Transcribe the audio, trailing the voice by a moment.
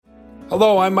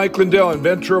Hello, I'm Mike Lindell,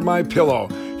 inventor of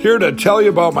MyPillow, here to tell you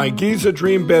about my Giza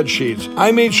Dream bed sheets.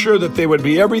 I made sure that they would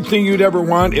be everything you'd ever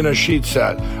want in a sheet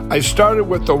set. I started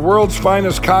with the world's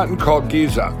finest cotton called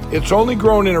Giza. It's only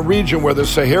grown in a region where the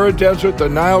Sahara Desert, the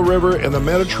Nile River, and the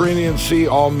Mediterranean Sea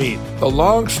all meet. The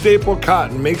long staple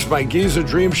cotton makes my Giza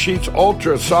Dream sheets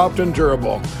ultra soft and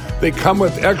durable. They come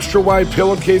with extra wide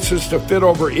pillowcases to fit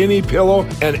over any pillow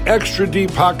and extra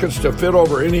deep pockets to fit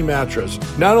over any mattress.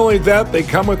 Not only that, they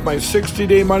come with my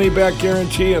 60-day money-back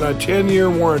guarantee and a 10-year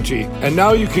warranty. And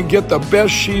now you can get the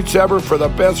best sheets ever for the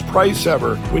best price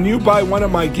ever. When you buy one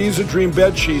of my Giza Dream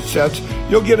bed sheet sets,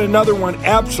 you'll get another one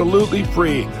absolutely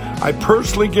free. I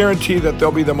personally guarantee that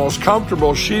they'll be the most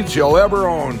comfortable sheets you'll ever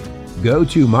own. Go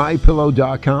to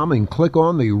MyPillow.com and click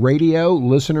on the radio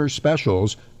listener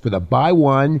specials for the buy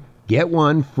one, get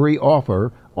one free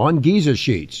offer on Giza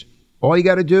sheets. All you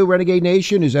got to do, Renegade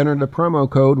Nation, is enter the promo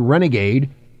code RENEGADE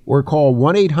or call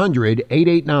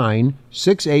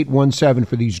 1-800-889-6817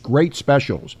 for these great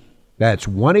specials. That's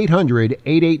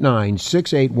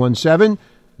 1-800-889-6817.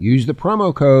 Use the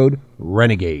promo code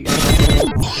RENEGADE.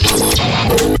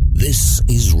 This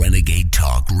is Renegade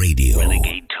Talk Radio.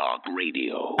 Renegade Talk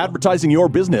Radio. Advertising your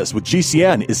business with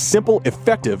GCN is simple,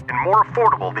 effective, and more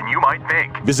affordable than you might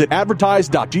think. Visit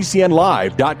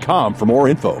advertise.gcnlive.com for more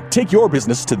info. Take your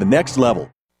business to the next level.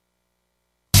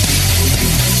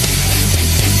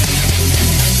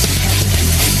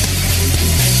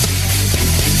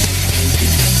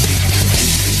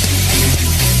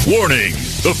 Warning!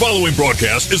 The following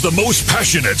broadcast is the most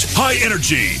passionate,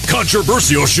 high-energy,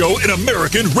 controversial show in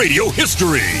American radio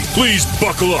history. Please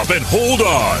buckle up and hold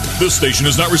on. This station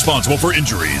is not responsible for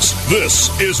injuries. This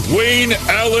is Wayne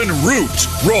Allen Root,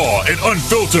 raw and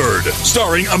unfiltered,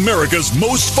 starring America's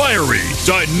most fiery,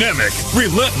 dynamic,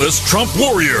 relentless Trump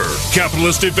warrior,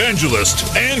 capitalist evangelist,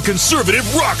 and conservative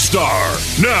rock star.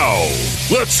 Now,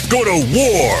 let's go to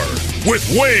war with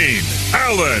Wayne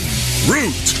Allen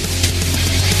Root.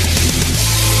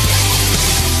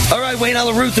 All right, Wayne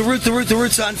Allen Root, the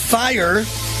Root's on fire.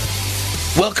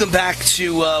 Welcome back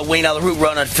to Wayne Allen Root. We're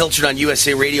on Unfiltered on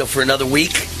USA Radio for another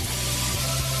week.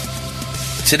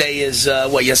 Today is,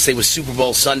 yesterday was Super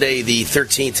Bowl Sunday, the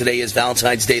 13th. Today is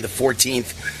Valentine's Day, the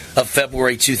 14th of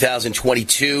February,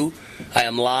 2022. I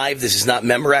am live. This is not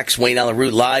Memorex. Wayne Allen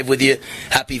Root live with you.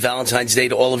 Happy Valentine's Day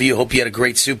to all of you. Hope you had a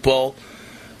great Super Bowl.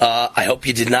 I hope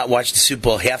you did not watch the Super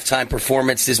Bowl halftime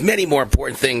performance. There's many more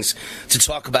important things to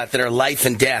talk about that are life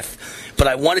and death. But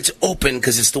I wanted to open,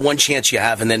 because it's the one chance you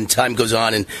have, and then time goes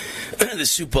on, and the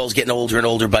Super Bowl's getting older and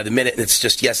older by the minute, and it's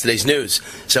just yesterday's news.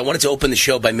 So I wanted to open the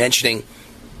show by mentioning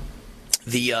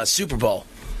the Super Bowl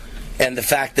and the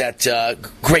fact that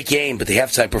great game, but the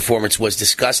halftime performance was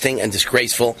disgusting and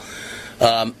disgraceful.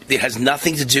 It has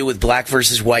nothing to do with black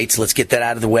versus whites. Let's get that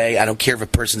out of the way. I don't care if a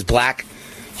person's black.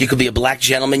 You could be a black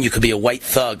gentleman. You could be a white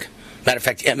thug. Matter of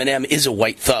fact, Eminem is a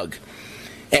white thug.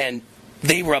 And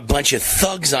they were a bunch of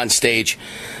thugs on stage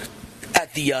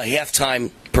at the halftime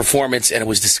performance, and it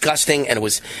was disgusting, and it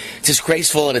was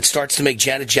disgraceful, and it starts to make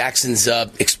Janet Jackson's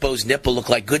exposed nipple look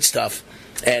like good stuff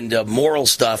and moral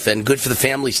stuff and good for the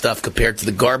family stuff compared to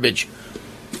the garbage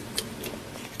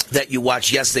that you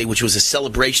watched yesterday, which was a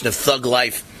celebration of thug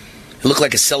life. It looked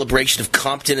like a celebration of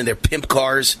Compton and their pimp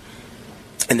cars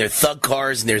and their thug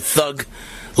cars and their thug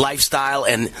lifestyle.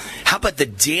 And how about the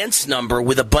dance number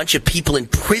with a bunch of people in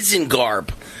prison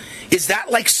garb? Is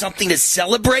that like something to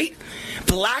celebrate?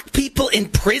 Black people in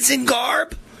prison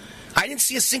garb? I didn't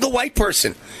see a single white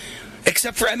person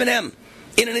except for Eminem.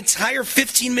 In an entire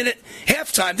 15-minute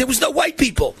halftime, there was no white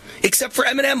people except for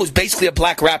Eminem, who's basically a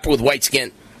black rapper with white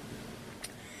skin,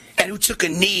 and who took a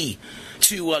knee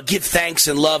to give thanks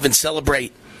and love and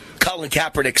celebrate Colin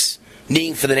Kaepernick's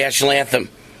kneeing for the national anthem.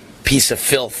 Piece of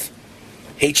filth.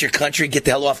 Hate your country? Get the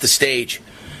hell off the stage.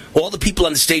 All the people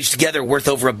on the stage together are worth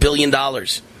over $1 billion.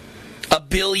 $1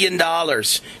 billion.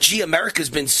 Gee,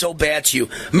 America's been so bad to you.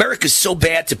 America's so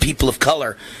bad to people of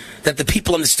color that the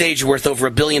people on the stage are worth over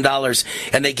 $1 billion,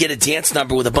 and they get a dance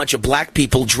number with a bunch of black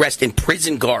people dressed in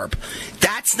prison garb.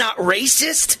 That's not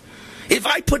racist? If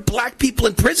I put black people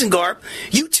in prison garb,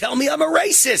 you tell me I'm a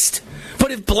racist.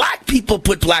 But if black people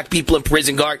put black people in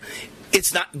prison garb,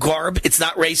 it's not garb, it's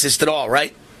not racist at all,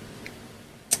 right?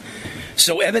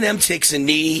 So Eminem takes a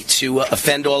knee to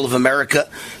offend all of America.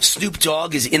 Snoop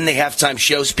Dogg is in the halftime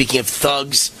show, speaking of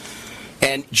thugs.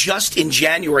 And just in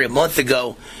January, a month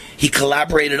ago, he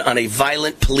collaborated on a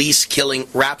violent police-killing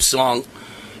rap song,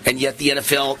 and yet the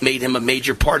NFL made him a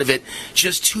major part of it.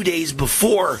 Just 2 days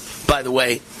before, by the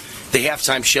way, the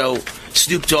halftime show,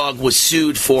 Snoop Dogg was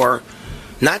sued for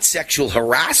not sexual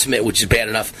harassment, which is bad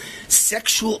enough,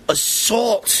 sexual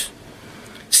assault.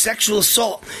 Sexual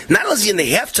assault. Not only is he in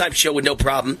the halftime show with no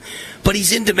problem, but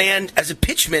he's in demand as a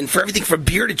pitchman for everything from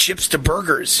beer to chips to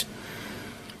burgers.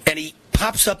 And he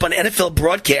pops up on NFL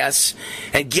broadcasts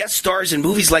and guest stars in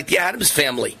movies like The Addams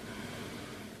Family.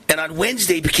 And on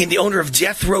Wednesday, he became the owner of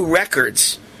Death Row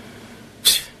Records.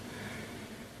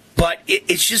 But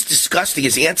it's just disgusting.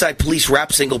 His anti-police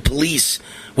rap single, Police,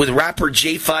 with rapper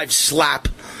J5 Slap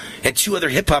and 2 other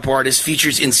hip-hop artists,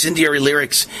 features incendiary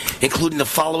lyrics, including the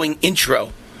following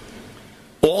intro.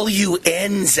 All you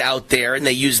N's out there, and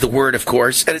they use the word, of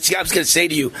course, and I was going to say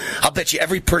to you, I'll bet you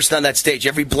every person on that stage,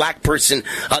 every black person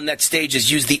on that stage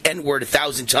has used the N-word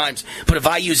 1,000 times, but if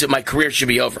I use it, my career should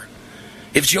be over.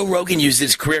 If Joe Rogan used it,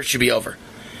 his career should be over.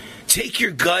 Take your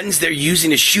guns they're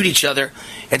using to shoot each other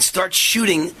and start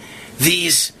shooting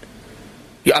these.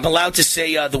 I'm allowed to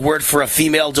say the word for a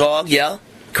female dog, yeah,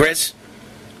 Chris?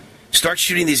 Start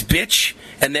shooting these bitch,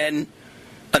 and then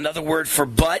another word for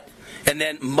butt, and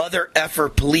then mother effer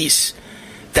police.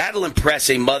 That'll impress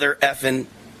a mother effing,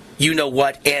 you know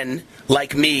what, N,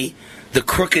 like me, the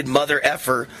crooked mother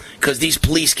effer, because these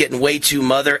police getting way too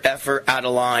mother effer out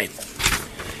of line.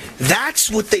 That's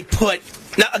what they put.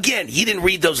 Now, again, he didn't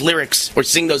read those lyrics or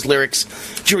sing those lyrics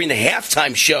during the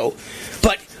halftime show,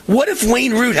 but what if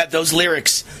Wayne Root had those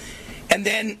lyrics, and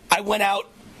then I went out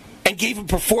and gave a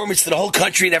performance to the whole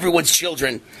country and everyone's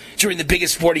children during the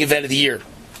biggest sporting event of the year?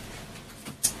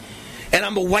 And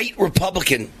I'm a white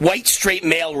Republican, white straight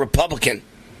male Republican,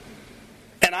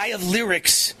 and I have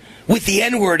lyrics with the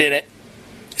N-word in it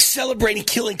celebrating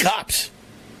killing cops.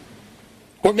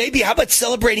 Or maybe, how about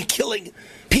celebrating killing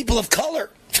people of color?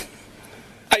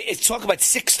 It's talk about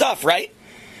sick stuff, right?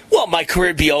 Well, my career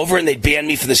would be over and they'd ban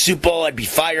me from the Super Bowl. I'd be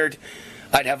fired.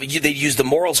 They'd use the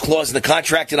morals clause in the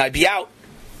contract and I'd be out.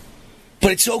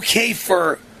 But it's okay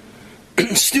for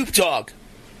Snoop Dogg.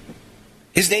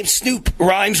 His name Snoop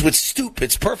rhymes with stoop.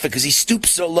 It's perfect because he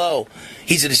stoops so low.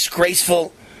 He's a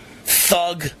disgraceful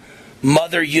thug,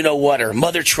 mother you-know-whatter,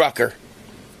 mother trucker.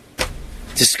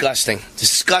 Disgusting.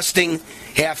 Disgusting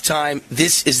halftime.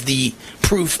 This is the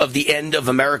proof of the end of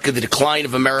America, the decline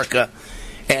of America,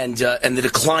 and the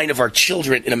decline of our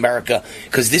children in America,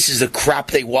 because this is the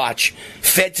crap they watch,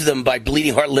 fed to them by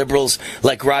bleeding heart liberals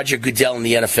like Roger Goodell in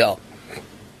the NFL.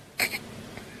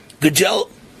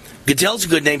 Goodell's a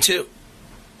good name, too,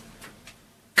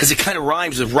 because it kind of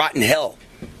rhymes with rotten hell.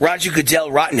 Roger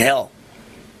Goodell, rotten hell.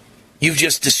 You've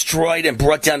just destroyed and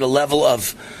brought down the level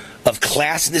of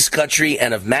class in this country,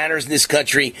 and of manners in this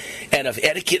country, and of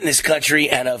etiquette in this country,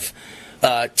 and of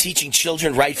teaching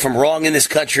children right from wrong in this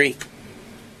country.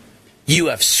 You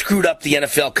have screwed up the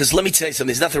NFL, because let me tell you something,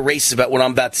 there's nothing racist about what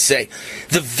I'm about to say.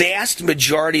 The vast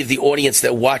majority of the audience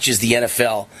that watches the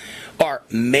NFL are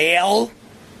male,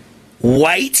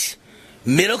 white,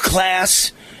 middle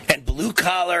class, and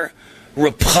blue-collar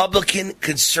Republican,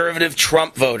 conservative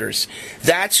Trump voters.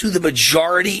 That's who the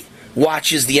majority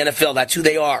watches the NFL. That's who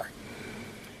they are.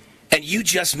 And you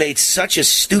just made such a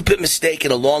stupid mistake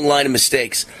in a long line of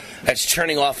mistakes that's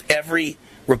turning off every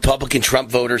Republican Trump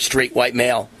voter, straight white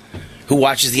male, who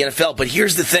watches the NFL. But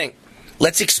here's the thing.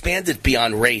 Let's expand it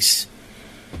beyond race.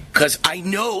 Because I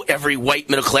know every white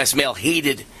middle-class male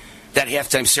hated that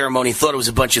halftime ceremony, thought it was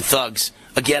a bunch of thugs.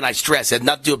 Again, I stress, it had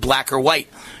nothing to do with black or white.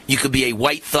 You could be a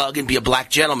white thug and be a black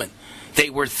gentleman. They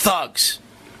were thugs.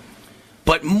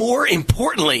 But more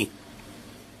importantly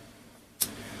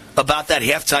about that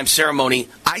halftime ceremony,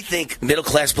 I think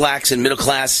middle-class blacks and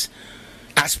middle-class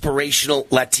aspirational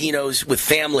Latinos with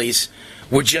families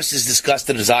were just as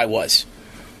disgusted as I was.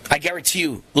 I guarantee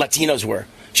you Latinos were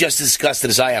just as disgusted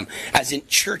as I am. As in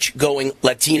church-going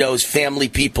Latinos, family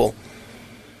people,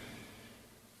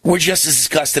 were just as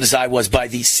disgusted as I was by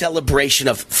the celebration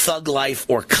of thug life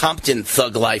or Compton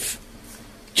thug life.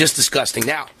 Just disgusting.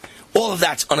 Now, all of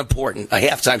that's unimportant. A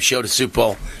halftime show to Super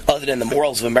Bowl, other than the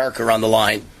morals of America are on the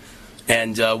line.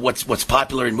 And what's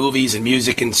popular in movies and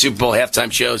music and Super Bowl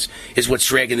halftime shows is what's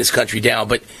dragging this country down.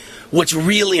 But what's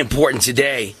really important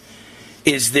today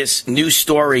is this new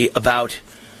story about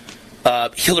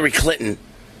Hillary Clinton,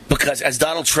 because as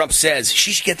Donald Trump says,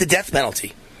 she should get the death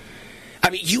penalty. I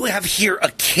mean, you have here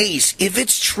a case, if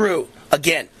it's true,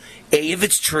 again, A, if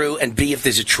it's true, and B, if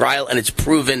there's a trial and it's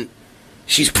proven,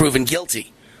 she's proven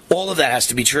guilty. All of that has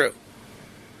to be true.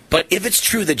 But if it's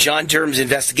true that John Durham's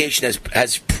investigation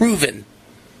has proven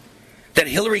that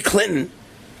Hillary Clinton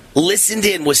listened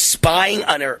in, was spying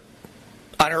on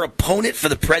her opponent for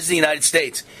the President of the United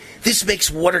States, this makes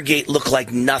Watergate look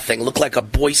like nothing, look like a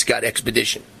Boy Scout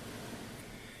expedition.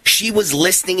 She was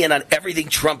listening in on everything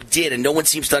Trump did, and no one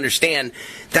seems to understand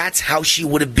that's how she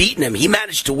would have beaten him. He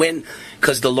managed to win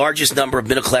because the largest number of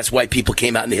middle-class white people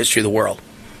came out in the history of the world.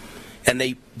 and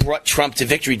they brought Trump to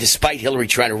victory despite Hillary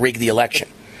trying to rig the election.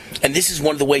 And this is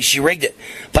one of the ways she rigged it.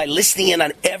 By listening in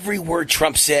on every word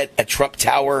Trump said at Trump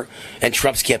Tower and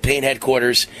Trump's campaign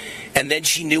headquarters, and then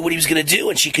she knew what he was going to do,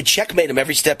 and she could checkmate him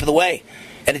every step of the way.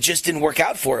 And it just didn't work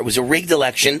out for her. It was a rigged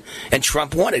election, and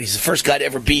Trump won it. He's the first guy to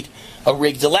ever beat a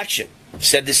rigged election. I've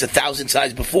said this 1,000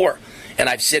 times before. And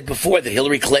I've said before that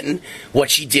Hillary Clinton, what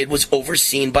she did was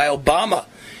overseen by Obama.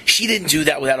 She didn't do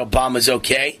that without Obama's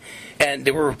okay. And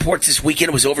there were reports this weekend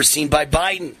it was overseen by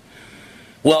Biden.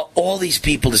 Well, all these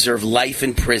people deserve life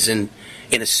in prison,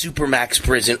 in a supermax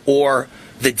prison, or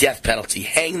the death penalty.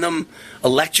 Hang them,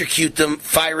 electrocute them,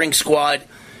 firing squad.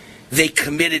 They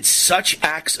committed such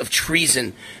acts of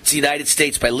treason to the United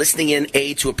States by listening in,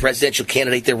 A, to a presidential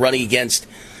candidate they're running against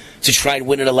to try and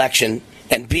win an election,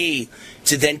 and B,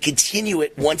 to then continue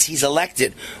it once he's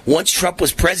elected. Once Trump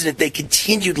was president, they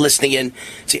continued listening in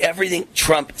to everything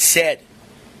Trump said.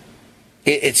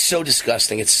 It's so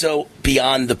disgusting. It's so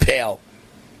beyond the pale.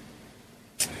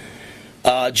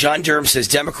 John Durham says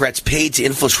Democrats paid to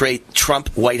infiltrate Trump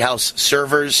White House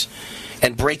servers.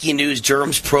 And breaking news,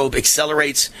 Durham's probe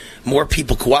accelerates. More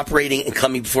people cooperating and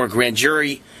coming before a grand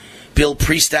jury. Bill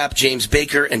Priestap, James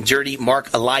Baker, and Dirty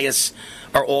Mark Elias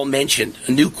are all mentioned.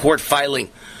 A new court filing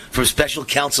from special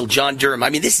counsel John Durham. I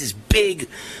mean, this is big,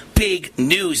 big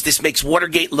news. This makes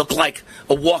Watergate look like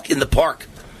a walk in the park.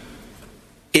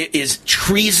 It is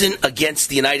treason against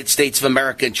the United States of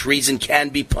America, and treason can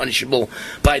be punishable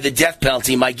by the death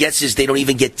penalty. My guess is they don't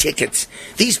even get tickets.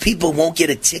 These people won't get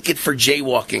a ticket for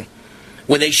jaywalking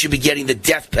when they should be getting the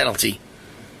death penalty.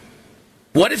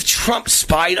 What if Trump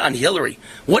spied on Hillary?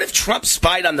 What if Trump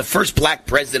spied on the first black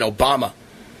president, Obama?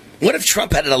 What if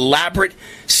Trump had an elaborate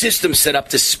system set up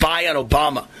to spy on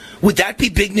Obama? Would that be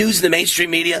big news in the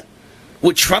mainstream media?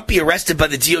 Would Trump be arrested by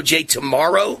the DOJ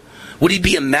tomorrow? Would he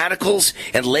be in manacles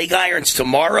and leg irons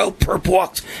tomorrow, perp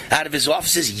walked out of his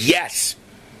offices? Yes.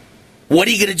 What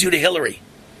are you going to do to Hillary?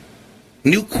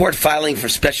 New court filing for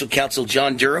special counsel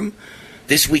John Durham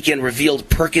this weekend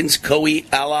revealed Perkins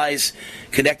Coie allies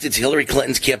connected to Hillary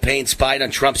Clinton's campaign spied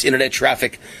on Trump's internet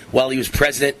traffic while he was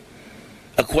president.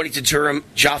 According to Durham,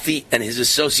 Jaffe and his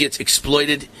associates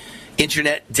exploited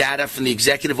internet data from the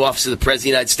executive office of the President of the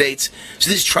United States. So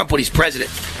this is Trump when he's president.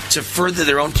 To further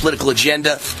their own political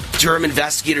agenda, Durham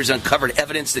investigators uncovered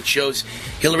evidence that shows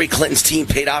Hillary Clinton's team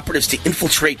paid operatives to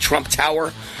infiltrate Trump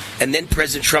Tower and then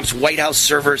President Trump's White House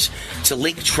servers to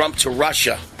link Trump to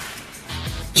Russia.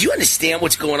 Do you understand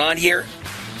what's going on here?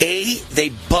 A, they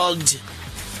bugged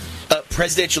a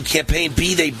presidential campaign.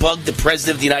 B, they bugged the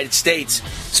President of the United States,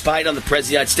 spied on the President of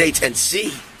the United States. And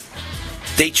C,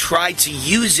 they tried to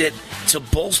use it to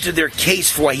bolster their case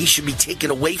for why he should be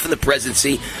taken away from the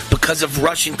presidency because of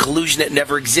Russian collusion that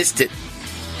never existed.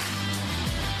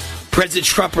 President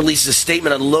Trump released a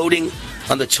statement unloading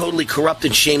on the totally corrupt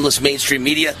and shameless mainstream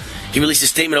media. He released a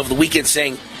statement over the weekend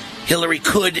saying Hillary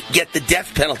could get the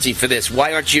death penalty for this.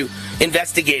 Why aren't you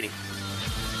investigating?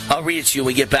 I'll read it to you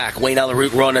when we get back. Wayne Allyn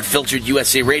Root, Raw and Unfiltered,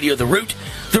 USA Radio. The Root's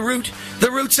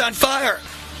on fire.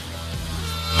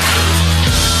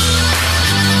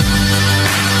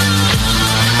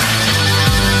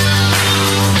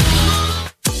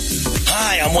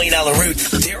 Hi, I'm Wayne Allyn Root.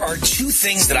 There are two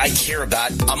things that I care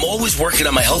about. I'm always working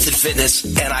on my health and fitness,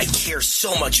 and I care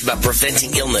so much about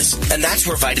preventing illness. And that's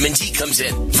where vitamin D comes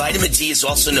in. Vitamin D is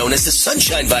also known as the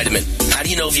sunshine vitamin. How do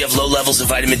you know if you have low levels of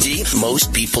vitamin D?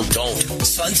 Most people don't.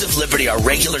 Sons of Liberty, our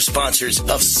regular sponsors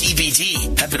of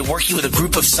CBD, have been working with a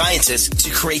group of scientists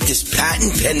to create this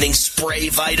patent-pending spray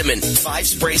vitamin. 5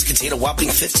 sprays contain a whopping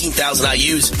 15,000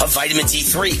 IUs of vitamin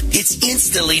D3. It's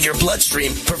instantly in your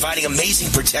bloodstream, providing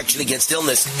amazing protection against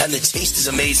illness, and the taste is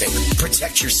amazing.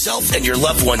 Protect yourself and your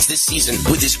loved ones this season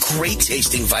with this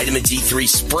great-tasting vitamin D3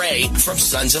 spray from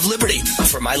Sons of Liberty.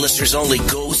 For my listeners only,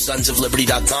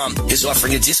 GoSonsOfLiberty.com is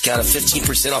offering a discount of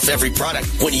 15% off every product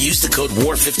when you use the code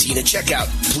WAR15 at checkout.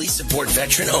 Please support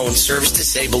veteran-owned,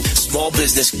 service-disabled, small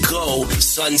business.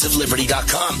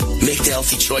 GoSonsOfLiberty.com. Make the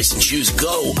healthy choice and choose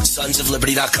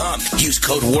GoSonsOfLiberty.com. Use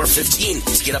code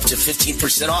WAR15 to get up to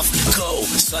 15% off.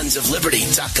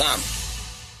 GoSonsOfLiberty.com.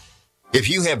 If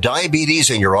you have diabetes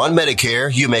and you're on Medicare,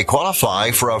 you may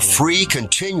qualify for a free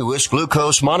continuous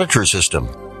glucose monitor system.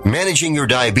 Managing your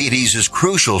diabetes is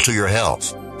crucial to your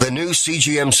health. The new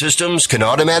CGM systems can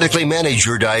automatically manage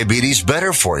your diabetes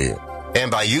better for you. And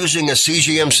by using a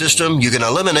CGM system, you can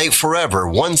eliminate forever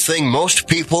one thing most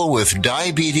people with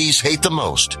diabetes hate the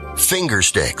most: finger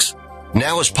sticks.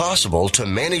 Now it's possible to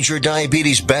manage your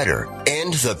diabetes better,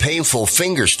 end the painful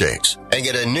finger sticks, and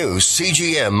get a new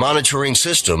CGM monitoring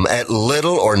system at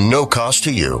little or no cost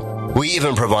to you. We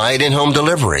even provide in-home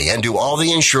delivery and do all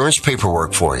the insurance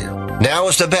paperwork for you. Now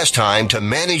is the best time to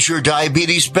manage your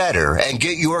diabetes better and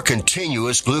get your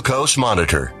continuous glucose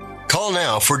monitor. Call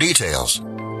now for details.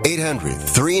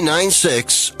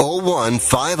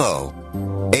 800-396-0150.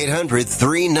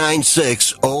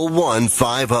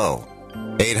 800-396-0150.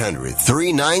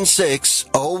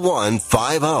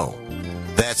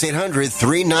 800-396-0150. That's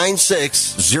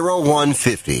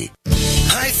 800-396-0150.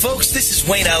 Hi, folks. This is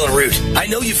Wayne Allen Root. I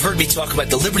know you've heard me talk about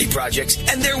the Liberty Projects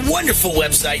and their wonderful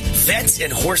website,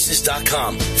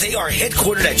 vetsandhorses.com. They are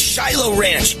headquartered at Shiloh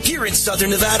Ranch here in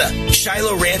southern Nevada.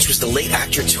 Shiloh Ranch was the late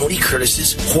actor Tony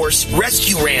Curtis's horse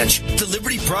rescue ranch. The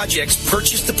Liberty Projects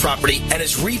purchased the property and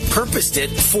has repurposed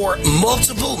it for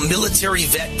multiple military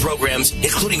vet programs,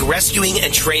 including rescuing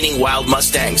and training wild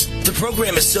Mustangs. The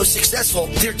program is so successful,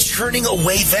 they're turning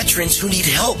away veterans who need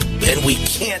help, and we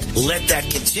can't let that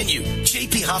continue.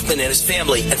 J.P. Hoffman and his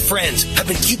family and friends have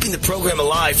been keeping the program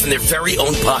alive from their very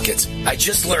own pockets. I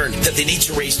just learned that they need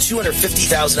to raise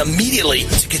 $250,000 immediately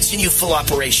to continue full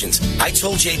operations. I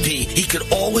told J.P. he could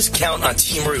always count on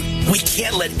Team Root. We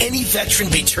can't let any veteran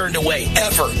be turned away,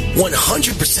 ever.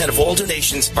 100% of all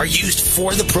donations are used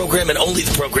for the program and only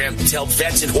the program to help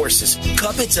vets and horses.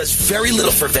 Government does very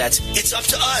little for vets. It's up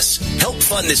to us. Help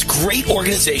fund this great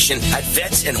organization at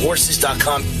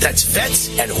vetsandhorses.com. That's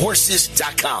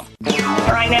vetsandhorses.com.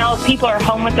 Right now, people are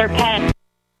home with their pets.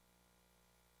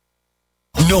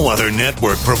 No other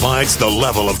network provides the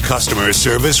level of customer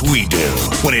service we do.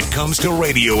 When it comes to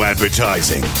radio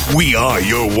advertising, we are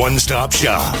your one-stop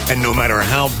shop. And no matter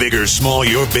how big or small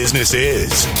your business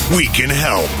is, we can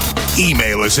help.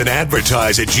 Email us at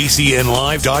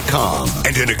advertise@gcnlive.com,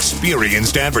 and an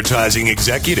experienced advertising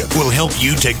executive will help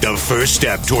you take the first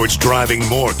step towards driving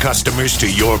more customers to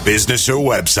your business or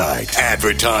website.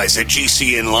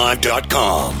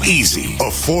 Advertise@gcnlive.com. Easy,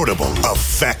 affordable,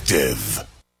 effective.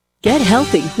 Get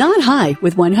healthy, not high,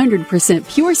 with 100%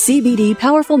 pure CBD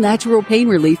powerful natural pain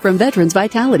relief from Veterans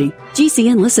Vitality.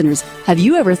 GCN listeners, have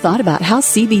you ever thought about how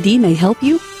CBD may help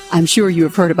you? I'm sure you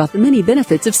have heard about the many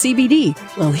benefits of CBD.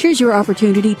 Well, here's your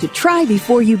opportunity to try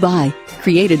before you buy.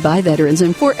 Created by veterans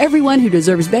and for everyone who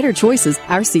deserves better choices,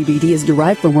 our CBD is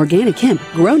derived from organic hemp,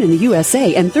 grown in the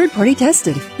USA and third-party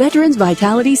tested. Veterans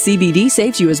Vitality CBD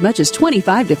saves you as much as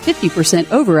 25 to 50%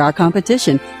 over our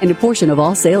competition, and a portion of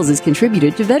all sales is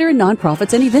contributed to veteran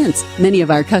nonprofits and events. Many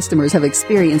of our customers have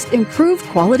experienced improved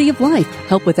quality of life,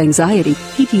 help with anxiety,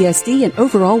 PTSD, and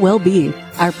overall well-being.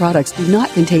 Our products do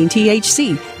not contain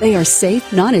THC. They are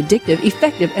safe, non-addictive,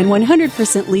 effective, and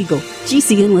 100% legal.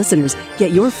 GCN listeners,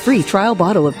 get your free trial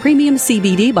bottle of premium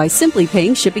CBD by simply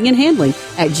paying shipping and handling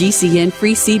at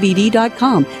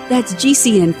GCNFreeCBD.com. That's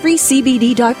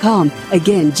GCNFreeCBD.com.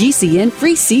 Again,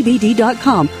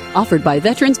 GCNFreeCBD.com. Offered by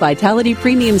Veterans Vitality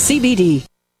Premium CBD.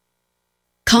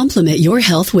 Complement your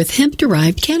health with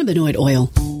hemp-derived cannabinoid oil.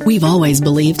 We've always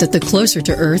believed that the closer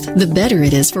to Earth, the better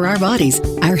it is for our bodies.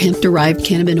 Our hemp-derived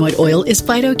cannabinoid oil is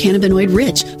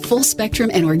phytocannabinoid-rich, full-spectrum,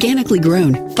 and organically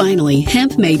grown. Finally,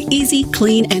 hemp made easy,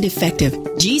 clean, and effective.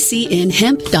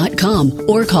 GCNHemp.com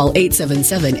or call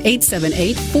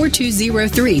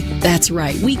 877-878-4203. That's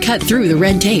right, we cut through the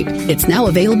red tape. It's now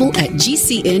available at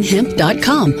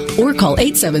GCNHemp.com or call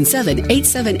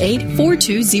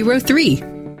 877-878-4203.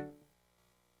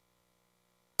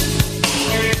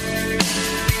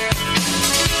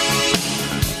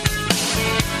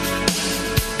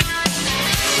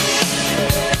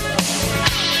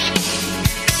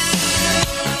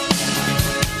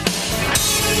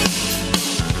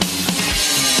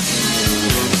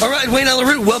 Wayne Allen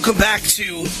Root, welcome back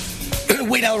to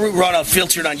Wayne Allen Root, Raw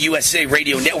Filtered on USA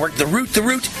Radio Network. The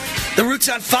Root's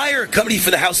on fire. Coming for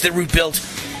the house that Root built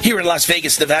here in Las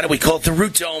Vegas, Nevada. We call it the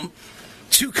Root Dome.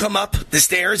 2 come up the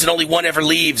stairs and only 1 ever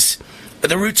leaves.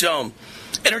 The Root Dome.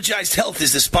 Energized Health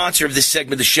is the sponsor of this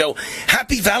segment of the show.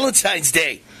 Happy Valentine's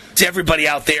Day to everybody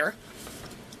out there.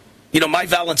 You know, my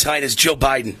Valentine is Joe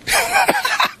Biden.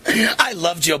 I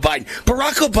love Joe Biden.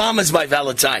 Barack Obama's my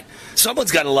Valentine.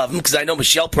 Someone's got to love him, because I know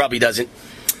Michelle probably doesn't.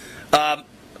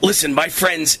 Listen, my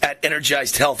friends at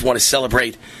Energized Health want to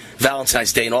celebrate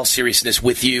Valentine's Day in all seriousness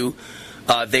with you.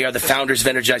 They are the founders of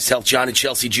Energized Health, John and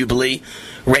Chelsea Jubilee,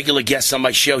 regular guests on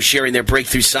my show sharing their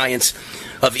breakthrough science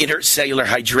of intercellular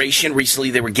hydration.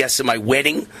 Recently, they were guests at my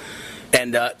wedding,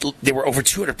 and there were over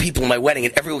 200 people in my wedding,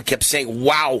 and everyone kept saying,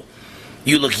 wow,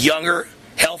 you look younger,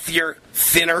 healthier,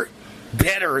 thinner,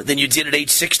 better than you did at age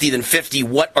 60 than 50.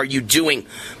 What are you doing?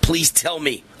 Please tell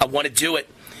me. I want to do it.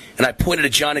 And I pointed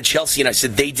at John and Chelsea and I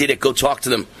said, they did it. Go talk to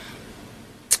them.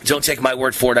 Don't take my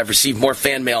word for it. I've received more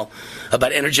fan mail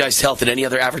about Energized Health than any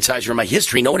other advertiser in my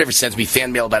history. No one ever sends me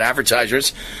fan mail about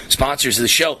advertisers, sponsors of the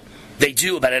show. They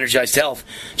do about Energized Health.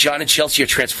 John and Chelsea are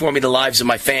transforming the lives of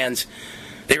my fans.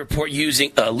 They report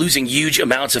losing huge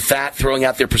amounts of fat, throwing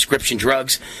out their prescription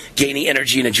drugs, gaining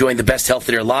energy, and enjoying the best health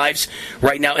of their lives.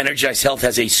 Right now, Energized Health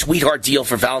has a sweetheart deal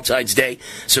for Valentine's Day.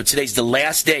 So today's the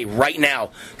last day, right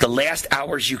now, the last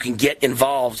hours you can get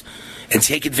involved and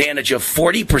take advantage of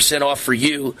 40% off for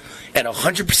you and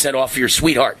 100% off for your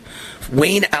sweetheart.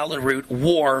 Wayne Allen Root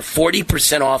War,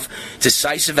 40% off,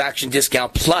 decisive action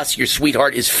discount, plus your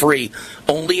sweetheart is free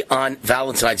only on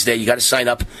Valentine's Day. You got to sign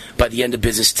up by the end of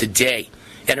business today.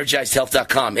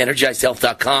 EnergizedHealth.com,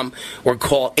 EnergizedHealth.com, or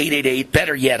call 888,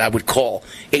 better yet, I would call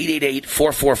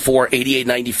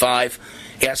 888-444-8895.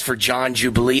 Ask for John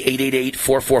Jubilee,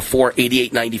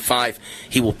 888-444-8895.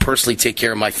 He will personally take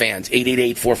care of my fans,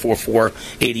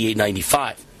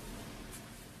 888-444-8895.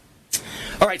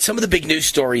 All right, some of the big news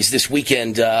stories this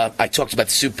weekend. I talked about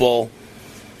the Super Bowl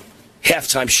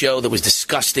halftime show that was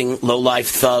disgusting, low-life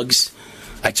thugs.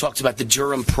 I talked about the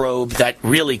Durham probe that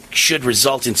really should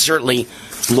result in certainly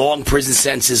long prison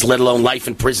sentences, let alone life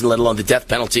in prison, let alone the death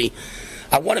penalty.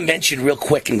 I want to mention real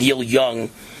quick Neil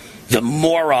Young, the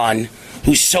moron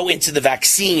who's so into the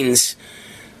vaccines,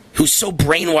 who's so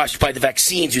brainwashed by the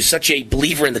vaccines, who's such a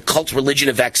believer in the cult religion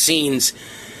of vaccines,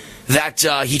 that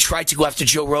he tried to go after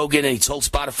Joe Rogan and he told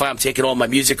Spotify, I'm taking all my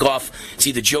music off. It's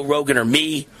either Joe Rogan or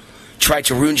me. Tried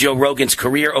to ruin Joe Rogan's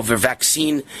career over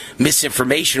vaccine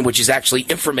misinformation, which is actually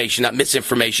information, not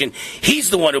misinformation.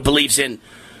 He's the one who believes in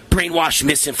brainwashed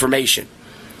misinformation.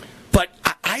 But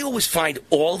I always find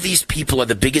all these people are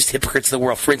the biggest hypocrites in the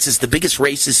world. For instance, the biggest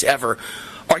racists ever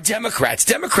are Democrats.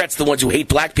 Democrats are the ones who hate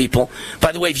black people.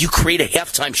 By the way, if you create a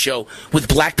halftime show with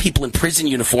black people in prison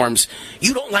uniforms,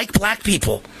 you don't like black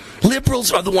people.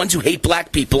 Liberals are the ones who hate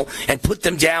black people and put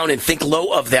them down and think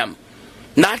low of them,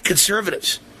 not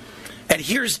conservatives. And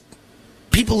here's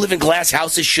people who live in glass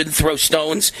houses shouldn't throw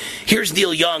stones. Here's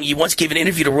Neil Young. He once gave an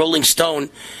interview to Rolling Stone.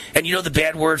 And you know the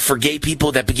bad word for gay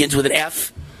people that begins with an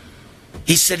F?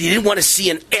 He said he didn't want to see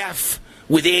an F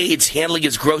with AIDS handling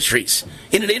his groceries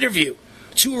in an interview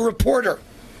to a reporter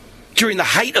during the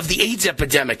height of the AIDS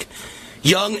epidemic.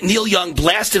 Neil Young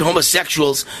blasted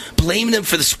homosexuals, blaming them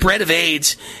for the spread of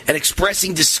AIDS, and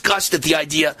expressing disgust at the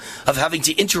idea of having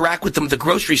to interact with them at the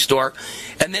grocery store,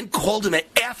 and then called him an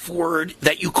F word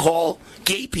that you call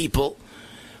gay people,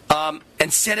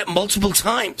 and said it multiple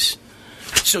times.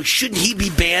 So shouldn't he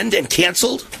be banned and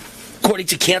canceled, according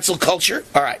to cancel culture?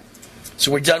 All right,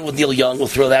 so we're done with Neil Young. We'll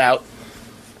throw that out.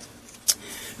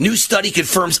 New study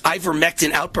confirms ivermectin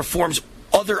outperforms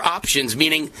other options,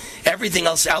 meaning everything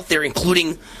else out there,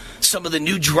 including some of the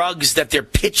new drugs that they're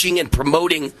pitching and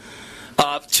promoting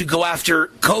to go after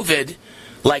COVID,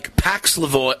 like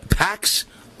Paxlovid,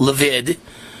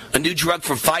 a new drug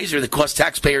from Pfizer that costs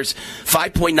taxpayers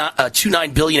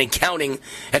 $5.29 billion and counting,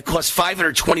 and costs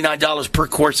 $529 per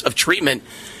course of treatment.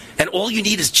 And all you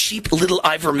need is cheap little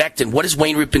ivermectin. What has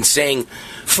Wayne Root been saying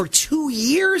for 2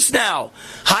 years now?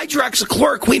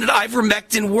 Hydroxychloroquine and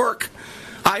ivermectin work.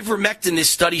 Ivermectin, this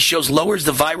study shows, lowers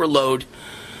the viral load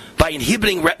by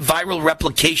inhibiting viral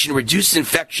replication, reduces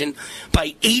infection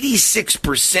by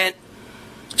 86%,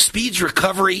 speeds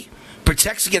recovery,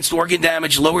 protects against organ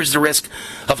damage, lowers the risk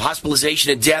of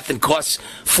hospitalization and death, and costs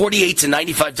 $48 to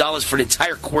 $95 for an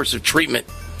entire course of treatment.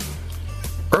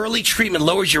 Early treatment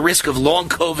lowers your risk of long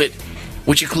COVID,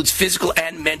 which includes physical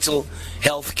and mental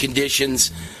health conditions.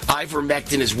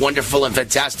 Ivermectin is wonderful and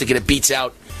fantastic, and it beats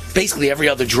out basically every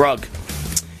other drug.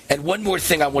 And one more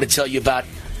thing I want to tell you about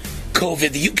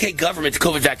COVID. The UK government, the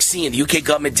COVID vaccine, the UK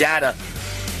government data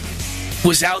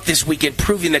was out this weekend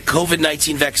proving that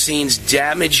COVID-19 vaccines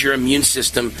damage your immune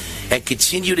system and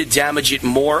continue to damage it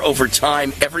more over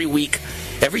time. Every week,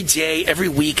 every day, every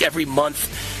week, every month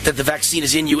that the vaccine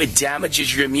is in you, it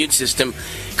damages your immune system,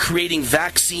 creating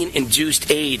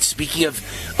vaccine-induced AIDS. Speaking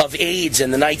of AIDS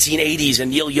in the 1980s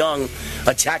and Neil Young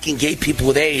attacking gay people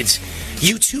with AIDS,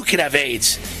 you too can have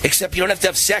AIDS, except you don't have to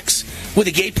have sex with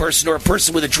a gay person or a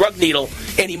person with a drug needle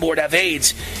anymore to have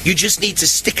AIDS. You just need to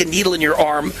stick a needle in your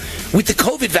arm with the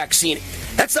COVID vaccine.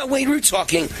 That's not Wayne Root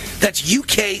talking. That's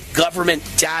UK government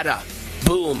data.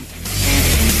 Boom.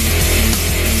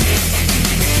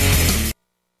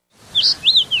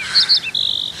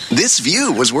 This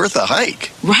view was worth a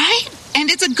hike. Right? And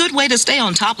it's a good way to stay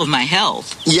on top of my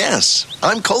health. Yes,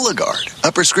 I'm Cologuard,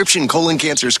 a prescription colon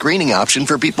cancer screening option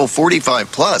for people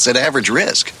 45 plus at average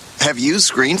risk. Have you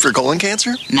screened for colon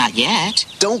cancer? Not yet.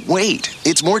 Don't wait.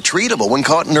 It's more treatable when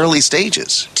caught in early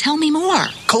stages. Tell me more.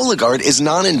 Cologuard is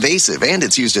non-invasive and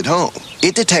it's used at home.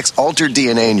 It detects altered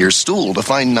DNA in your stool to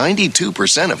find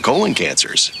 92% of colon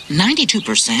cancers.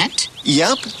 92%?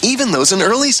 Yep, even those in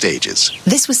early stages.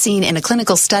 This was seen in a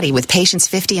clinical study with patients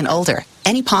 50 and older.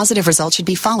 Any positive result should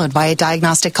be followed by a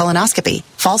diagnostic colonoscopy.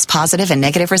 False positive and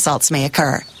negative results may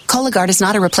occur. Cologuard is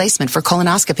not a replacement for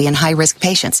colonoscopy in high-risk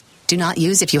patients. Do not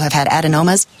use if you have had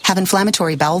adenomas, have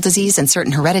inflammatory bowel disease and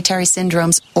certain hereditary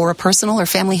syndromes, or a personal or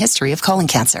family history of colon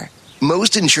cancer.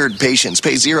 Most insured patients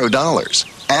pay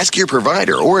 $0. Ask your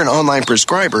provider or an online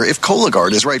prescriber if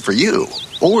Cologuard is right for you,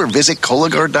 or visit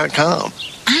Cologuard.com.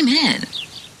 I'm in.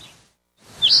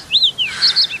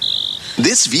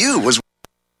 This view was...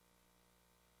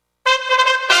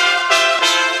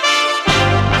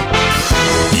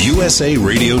 USA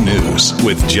Radio News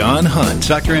with John Hunt.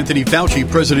 Dr. Anthony Fauci,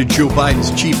 President Joe Biden's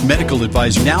chief medical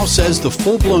advisor, now says the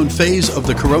full-blown phase of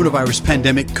the coronavirus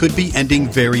pandemic could be ending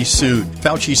very soon.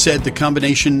 Fauci said the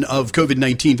combination of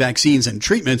COVID-19 vaccines and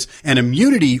treatments and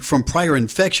immunity from prior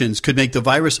infections could make the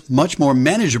virus much more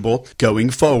manageable going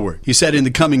forward. He said in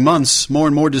the coming months, more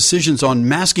and more decisions on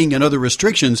masking and other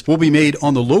restrictions will be made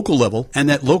on the local level, and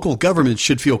that local governments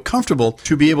should feel comfortable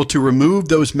to be able to remove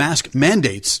those mask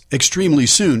mandates extremely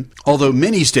soon, although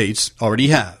many states already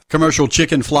have. Commercial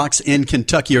chicken flocks in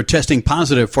Kentucky are testing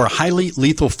positive for a highly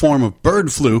lethal form of bird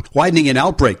flu, widening an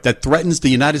outbreak that threatens the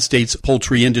United States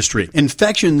poultry industry.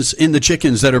 Infections in the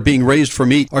chickens that are being raised for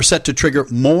meat are set to trigger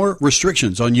more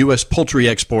restrictions on U.S. poultry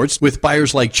exports, with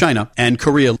buyers like China and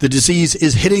Korea. The disease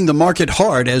is hitting the market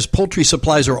hard as poultry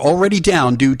supplies are already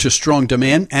down due to strong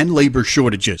demand and labor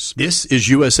shortages. This is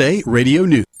USA Radio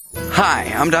News. Hi,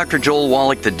 I'm Dr. Joel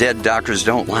Wallach, the Dead Doctors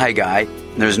Don't Lie guy.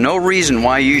 There's no reason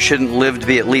why you shouldn't live to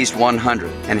be at least 100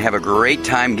 and have a great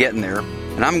time getting there.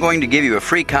 And I'm going to give you a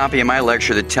free copy of my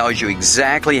lecture that tells you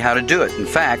exactly how to do it. In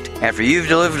fact, after you've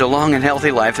lived a long and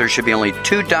healthy life, there should be only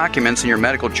 2 documents in your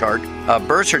medical chart, a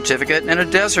birth certificate and a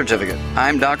death certificate.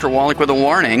 I'm Dr. Wallach with a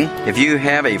warning. If you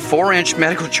have a 4-inch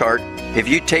medical chart, if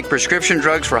you take prescription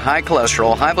drugs for high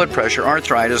cholesterol, high blood pressure,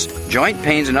 arthritis, joint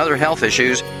pains, and other health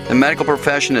issues, the medical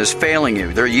profession is failing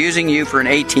you. They're using you for an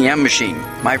ATM machine.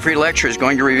 My free lecture is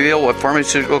going to reveal what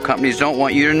pharmaceutical companies don't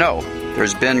want you to know.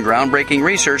 There's been groundbreaking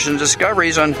research and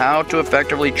discoveries on how to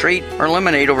effectively treat or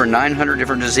eliminate over 900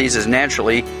 different diseases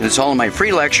naturally, and it's all in my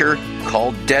free lecture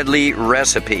called Deadly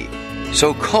Recipe.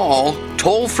 So call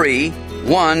toll-free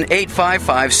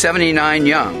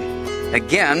 1-855-79-YOUNG.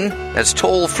 Again, that's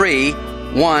toll-free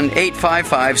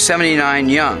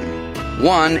 1-855-79-YOUNG.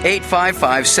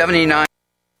 1-855-79.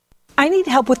 I need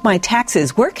help with my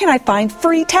taxes. Where can I find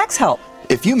free tax help?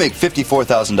 If you make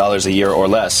 $54,000 a year or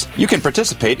less, you can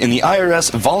participate in the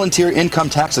IRS Volunteer Income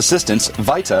Tax Assistance,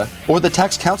 VITA, or the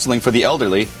Tax Counseling for the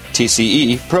Elderly,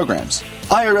 TCE, programs.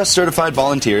 IRS certified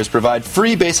volunteers provide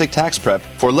free basic tax prep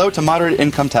for low to moderate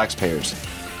income taxpayers.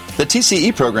 The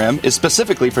TCE program is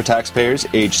specifically for taxpayers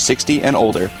age 60 and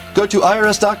older. Go to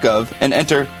irs.gov and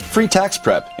enter Free Tax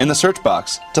Prep in the search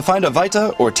box to find a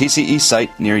VITA or TCE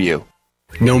site near you.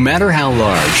 No matter how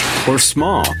large or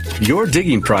small your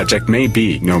digging project may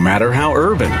be, no matter how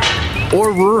urban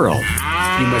or rural,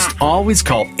 you must always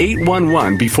call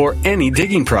 811 before any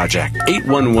digging project.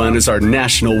 811 is our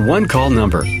national one-call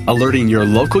number, alerting your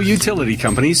local utility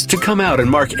companies to come out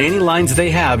and mark any lines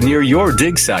they have near your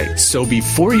dig site. So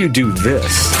before you do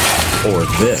this or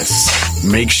this,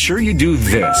 make sure you do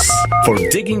this. For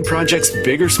digging projects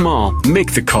big or small,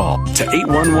 make the call to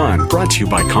 811, brought to you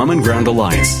by Common Ground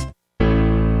Alliance.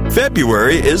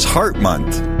 February is Heart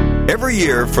Month. Every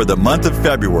year for the month of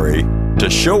February, to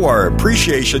show our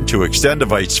appreciation to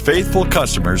Extendivite's faithful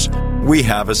customers, we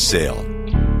have a sale.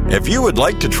 If you would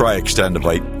like to try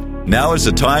Extendivite, now is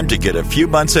the time to get a few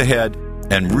months ahead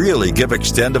and really give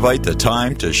Extendivite the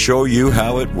time to show you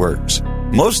how it works.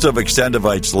 Most of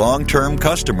Extendivite's long-term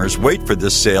customers wait for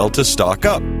this sale to stock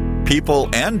up. People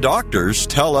and doctors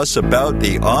tell us about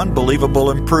the unbelievable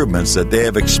improvements that they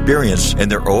have experienced in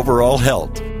their overall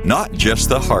health, not just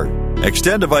the heart.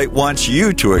 Extendivite wants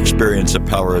you to experience the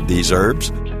power of these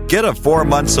herbs. Get a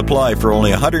 4-month supply for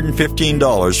only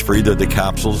 $115 for either the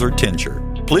capsules or tincture.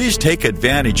 Please take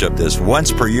advantage of this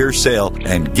once-per-year sale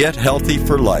and get healthy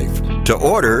for life. To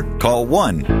order, call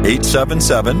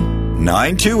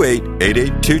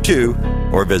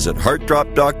 1-877-928-8822 or visit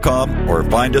heartdrop.com or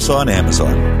find us on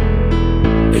Amazon.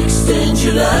 Extend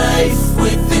your life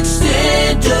with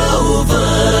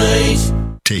Extendovite.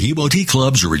 Tahibo Tea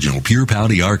Club's original Pure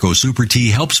Pouty Arco Super Tea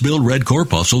helps build red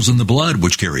corpuscles in the blood,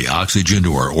 which carry oxygen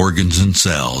to our organs and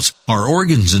cells. Our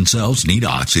organs and cells need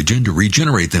oxygen to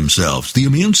regenerate themselves. The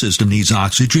immune system needs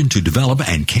oxygen to develop,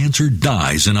 and cancer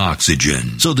dies in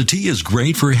oxygen. So the tea is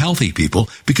great for healthy people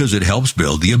because it helps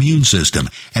build the immune system,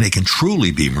 and it can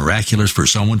truly be miraculous for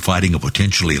someone fighting a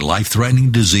potentially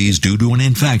life-threatening disease due to an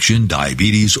infection,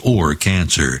 diabetes, or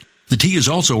cancer. The tea is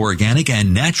also organic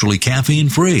and naturally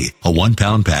caffeine-free. A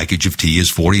 1-pound package of tea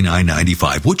is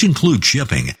 $49.95, which includes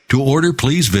shipping. To order,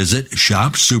 please visit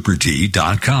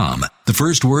shopsupertea.com. The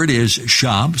first word is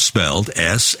shop, spelled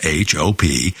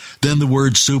S-H-O-P, then the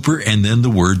word super, and then the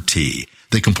word tea.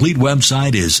 The complete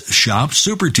website is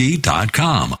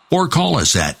shopsupertea.com, or call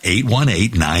us at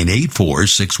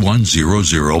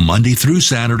 818-984-6100 Monday through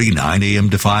Saturday, 9 a.m.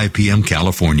 to 5 p.m.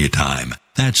 California time.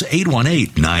 That's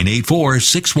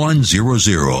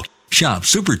 818-984-6100.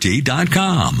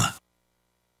 ShopSuperTea.com.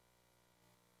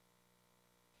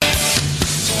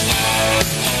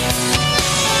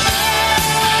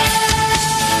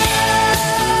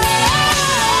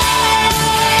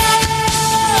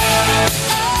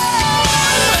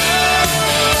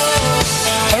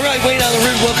 All right, Wayne on the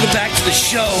Root, welcome back to the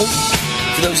show.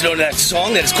 For those who don't know that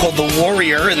song, that is called The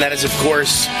Warrior, and that is, of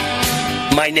course,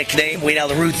 my nickname, Wayne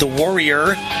Allen Root, The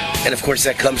Warrior. And, of course,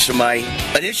 that comes from my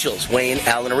initials, Wayne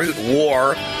Allen Root.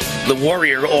 War, the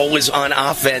Warrior, always on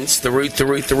offense. The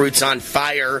Root's on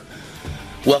fire.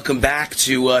 Welcome back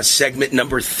to segment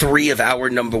number 3 of hour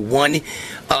number 1.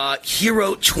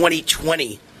 Hero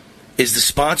 2020 is the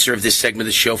sponsor of this segment of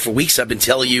the show. For weeks, I've been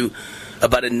telling you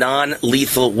about a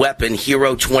non-lethal weapon,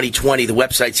 Hero 2020. The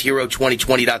website's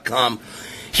hero2020.com.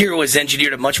 Hero has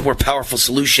engineered a much more powerful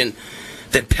solution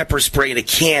than pepper spray in a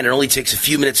can. It only takes a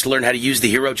few minutes to learn how to use the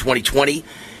Hero 2020.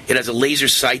 It has a laser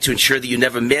sight to ensure that you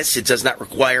never miss. It does not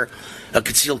require a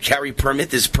concealed carry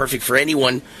permit. This is perfect for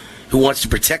anyone who wants to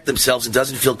protect themselves and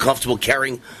doesn't feel comfortable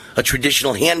carrying a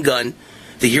traditional handgun.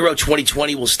 The Hero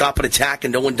 2020 will stop an attack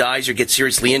and no one dies or gets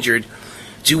seriously injured.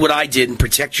 Do what I did and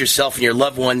protect yourself and your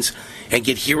loved ones, and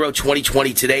get Hero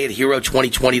 2020 today at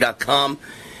hero2020.com.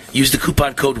 Use the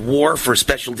coupon code WAR for a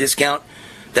special discount.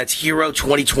 That's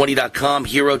hero2020.com,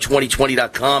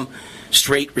 hero2020.com.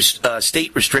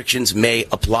 State restrictions may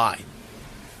apply.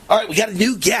 All right, we got a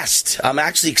new guest. I'm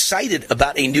actually excited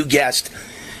about a new guest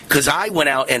because I went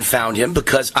out and found him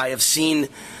because I have seen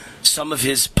some of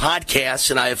his podcasts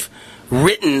and I have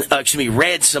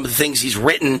read some of the things he's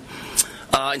written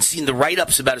and seen the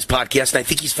write-ups about his podcast, and I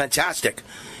think he's fantastic.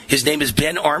 His name is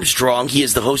Ben Armstrong. He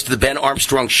is the host of the Ben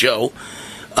Armstrong Show.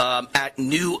 At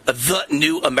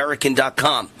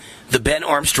thenewamerican.com. The Ben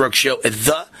Armstrong Show at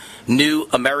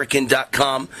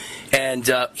thenewamerican.com. And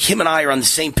him and I are on the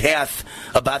same path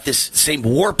about this, same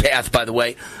war path, by the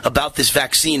way, about this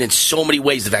vaccine in so many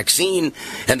ways. The vaccine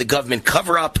and the government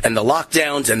cover-up and the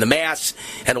lockdowns and the masks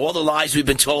and all the lies we've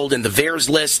been told and the VAERS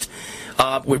list.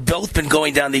 We've both been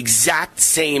going down the exact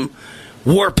same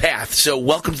war path. So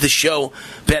welcome to the show,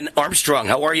 Ben Armstrong.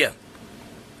 How are you?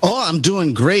 Oh, I'm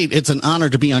doing great. It's an honor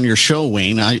to be on your show,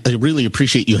 Wayne. I really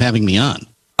appreciate you having me on.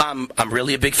 I'm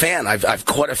really a big fan. I've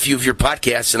caught a few of your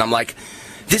podcasts, and I'm like,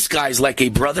 this guy's like a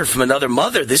brother from another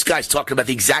mother. This guy's talking about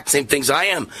the exact same things I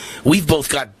am. We've both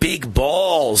got big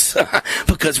balls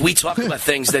because we talk about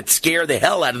things that scare the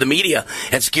hell out of the media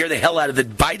and scare the hell out of the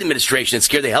Biden administration and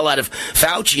scare the hell out of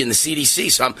Fauci and the CDC.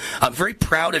 So I'm very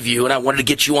proud of you, and I wanted to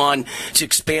get you on to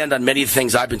expand on many of the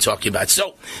things I've been talking about.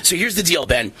 So here's the deal,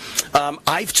 Ben.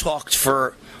 I've talked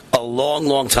for a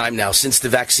long time now, since the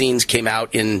vaccines came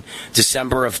out in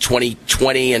December of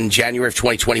 2020 and January of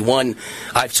 2021.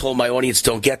 I've told my audience,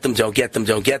 don't get them.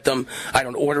 I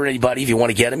don't order anybody. If you want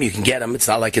to get them, you can get them. It's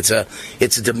not like it's a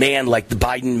demand like the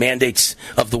Biden mandates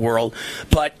of the world.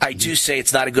 But I do say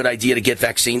it's not a good idea to get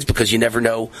vaccines because you never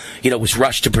know. It was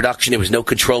rushed to production. There was no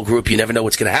control group. You never know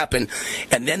what's going to happen.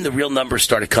 And then the real numbers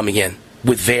started coming in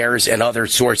with VAERS and other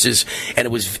sources, and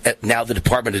it was now the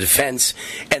Department of Defense,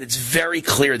 and it's very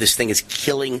clear this thing is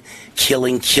killing,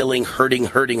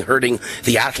 hurting.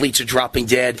 The athletes are dropping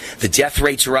dead. The death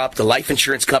rates are up. The life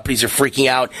insurance companies are freaking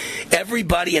out.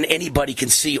 Everybody and anybody can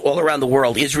see all around the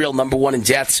world, Israel #1 in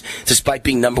deaths, despite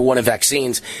being #1 in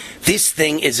vaccines. This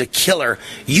thing is a killer.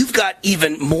 You've got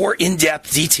even more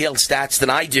in-depth, detailed stats than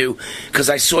I do,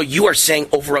 because I saw you are saying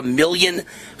over 1 million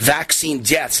vaccine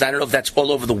deaths. And I don't know if that's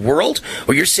all over the world,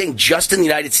 or you're saying just in the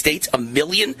United States, 1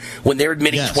 million when they're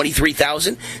admitting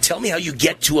 23,000? Tell me how you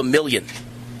get to 1 million.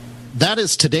 that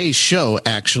is today's show,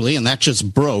 actually, and that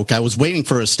just broke. I was waiting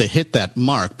for us to hit that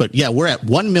mark, but yeah, we're at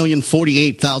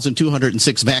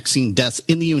 1,048,206 vaccine deaths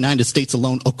in the United States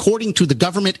alone, according to the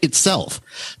government itself.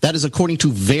 That is according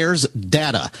to VAERS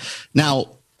data.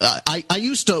 Now, I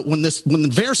used to, when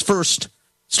VAERS first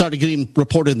started getting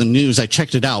reported in the news, I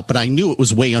checked it out, but I knew it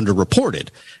was way underreported.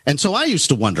 And so I used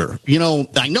to wonder,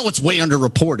 I know it's way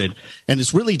underreported, and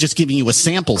it's really just giving you a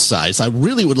sample size. I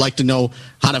really would like to know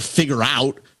how to figure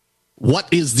out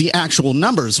what is the actual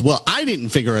numbers. Well, I didn't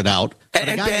figure it out. But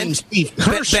a guy named Steve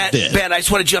Kirsch did. Ben, I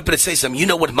just want to jump in and say something. You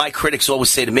know what my critics always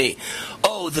say to me?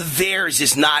 Oh, the VAERS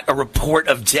is not a report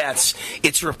of deaths.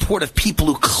 It's a report of people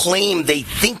who claim they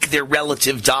think their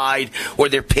relative died or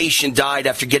their patient died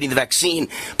after getting the vaccine,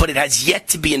 but it has yet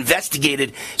to be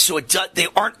investigated, so they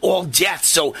aren't all deaths.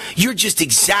 So you're just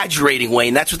exaggerating,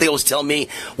 Wayne. That's what they always tell me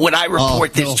when I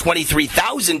report there's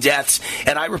 23,000 deaths,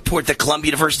 and I report that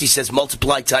Columbia University says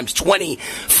multiply times 20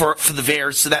 for the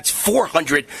VAERS, so that's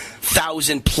 400,000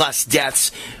 plus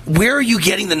deaths. Where are you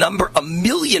getting the number 1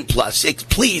 million plus?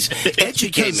 Please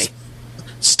educate me.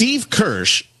 Steve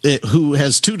Kirsch, who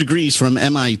has 2 degrees from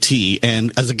MIT,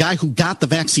 and as a guy who got the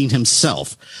vaccine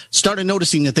himself, started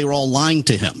noticing that they were all lying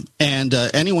to him. And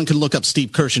anyone can look up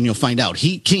Steve Kirsch and you'll find out.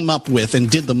 He came up with and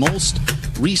did the most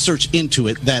research into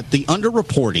it that the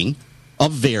underreporting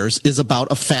of VAERS is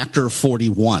about a factor of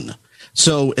 41.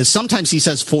 So sometimes he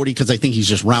says 40 because I think he's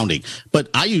just rounding, but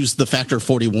I use the factor of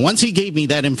 41. Once he gave me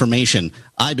that information,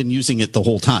 I've been using it the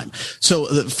whole time. So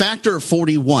the factor of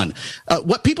 41.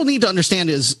 What people need to understand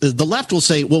is the left will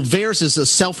say, well, VAERS is a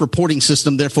self-reporting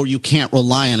system, therefore you can't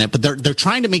rely on it. But they're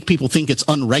trying to make people think it's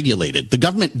unregulated. The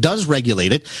government does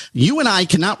regulate it. You and I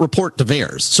cannot report to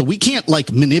VAERS, so we can't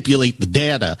manipulate the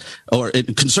data, or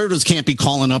conservatives can't be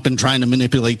calling up and trying to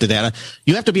manipulate the data.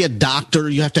 You have to be a doctor.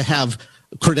 You have to have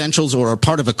credentials or a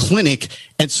part of a clinic,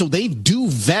 and so they do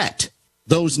vet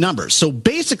those numbers. So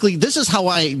basically, this is how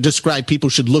I describe people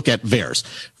should look at VAERS.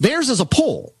 VAERS is a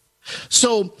poll.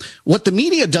 So what the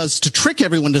media does to trick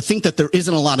everyone to think that there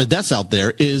isn't a lot of deaths out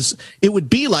there is it would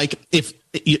be like if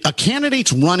a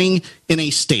candidate's running in a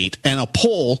state and a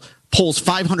poll polls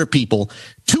 500 people,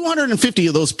 250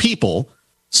 of those people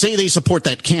say they support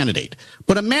that candidate.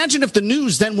 But imagine if the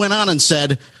news then went on and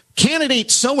said,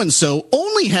 candidate so-and-so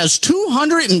only has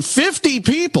 250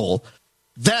 people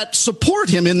that support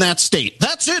him in that state.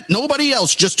 That's it. Nobody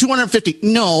else, just 250.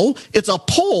 No, it's a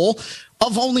poll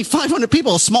of only 500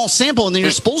 people, a small sample, and then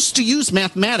you're supposed to use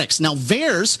mathematics. Now,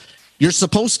 VAERS, you're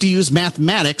supposed to use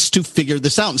mathematics to figure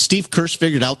this out. And Steve Kirsch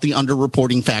figured out the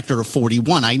underreporting factor of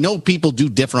 41. I know people do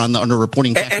differ on the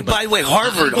underreporting factor. And by the way,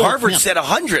 Harvard said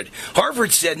 100.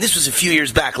 Harvard said, and this was a few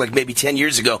years back, like maybe 10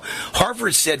 years ago,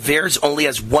 Harvard said VAERS only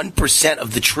has 1%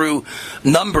 of the true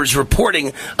numbers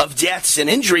reporting of deaths and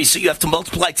injuries, so you have to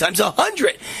multiply times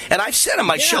 100. And I've said on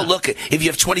my show, look, if you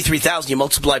have 23,000, you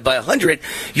multiply by 100,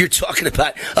 you're talking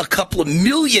about a couple of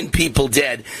million people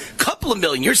dead. Couple of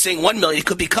million. You're saying 1 million. It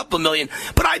could be a couple of million.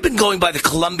 But I've been going by the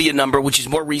Columbia number, which is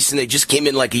more recent. They just came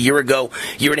in like a year and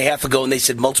a half ago, and they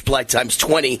said multiply times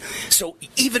 20. So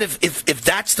even if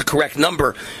that's the correct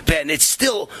number, Ben, it's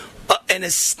still an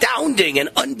astounding and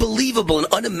unbelievable and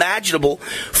unimaginable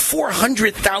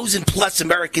 400,000 plus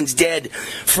Americans dead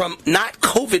from not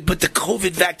COVID, but the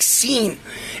COVID vaccine.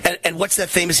 And what's that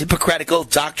famous Hippocratic oath?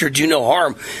 Doctor, do no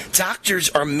harm. Doctors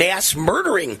are mass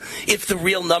murdering if the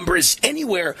real number is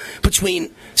anywhere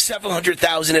between several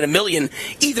 100,000 and 1 million.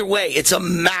 Either way, it's a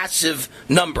massive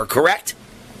number, correct?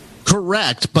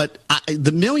 Correct, but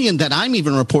the million that I'm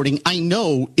even reporting, I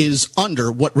know is under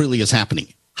what really is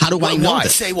happening. How do I know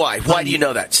this? Say why. Why do you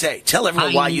know that? Tell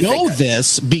everyone why you think that. I know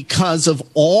this because of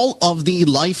all of the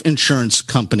life insurance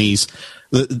companies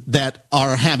that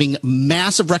are having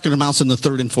massive record amounts in the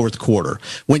third and fourth quarter.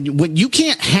 When you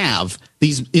can't have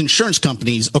these insurance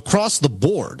companies across the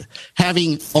board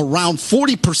having around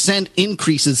 40%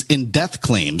 increases in death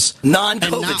claims.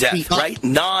 Non-COVID death, right?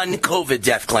 Non-COVID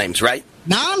death claims, right?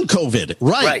 Non-COVID,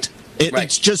 right.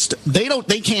 It's just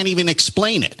they can't even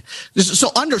explain it. So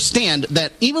understand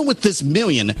that even with this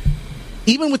million,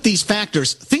 even with these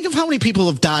factors, think of how many people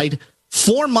have died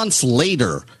 4 months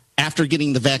later after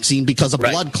getting the vaccine because a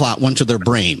blood clot went to their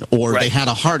brain, or they had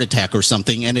a heart attack or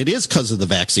something, and it is because of the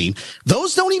vaccine.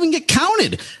 Those don't even get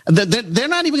counted. They're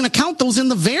not even going to count those in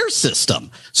the VAERS system.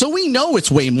 So we know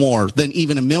it's way more than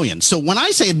even 1 million. So when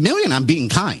I say 1 million, I'm being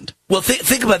kind. Well,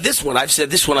 think about this one. I've said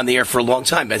this one on the air for a long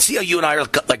time, man. See how you and I are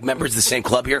like members of the same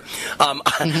club here?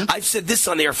 I've said this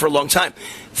on the air for a long time.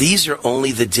 These are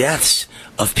only the deaths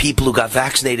of people who got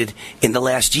vaccinated in the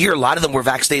last year. A lot of them were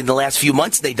vaccinated in the last few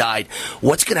months. They died.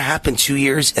 What's going to happen 2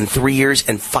 years and 3 years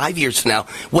and 5 years from now?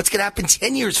 What's going to happen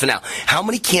 10 years from now? How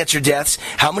many cancer deaths?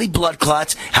 How many blood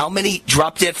clots? How many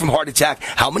drop dead from heart attack?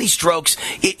 How many strokes?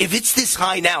 If it's this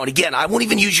high now, and again, I won't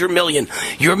even use your million.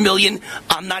 Your million,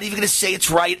 I'm not even going to say it's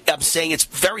right. I'm saying it's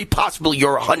very possible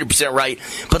you're 100% right.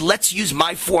 But let's use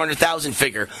my 400,000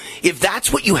 figure. If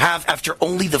that's what you have after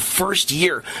only the first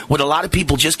year, with a lot of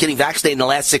people just getting vaccinated in the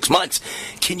last 6 months,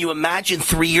 can you imagine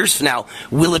 3 years from now,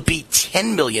 will it be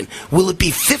 10 million? Will it be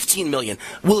 15 million?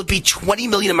 Will it be 20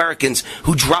 million Americans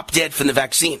who drop dead from the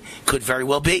vaccine? Could very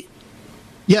well be.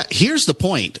 Yeah, here's the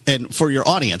point, and for your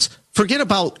audience, forget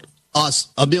about us,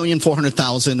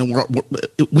 1,400,000, and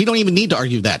we don't even need to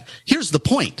argue that. Here's the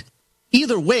point.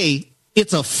 Either way,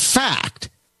 it's a fact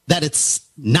that it's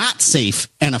not safe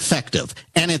and effective.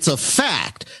 And it's a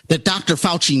fact that Dr.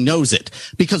 Fauci knows it.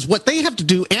 Because what they have to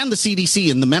do, and the CDC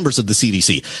and the members of the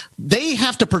CDC, they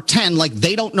have to pretend like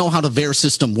they don't know how the VAERS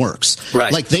system works.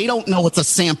 Right. Like they don't know it's a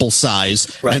sample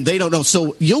size. Right. And they don't know.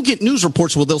 So you'll get news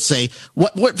reports where they'll say,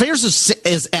 what VAERS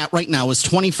is at right now is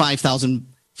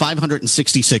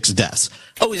 25,566 deaths.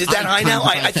 Oh, is it that high now?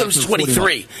 I thought it was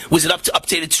 23. Was it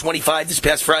updated to 25 this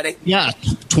past Friday? Yeah,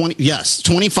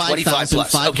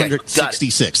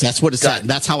 25,566. Okay, that's what it's at.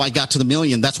 That's how I got to the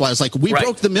million. That's why I was like, we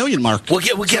broke the million mark. Well,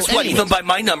 guess what? Even by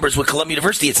my numbers with Columbia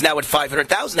University, it's now at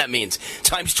 500,000. That means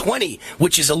times 20,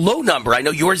 which is a low number. I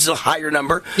know yours is a higher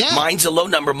number. Yeah. Mine's a low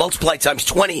number. Multiply times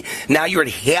 20. Now you're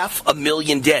at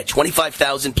 500,000 dead.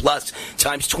 25,000 plus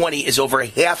times 20 is over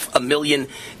 500,000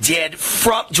 dead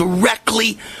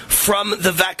directly from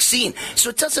the vaccine. So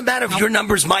it doesn't matter if your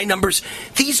numbers, my numbers.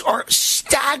 These are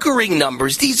staggering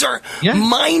numbers. These are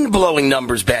mind-blowing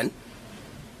numbers, Ben.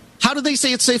 How do they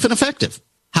say it's safe and effective?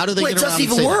 How do they get around and say What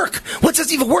doesn't even work? What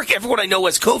doesn't even work? Everyone I know who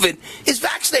has COVID is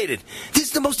vaccinated. This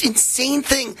is the most insane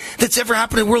thing that's ever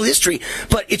happened in world history.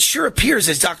 But it sure appears,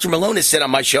 as Dr. Malone has said on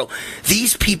my show,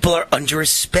 these people are under a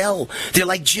spell. They're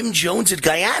like Jim Jones at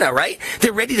Guyana, right?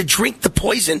 They're ready to drink the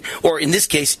poison, or in this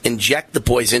case, inject the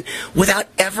poison, without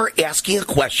ever asking a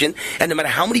question. And no matter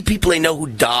how many people they know who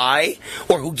die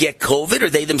or who get COVID, or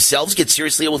they themselves get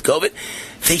seriously ill with COVID,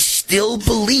 they still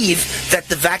believe that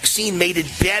the vaccine made it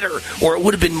better, or it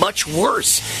would have been much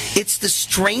worse. It's the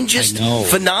strangest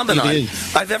phenomenon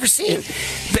I've ever seen.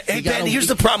 Hey, Ben, here's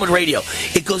the problem with radio.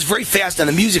 It goes very fast and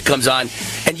the music comes on,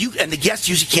 and the guests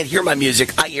usually can't hear my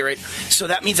music. I hear it. So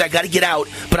that means I got to get out,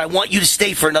 but I want you to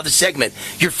stay for another segment.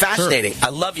 You're fascinating. Sure. I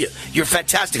love you. You're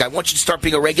fantastic. I want you to start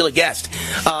being a regular guest.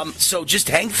 So just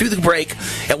hang through the break,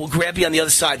 and we'll grab you on the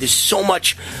other side. There's so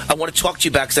much I want to talk to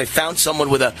you about, because I found someone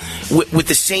with the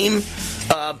same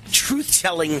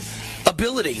truth-telling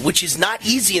ability, which is not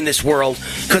easy in this world,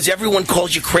 because everyone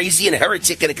calls you crazy and a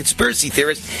heretic and a conspiracy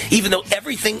theorist, even though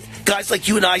everything guys like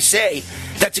you and I say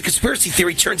that's a conspiracy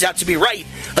theory turns out to be right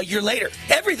a year later.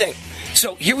 Everything.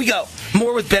 So here we go.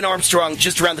 More with Ben Armstrong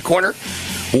just around the corner.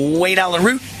 Wayne Allen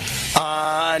Root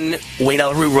on Wayne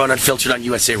Allen Root, Run Unfiltered on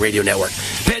USA Radio Network.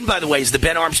 Ben, by the way, is the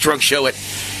Ben Armstrong Show at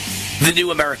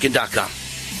thenewamerican.com.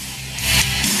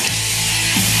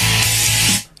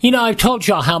 You know, I've told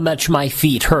y'all how much my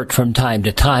feet hurt from time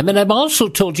to time, and I've also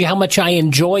told you how much I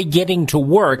enjoy getting to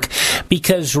work,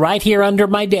 because right here under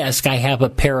my desk I have a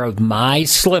pair of my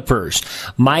slippers.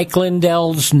 Mike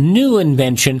Lindell's new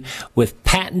invention with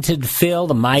patented fill,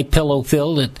 the My Pillow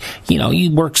fill that, he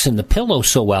works in the pillow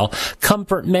so well.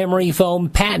 Comfort memory foam,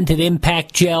 patented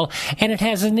impact gel, and it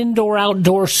has an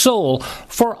indoor-outdoor sole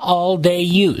for all-day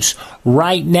use.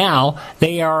 Right now,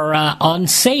 they are on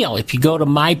sale. If you go to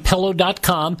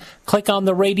mypillow.com, click on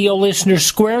the radio listener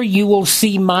square, you will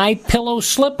see My Pillow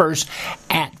slippers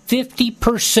at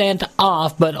 50%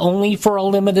 off, but only for a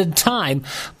limited time.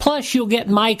 Plus, you'll get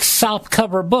Mike's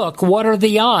softcover book, What Are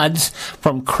the Odds?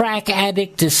 From Crack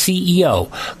Addict to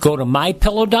CEO. Go to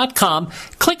mypillow.com,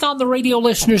 click on the radio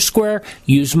listener square,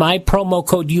 use my promo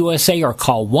code USA, or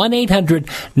call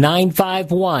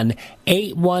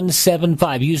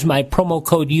 1-800-951-8175. Use my promo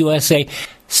code USA.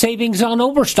 Savings on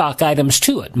overstock items,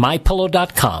 too, at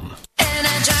mypillow.com.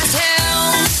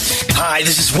 Hi, Hi,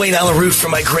 this is Wayne Alaroot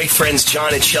from my great friends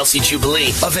John and Chelsea Jubilee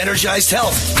of Energized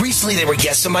Health. Recently, they were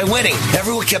guests at my wedding.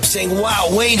 Everyone kept saying, wow,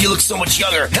 Wayne, you look so much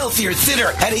younger, healthier, thinner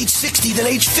at age 60 than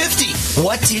age 50.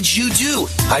 What did you do?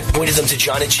 I pointed them to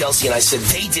John and Chelsea, and I said,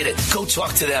 they did it. Go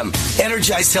talk to them.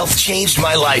 Energized Health changed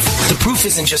my life. The proof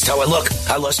isn't just how I look.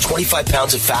 I lost 25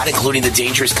 pounds of fat, including the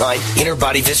dangerous kind, inner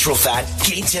body visceral fat,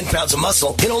 gained 10 pounds of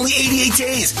muscle in only 88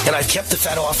 days. And I've kept the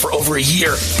fat off for over a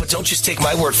year. But don't just take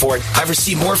my word for it. I've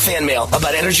received more fan mail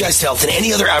about Energized Health than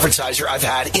any other advertiser I've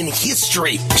had in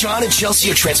history. John and Chelsea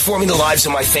are transforming the lives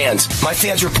of my fans. My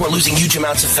fans report losing huge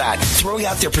amounts of fat, throwing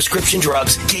out their prescription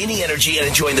drugs, gaining energy, and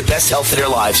enjoying the best health of their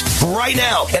lives. Right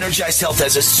now, Energized Health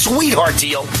has a sweetheart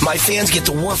deal. My fans get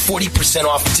the War 40%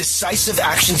 off decisive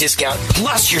action discount,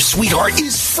 plus your sweetheart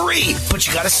is free. But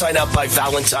you got to sign up by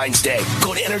Valentine's Day.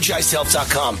 Go to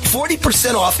EnergizedHealth.com.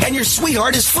 40% off, and your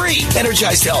sweetheart is free.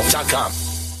 EnergizedHealth.com.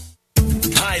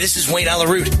 Hi, this is Wayne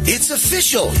Alaroot. It's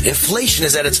official. Inflation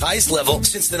is at its highest level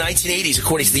since the 1980s,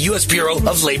 according to the U.S. Bureau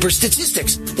of Labor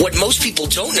Statistics. What most people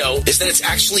don't know is that it's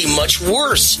actually much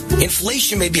worse.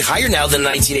 Inflation may be higher now than the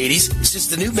 1980s since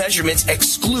the new measurements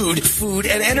exclude food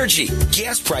and energy.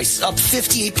 Gas prices up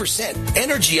 58%.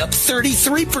 Energy up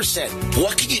 33%.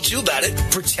 What can you do about it?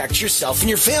 Protect yourself and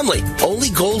your family. Only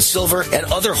gold, silver, and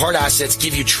other hard assets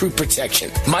give you true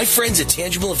protection. My friends at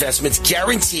Tangible Investments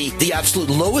guarantee the absolute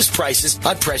lowest prices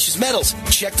on precious metals.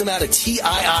 Check them out at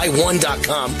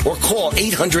TII1.com or call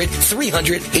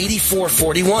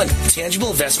 800-300-8441. Tangible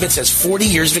Investments has 40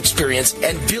 years of experience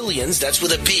and billions, that's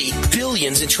with a B,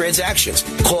 billions in transactions.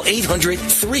 Call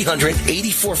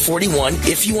 800-300-8441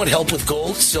 if you want help with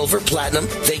gold, silver, platinum.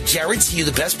 They guarantee you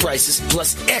the best prices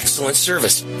plus excellent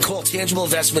service. Call Tangible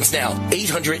Investments now,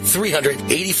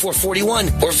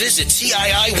 800-300-8441 or visit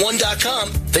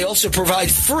TII1.com. They also provide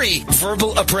free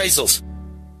verbal appraisals.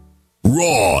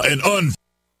 Raw and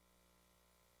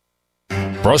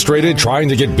Frustrated trying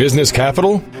to get business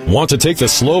capital? Want to take the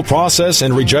slow process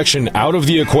and rejection out of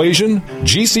the equation?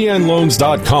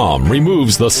 GCNLoans.com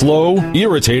removes the slow,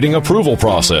 irritating approval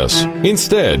process.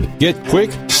 Instead, get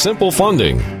quick, simple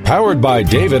funding. Powered by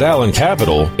David Allen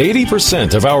Capital,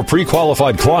 80% of our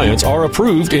pre-qualified clients are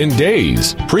approved in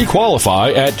days.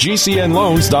 Pre-qualify at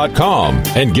GCNLoans.com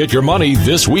and get your money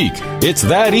this week. It's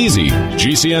that easy.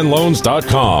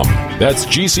 GCNLoans.com. That's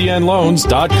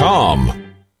GCNLoans.com.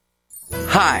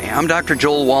 Hi, I'm Dr.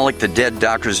 Joel Wallach, the Dead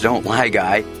Doctors Don't Lie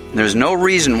guy. There's no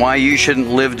reason why you shouldn't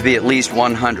live to be at least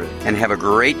 100 and have a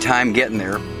great time getting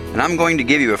there. And I'm going to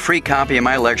give you a free copy of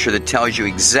my lecture that tells you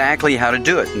exactly how to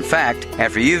do it. In fact,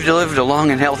 after you've lived a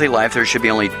long and healthy life, there should be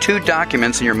only 2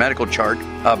 documents in your medical chart,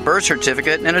 a birth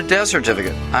certificate and a death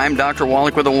certificate. I'm Dr.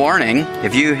 Wallach with a warning.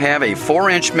 If you have a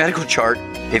 4-inch medical chart,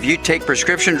 if you take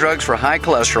prescription drugs for high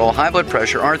cholesterol, high blood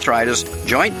pressure, arthritis,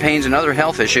 joint pains, and other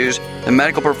health issues, the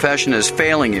medical profession is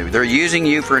failing you. They're using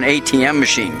you for an ATM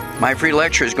machine. My free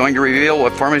lecture is going to reveal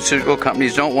what pharmaceutical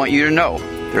companies don't want you to know.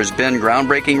 There's been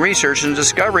groundbreaking research and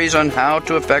discoveries on how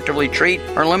to effectively treat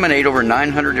or eliminate over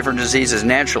 900 different diseases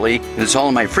naturally, and it's all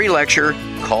in my free lecture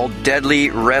called Deadly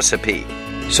Recipe.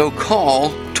 So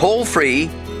call toll-free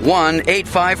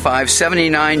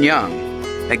 1-855-79-YOUNG.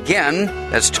 Again,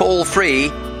 that's toll-free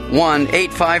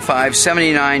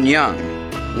 1-855-79-YOUNG.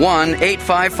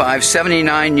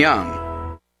 1-855-79-YOUNG.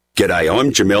 G'day,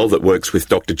 I'm Jamel that works with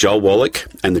Dr. Joel Wallach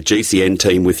and the GCN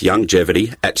team with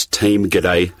Youngevity at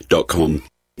teamg'day.com.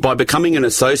 By becoming an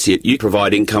associate, you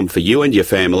provide income for you and your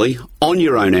family on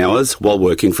your own hours while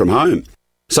working from home.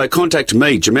 So contact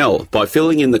me, Jamel, by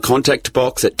filling in the contact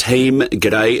box at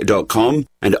teamg'day.com,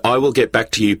 and I will get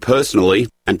back to you personally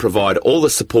and provide all the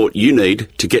support you need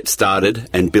to get started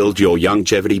and build your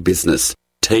Youngevity business.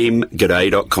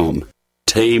 teamg'day.com.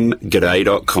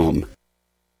 teamg'day.com.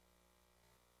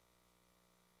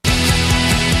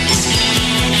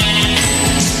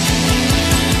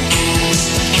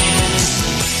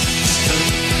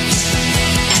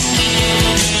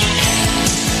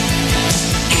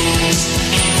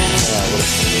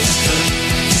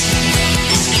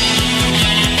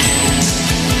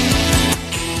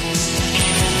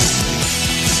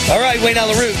 All right, Wayne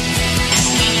Alaroot.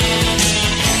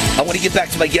 I want to get back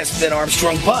to my guest, Ben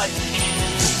Armstrong, but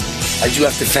I do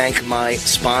have to thank my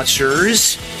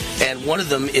sponsors, and one of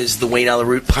them is the Wayne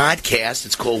Alaroot podcast.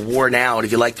 It's called War Now, and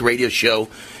if you like the radio show,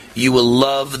 you will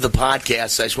love the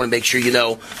podcast. I just want to make sure you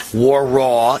know War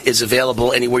Raw is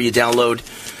available anywhere you download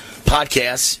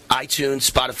podcasts,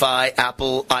 iTunes, Spotify,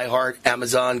 Apple, iHeart,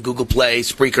 Amazon, Google Play,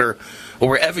 Spreaker, or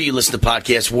wherever you listen to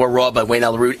podcasts. War Raw by Wayne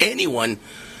Alaroot. Anyone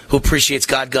who appreciates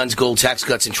God, guns, gold, tax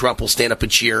cuts, and Trump will stand up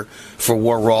and cheer for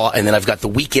War Raw. And then I've got the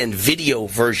weekend video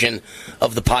version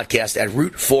of the podcast at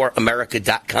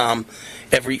root4america.com.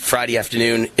 Every Friday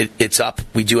afternoon, it's up.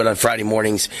 We do it on Friday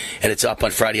mornings, and it's up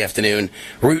on Friday afternoon.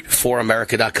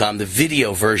 Root4america.com, the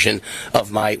video version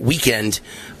of my weekend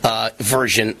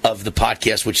version of the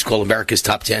podcast, which is called America's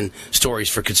Top 10 Stories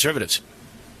for Conservatives.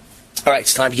 All right,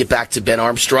 it's time to get back to Ben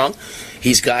Armstrong.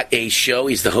 He's got a show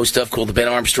he's the host of called The Ben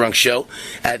Armstrong Show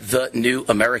at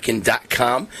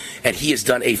thenewamerican.com, and he has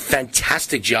done a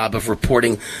fantastic job of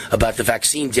reporting about the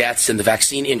vaccine deaths and the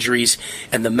vaccine injuries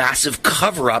and the massive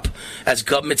cover-up as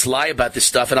governments lie about this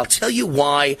stuff. And I'll tell you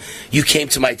why you came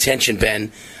to my attention,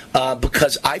 Ben,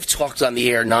 because I've talked on the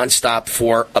air nonstop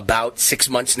for about 6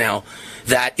 months now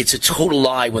that it's a total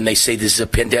lie when they say this is a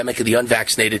pandemic of the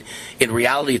unvaccinated. In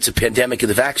reality, it's a pandemic of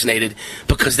the vaccinated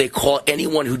because they call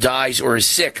anyone who dies or is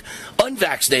sick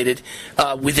unvaccinated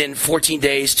within 14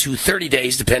 days to 30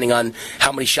 days, depending on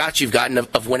how many shots you've gotten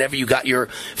of whenever you got your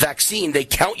vaccine. They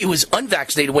count you as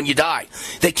unvaccinated when you die.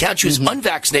 They count you as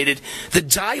unvaccinated. The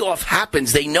die-off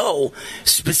happens. They know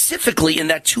specifically in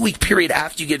that 2-week period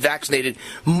after you get vaccinated,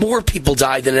 more people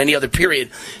die than any other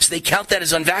period. So they count that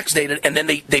as unvaccinated, and then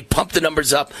they pump the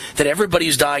numbers up that everybody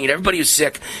who's dying and everybody who's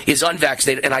sick is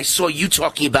unvaccinated. And I saw you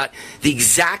talking about the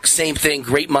exact same thing.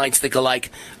 Great minds think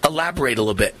alike. Elaborate a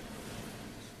little bit.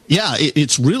 Yeah,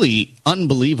 it's really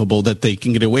unbelievable that they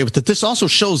can get away with it. This also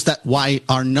shows that why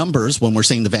our numbers, when we're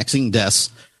saying the vaccine deaths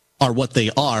are what they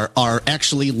are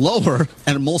actually lower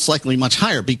and most likely much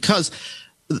higher, because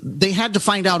they had to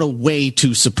find out a way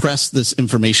to suppress this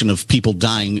information of people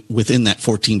dying within that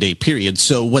 14-day period.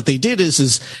 So what they did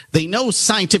is they know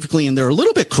scientifically, and they're a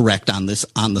little bit correct on this,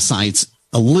 on the science,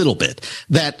 a little bit,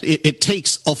 that it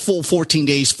takes a full 14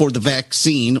 days for the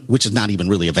vaccine, which is not even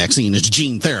really a vaccine, it's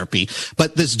gene therapy.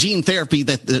 But this gene therapy,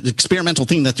 that the experimental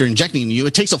thing that they're injecting in you,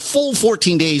 it takes a full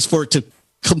 14 days for it to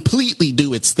completely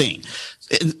do its thing.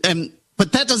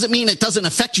 But that doesn't mean it doesn't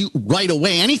affect you right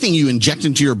away. Anything you inject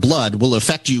into your blood will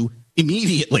affect you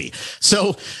immediately.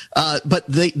 So, but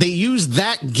they use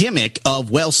that gimmick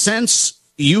of, well, since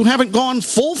you haven't gone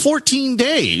full 14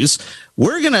 days,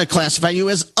 we're going to classify you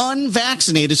as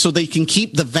unvaccinated so they can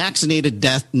keep the vaccinated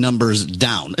death numbers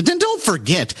down. And then don't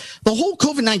forget, the whole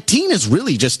COVID-19 is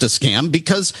really just a scam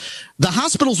because the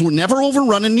hospitals were never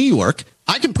overrun in New York.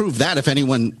 I can prove that if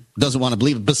anyone doesn't want to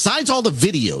believe it. Besides all the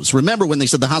videos, remember when they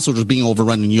said the hospital was being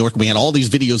overrun in New York, we had all these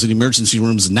videos of the emergency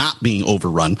rooms not being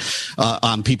overrun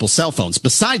on people's cell phones.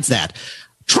 Besides that,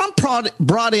 Trump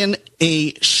brought in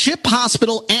a ship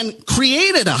hospital and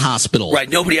created a hospital. Right,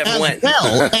 nobody ever went.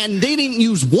 Well, and they didn't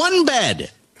use one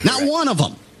bed, not one of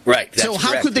them. Right. So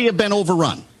how could they have been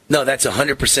overrun? No, that's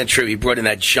 100% true. He brought in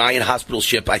that giant hospital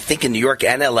ship, I think in New York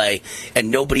and L.A., and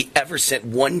nobody ever sent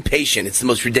one patient. It's the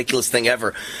most ridiculous thing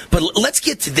ever. But let's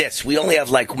get to this. We only have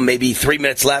like maybe 3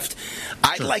 minutes left.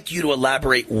 I'd like you to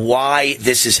elaborate why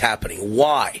this is happening.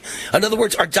 Why? In other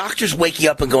words, are doctors waking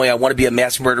up and going, I want to be a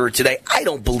mass murderer today? I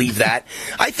don't believe that.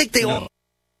 I think they all...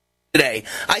 Today,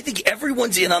 I think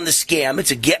everyone's in on the scam.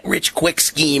 It's a get-rich-quick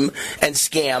scheme and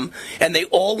scam, and they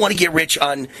all want to get rich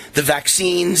on the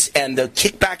vaccines and the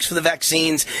kickbacks for the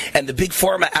vaccines and the big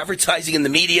pharma advertising in the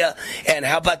media. And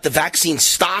how about the vaccine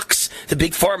stocks, the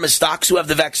big pharma stocks who have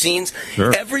the vaccines?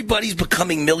 Sure. Everybody's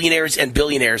becoming millionaires and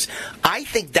billionaires. I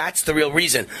think that's the real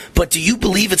reason. But do you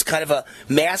believe it's kind of a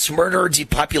mass murder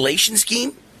depopulation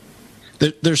scheme?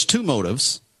 There's two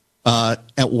motives.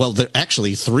 Well, there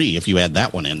actually three if you add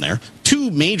that one in there.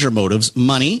 Two major motives: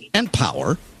 money and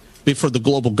power for the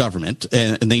global government,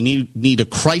 and they need a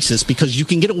crisis because you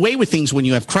can get away with things when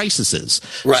you have crises.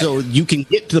 Right. So you can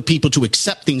get the people to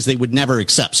accept things they would never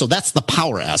accept. So that's the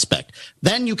power aspect.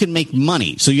 Then you can make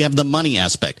money. So you have the money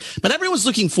aspect. But everyone's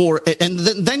looking for, and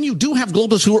then you do have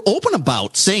globalists who are open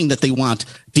about saying that they want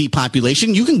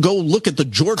depopulation. You can go look at the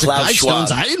Georgia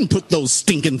Guidestones. I didn't put those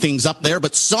stinking things up there,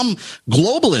 but some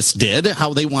globalists did,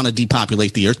 how they want to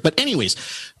depopulate the earth. But anyways,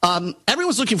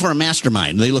 everyone's looking for a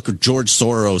mastermind. They look at George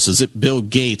Soros, is it Bill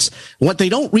Gates? What they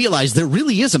don't realize, there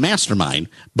really is a mastermind,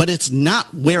 but it's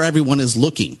not where everyone is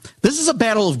looking. This is a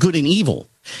battle of good and evil,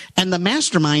 and the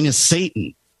mastermind is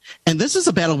Satan. And this is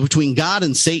a battle between God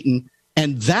and Satan,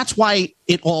 and that's why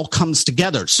it all comes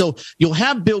together. So you'll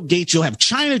have Bill Gates, you'll have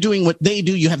China doing what they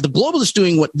do, you have the globalists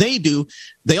doing what they do.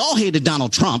 They all hated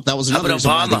Donald Trump. That was another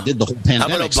reason why they did the whole pandemic.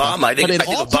 How about Obama? But it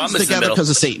all comes together because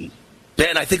of Satan.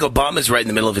 Ben, I think Obama's right in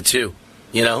the middle of it too.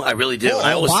 You know, I really do.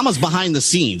 Well, Obama's behind the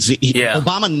scenes.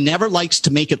 Obama never likes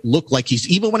to make it look like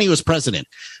even when he was president,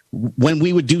 when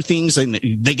we would do things and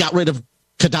they got rid of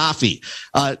Gaddafi.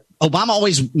 Obama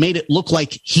always made it look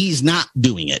like he's not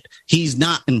doing it. He's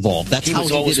not involved. That's how he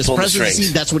did his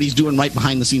presidency. That's what he's doing right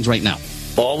behind the scenes right now.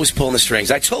 Always pulling the strings.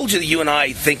 I told you that you and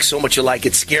I think so much alike.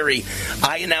 It's scary.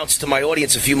 I announced to my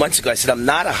audience a few months ago, I said, I'm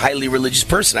not a highly religious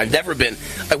person. I've never been.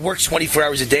 I work 24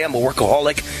 hours a day. I'm a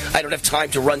workaholic. I don't have time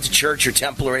to run to church or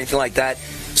temple or anything like that.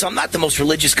 So I'm not the most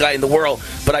religious guy in the world,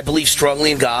 but I believe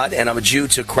strongly in God, and I'm a Jew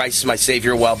to Christ as my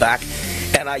Savior a while back.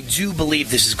 And I do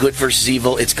believe this is good versus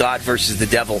evil. It's God versus the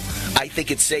devil. I think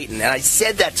it's Satan. And I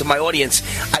said that to my audience.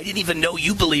 I didn't even know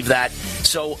you believe that.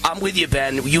 So I'm with you,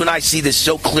 Ben. You and I see this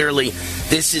so clearly.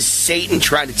 This is Satan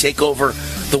trying to take over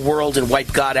the world and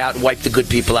wipe God out and wipe the good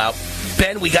people out.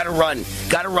 Ben, we got to run.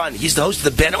 Got to run. He's the host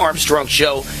of the Ben Armstrong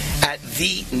Show at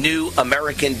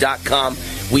thenewamerican.com.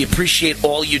 We appreciate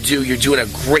all you do. You're doing a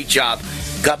great job.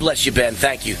 God bless you, Ben.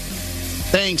 Thank you.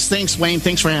 Thanks, Wayne.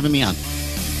 Thanks for having me on.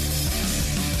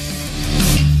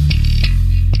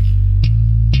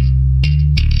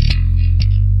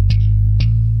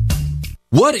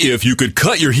 What if you could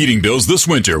cut your heating bills this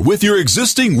winter with your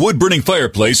existing wood-burning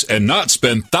fireplace and not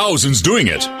spend thousands doing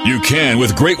it? You can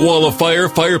with Great Wall of Fire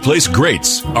fireplace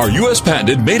grates. Our U.S.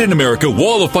 patented made-in-America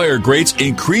Wall of Fire grates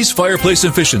increase fireplace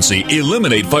efficiency,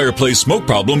 eliminate fireplace smoke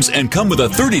problems, and come with a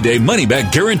 30-day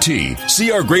money-back guarantee.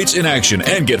 See our grates in action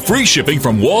and get free shipping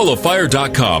from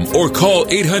walloffire.com or call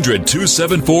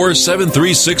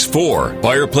 800-274-7364.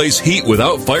 Fireplace heat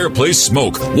without fireplace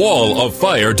smoke.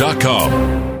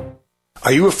 walloffire.com.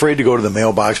 Are you afraid to go to the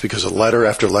mailbox because of letter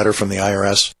after letter from the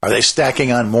IRS? Are they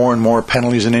stacking on more and more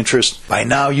penalties and interest? By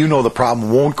now, you know the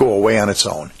problem won't go away on its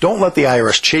own. Don't let the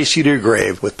IRS chase you to your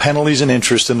grave with penalties and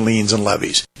interest and liens and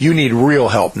levies. You need real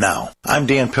help now. I'm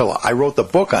Dan Pilla. I wrote the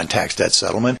book on tax debt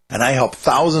settlement, and I help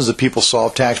thousands of people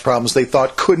solve tax problems they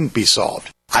thought couldn't be solved.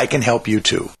 I can help you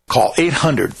too. Call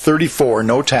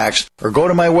 800-34-NO-TAX or go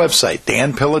to my website,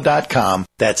 danpilla.com.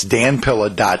 That's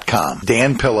danpilla.com.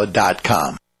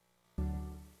 danpilla.com.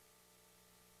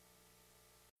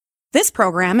 This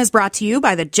program is brought to you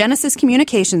by the Genesis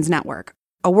Communications Network,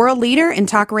 a world leader in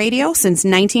talk radio since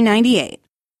 1998.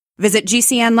 Visit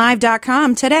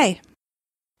GCNlive.com today.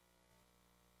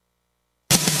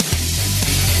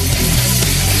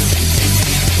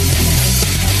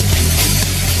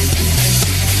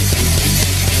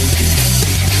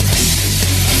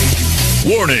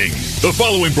 Warning! The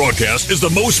following broadcast is the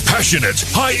most passionate,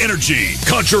 high-energy,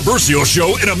 controversial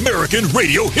show in American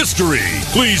radio history.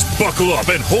 Please buckle up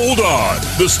and hold on.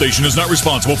 This station is not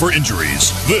responsible for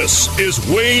injuries. This is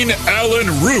Wayne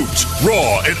Allen Root,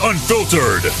 raw and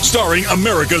unfiltered, starring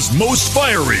America's most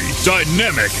fiery,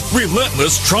 dynamic,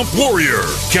 relentless Trump warrior,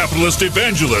 capitalist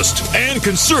evangelist, and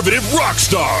conservative rock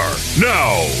star.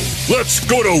 Now, let's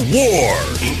go to war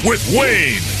with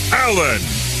Wayne Allen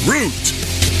Root.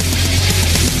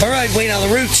 All right, Wayne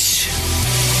Allen Roots.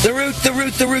 The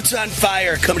Root's on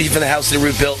fire. Coming to you from the house that the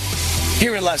Root built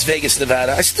here in Las Vegas,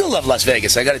 Nevada. I still love Las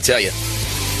Vegas, I got to tell you.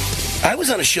 I was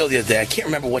on a show the other day. I can't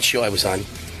remember what show I was on.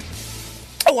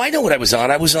 Oh, I know what I was on.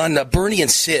 I was on Bernie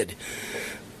and Sid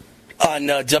on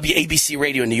WABC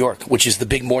Radio in New York, which is the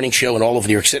big morning show in all of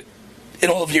New York City.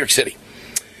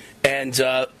 And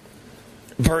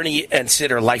Bernie and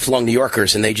Sid are lifelong New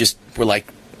Yorkers, and they just were like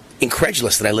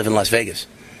incredulous that I live in Las Vegas.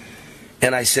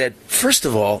 And I said, first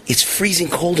of all, it's freezing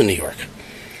cold in New York.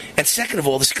 And second of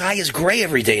all, the sky is gray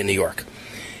every day in New York.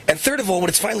 And third of all, when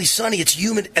it's finally sunny, it's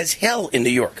humid as hell in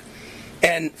New York.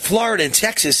 And Florida and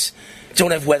Texas don't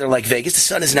have weather like Vegas. The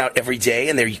sun isn't out every day,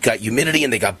 and they've got humidity,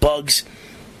 and they got bugs.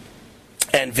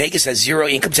 And Vegas has zero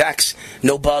income tax,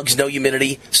 no bugs, no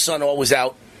humidity, sun always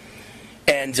out,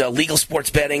 and legal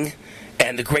sports betting,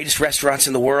 and the greatest restaurants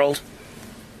in the world.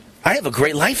 I have a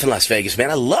great life in Las Vegas, man.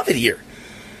 I love it here.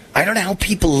 I don't know how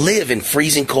people live in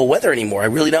freezing cold weather anymore. I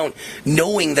really don't,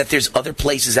 knowing that there's other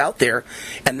places out there.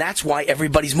 And that's why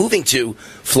everybody's moving to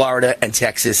Florida and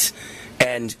Texas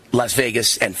and Las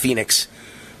Vegas and Phoenix,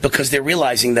 because they're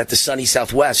realizing that the sunny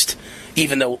Southwest,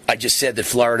 even though I just said that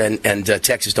Florida and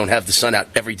Texas don't have the sun out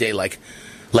every day like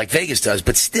Vegas does,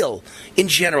 but still, in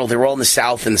general, they're all in the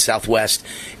South and the Southwest,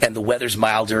 and the weather's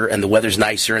milder, and the weather's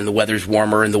nicer, and the weather's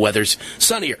warmer, and the weather's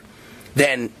sunnier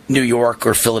than New York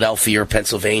or Philadelphia or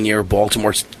Pennsylvania or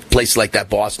Baltimore, places like that,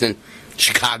 Boston,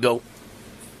 Chicago.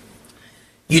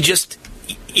 You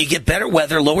get better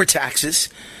weather, lower taxes,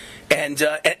 and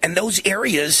those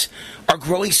areas are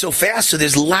growing so fast, so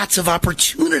there's lots of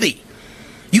opportunity.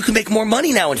 You can make more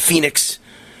money now in Phoenix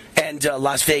and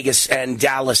Las Vegas and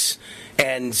Dallas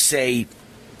and, say,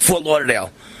 Fort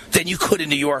Lauderdale than you could in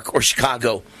New York or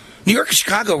Chicago. New York and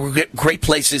Chicago were great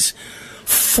places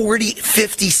 40,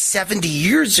 50, 70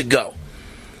 years ago.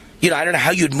 I don't know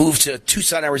how you'd move to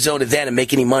Tucson, Arizona then and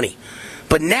make any money.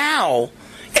 But now,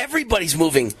 everybody's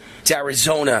moving to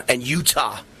Arizona and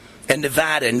Utah and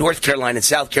Nevada and North Carolina and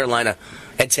South Carolina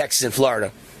and Texas and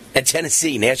Florida and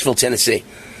Tennessee, Nashville, Tennessee.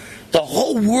 The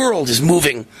whole world is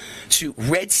moving to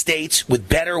red states with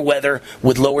better weather,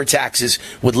 with lower taxes,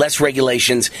 with less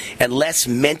regulations, and less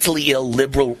mentally ill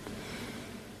liberal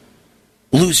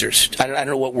losers. I don't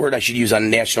know what word I should use on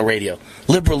national radio.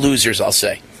 Liberal losers, I'll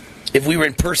say. If we were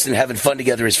in person having fun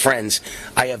together as friends,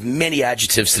 I have many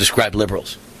adjectives to describe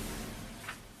liberals.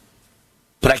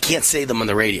 But I can't say them on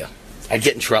the radio. I'd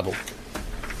get in trouble.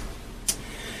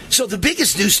 So the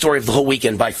biggest news story of the whole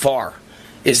weekend by far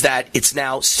is that it's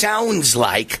now sounds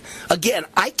like, again,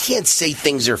 I can't say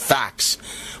things are facts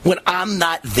when I'm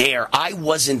not there. I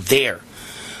wasn't there.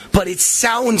 But it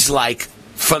sounds like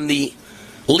from the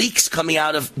leaks coming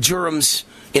out of Durham's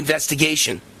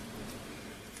investigation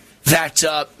that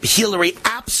Hillary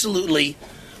absolutely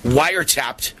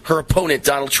wiretapped her opponent,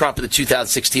 Donald Trump, in the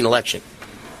 2016 election.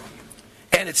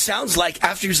 And it sounds like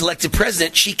after he was elected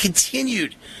president, she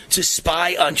continued to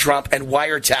spy on Trump and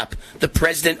wiretap the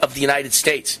president of the United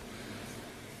States.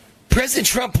 President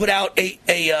Trump put out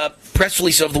a press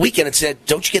release over the weekend and said,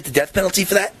 don't you get the death penalty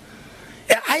for that?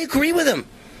 And I agree with him.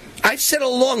 I've said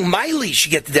all along, Miley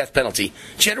should get the death penalty.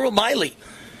 General Miley.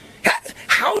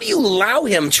 How do you allow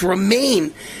him to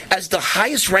remain as the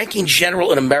highest-ranking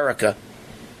general in America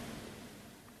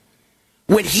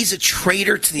when he's a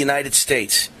traitor to the United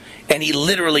States? And he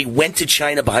literally went to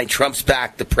China behind Trump's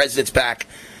back, the president's back,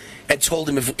 and told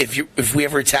him, if we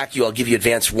ever attack you, I'll give you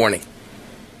advance warning.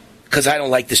 Because I don't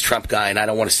like this Trump guy and I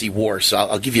don't want to see war, so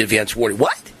I'll give you advance warning.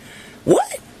 What?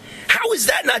 How is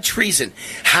that not treason?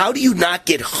 How do you not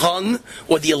get hung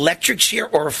or the electric chair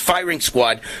or a firing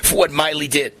squad for what Miley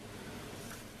did?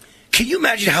 Can you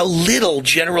imagine how little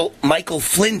General Michael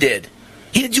Flynn did?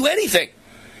 He didn't do anything.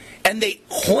 And they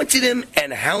haunted him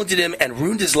and hounded him and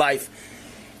ruined his life.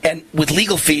 And with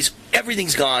legal fees,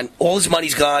 everything's gone. All his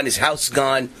money's gone. His house is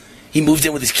gone. He moved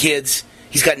in with his kids.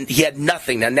 He had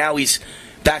nothing. Now he's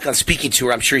back on speaking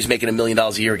tour. I'm sure he's making $1 million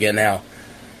a year again now.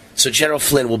 So General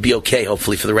Flynn will be okay,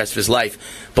 hopefully, for the rest of his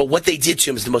life. But what they did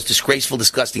to him is the most disgraceful,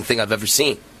 disgusting thing I've ever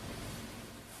seen.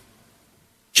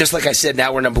 Just like I said,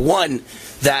 now we're number one,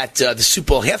 that the Super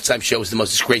Bowl halftime show is the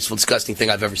most disgraceful, disgusting thing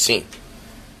I've ever seen.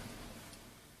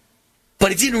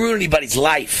 But it didn't ruin anybody's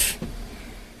life.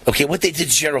 Okay, what they did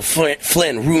to General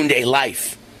Flynn ruined a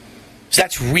life. So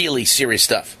that's really serious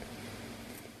stuff.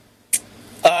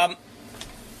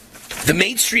 The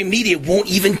mainstream media won't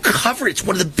even cover it. It's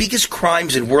one of the biggest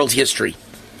crimes in world history.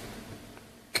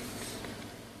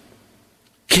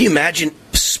 Can you imagine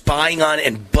spying on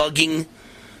and bugging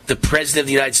the President of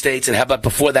the United States, and how about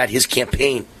before that, his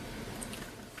campaign?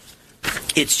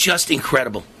 It's just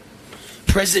incredible.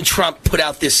 President Trump put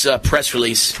out this press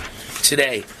release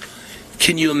today.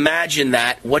 Can you imagine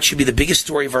that? What should be the biggest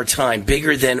story of our time,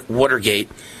 bigger than Watergate,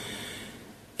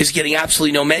 is getting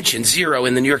absolutely no mention. Zero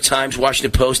in the New York Times,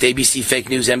 Washington Post, ABC fake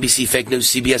news, NBC fake news,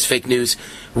 CBS fake news,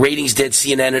 ratings dead,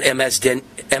 CNN and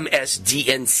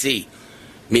MSDNC,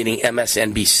 meaning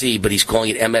MSNBC, but he's calling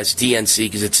it MSDNC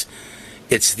because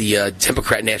it's the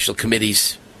Democrat National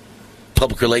Committee's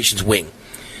public relations wing.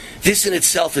 This in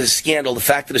itself is a scandal. The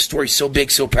fact that a story so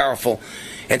big, so powerful,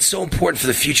 and so important for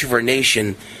the future of our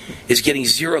nation is getting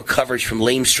zero coverage from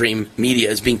lamestream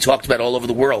media, is being talked about all over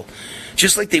the world.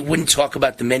 Just like they wouldn't talk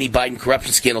about the many Biden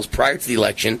corruption scandals prior to the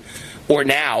election, or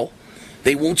now,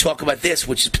 they won't talk about this,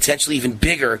 which is potentially even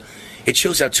bigger. It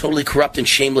shows how totally corrupt and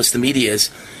shameless the media is.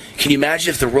 Can you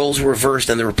imagine if the roles were reversed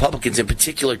and the Republicans, in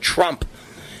particular Trump,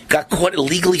 got caught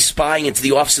illegally spying into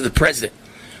the office of the president?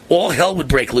 All hell would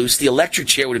break loose. The electric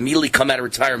chair would immediately come out of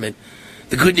retirement.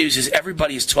 The good news is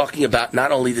everybody is talking about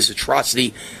not only this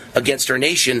atrocity against our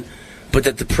nation, but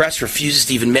that the press refuses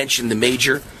to even mention the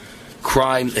major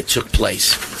crime that took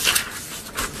place.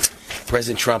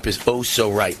 President Trump is oh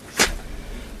so right.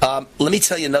 Let me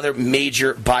tell you another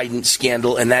major Biden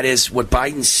scandal, and that is what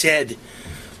Biden said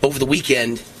over the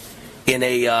weekend in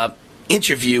a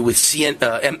interview with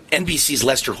NBC's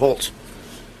Lester Holt.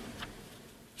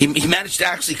 He managed to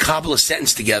actually cobble a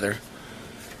sentence together.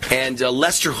 And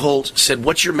Lester Holt said,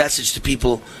 what's your message to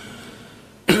people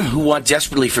who want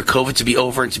desperately for COVID to be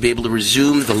over and to be able to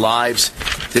resume the lives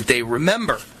that they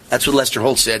remember? That's what Lester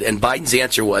Holt said. And Biden's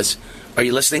answer was, are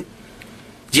you listening?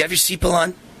 Do you have your seatbelt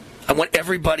on? I want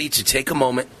everybody to take a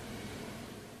moment,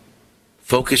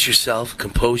 focus yourself,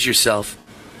 compose yourself,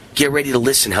 get ready to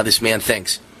listen how this man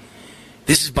thinks.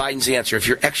 This is Biden's answer. If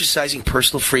you're exercising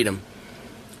personal freedom,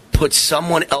 put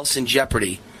someone else in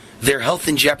jeopardy, their health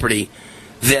in jeopardy,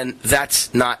 then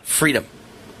that's not freedom.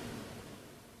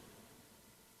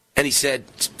 And he said,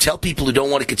 tell people who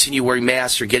don't want to continue wearing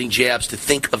masks or getting jabs to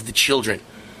think of the children.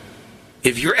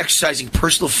 If you're exercising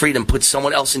personal freedom, puts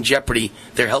someone else in jeopardy,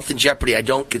 their health in jeopardy, I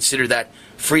don't consider that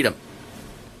freedom.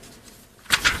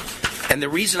 And the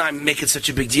reason I'm making such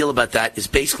a big deal about that is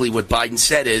basically what Biden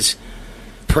said is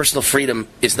personal freedom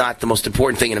is not the most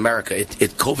important thing in America.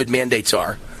 COVID mandates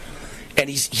are. And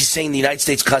he's saying the United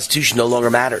States Constitution no longer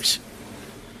matters.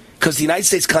 Because the United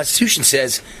States Constitution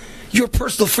says your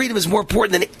personal freedom is more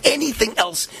important than anything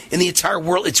else in the entire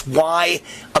world. It's why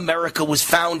America was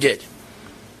founded.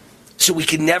 So we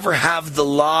can never have the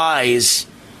lies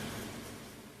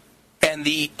and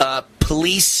the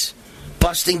police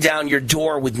busting down your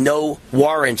door with no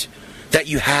warrant that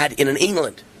you had in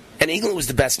England. And England was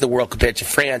the best in the world compared to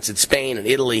France and Spain and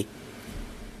Italy.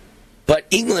 But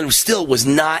England still was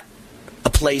not a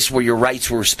place where your rights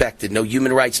were respected. No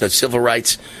human rights, no civil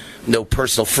rights, no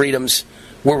personal freedoms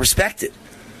were respected.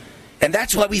 And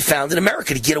that's why we founded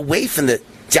America, to get away from the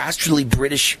dastardly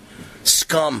British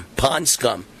scum, pond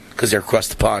scum. Because they're across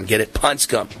the pond, get it? Pond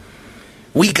scum.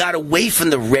 We got away from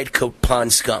the redcoat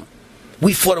pond scum.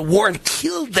 We fought a war and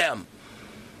killed them.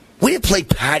 We didn't play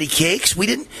patty cakes. We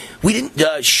didn't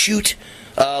shoot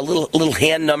little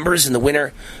hand numbers and the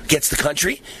winner gets the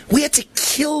country. We had to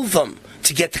kill them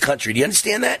to get the country. Do you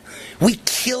understand that? We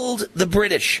killed the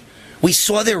British. We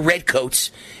saw their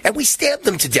redcoats and we stabbed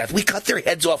them to death. We cut their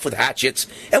heads off with hatchets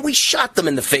and we shot them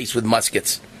in the face with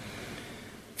muskets.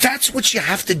 That's what you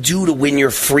have to do to win your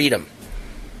freedom.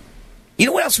 You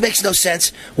know what else makes no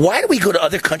sense? Why do we go to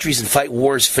other countries and fight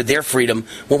wars for their freedom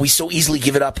when we so easily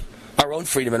give it up our own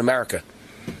freedom in America?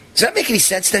 Does that make any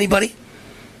sense to anybody?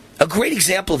 A great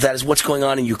example of that is what's going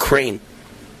on in Ukraine.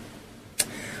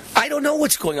 I don't know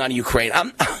what's going on in Ukraine.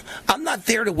 I'm not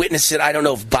there to witness it. I don't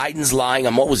know if Biden's lying.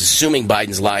 I'm always assuming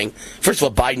Biden's lying. First of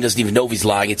all, Biden doesn't even know if he's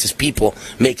lying. It's his people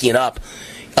making it up.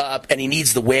 And he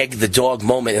needs the wag the dog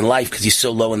moment in life because he's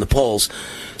so low in the polls.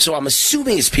 So I'm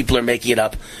assuming his people are making it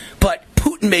up. But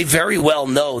Putin may very well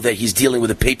know that he's dealing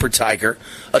with a paper tiger,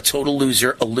 a total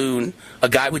loser, a loon, a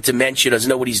guy with dementia, doesn't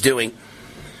know what he's doing.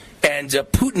 And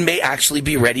Putin may actually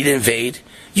be ready to invade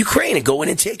Ukraine and go in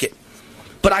and take it.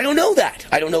 But I don't know that.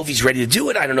 I don't know if he's ready to do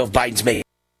it. I don't know if Biden's made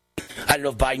it. I don't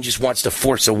know if Biden just wants to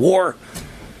force a war.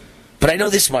 But I know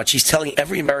this much. He's telling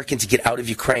every American to get out of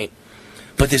Ukraine.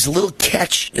 But there's a little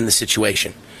catch in the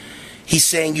situation. He's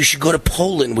saying you should go to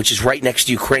Poland, which is right next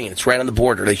to Ukraine. It's right on the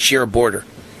border. They share a border.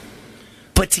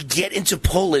 But to get into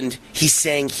Poland, he's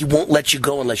saying he won't let you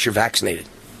go unless you're vaccinated.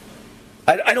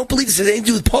 I don't believe this has anything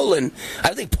to do with Poland. I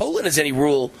don't think Poland has any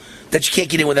rule that you can't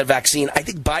get in without a vaccine. I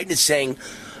think Biden is saying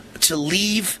to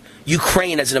leave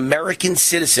Ukraine as an American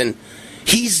citizen,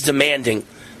 he's demanding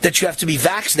that you have to be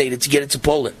vaccinated to get into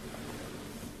Poland.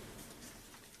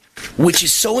 Which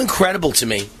is so incredible to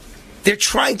me. They're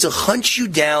trying to hunt you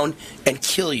down and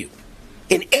kill you.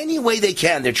 In any way they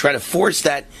can, they're trying to force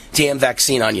that damn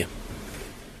vaccine on you.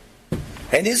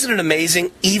 And isn't it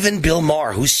amazing? Even Bill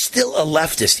Maher, who's still a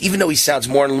leftist, even though he sounds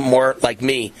more and more like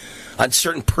me on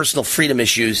certain personal freedom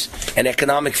issues and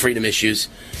economic freedom issues,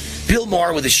 Bill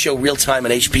Maher with his show Real Time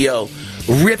on HBO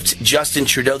ripped Justin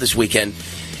Trudeau this weekend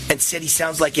and said he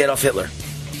sounds like Adolf Hitler.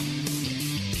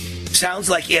 Sounds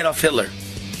like Adolf Hitler.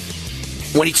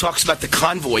 When he talks about the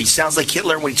convoy, he sounds like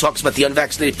Hitler. When he talks about the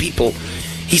unvaccinated people,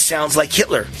 he sounds like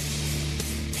Hitler.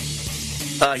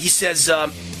 He says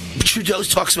Trudeau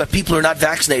talks about people who are not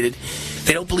vaccinated.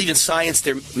 They don't believe in science.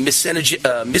 They're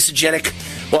misogynistic,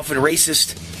 often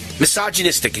racist.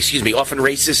 Misogynistic, often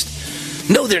racist.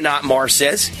 No, they're not, Maher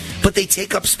says. But they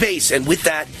take up space. And with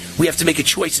that, we have to make a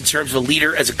choice in terms of a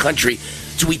leader as a country.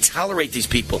 Do we tolerate these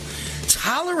people?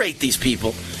 Tolerate these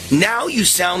people? Now you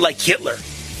sound like Hitler.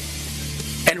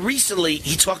 And recently,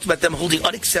 he talked about them holding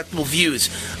unacceptable views.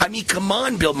 I mean, come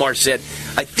on, Bill Maher said.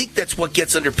 I think that's what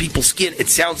gets under people's skin. It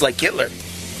sounds like Hitler.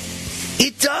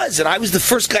 It does, and I was the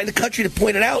first guy in the country to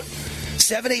point it out.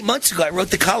 7-8 months ago, I wrote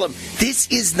the column. This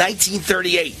is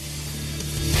 1938.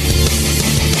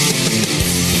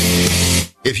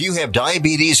 If you have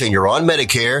diabetes and you're on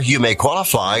Medicare, you may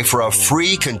qualify for a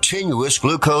free continuous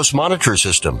glucose monitor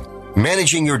system.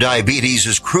 Managing your diabetes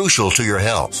is crucial to your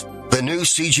health. The new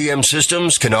CGM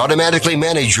systems can automatically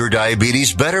manage your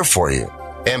diabetes better for you.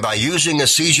 And by using a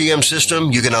CGM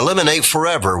system, you can eliminate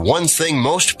forever one thing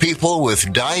most people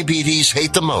with diabetes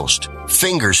hate the most: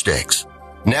 finger sticks.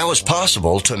 Now it's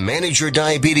possible to manage your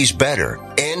diabetes better,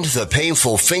 end the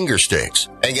painful finger sticks,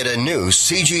 and get a new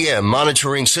CGM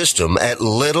monitoring system at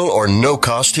little or no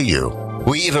cost to you.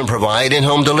 We even provide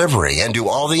in-home delivery and do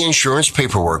all the insurance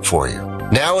paperwork for you.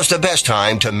 Now is the best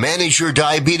time to manage your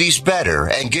diabetes better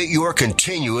and get your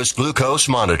continuous glucose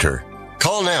monitor.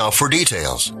 Call now for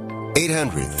details.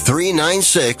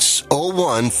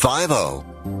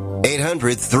 800-396-0150.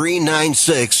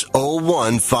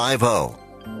 800-396-0150.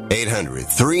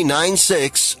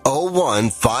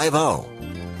 800-396-0150.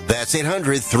 That's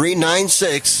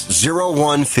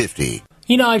 800-396-0150.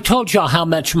 You know, I've told y'all how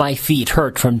much my feet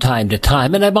hurt from time to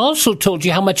time, and I've also told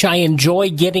you how much I enjoy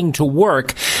getting to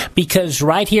work because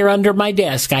right here under my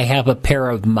desk I have a pair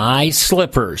of My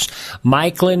Slippers,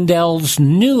 Mike Lindell's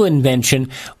new invention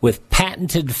with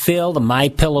patented fill, the My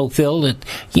Pillow fill that,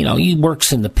 you know, he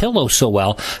works in the pillow so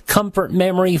well, comfort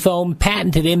memory foam,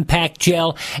 patented impact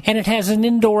gel, and it has an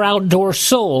indoor-outdoor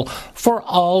sole for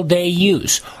all-day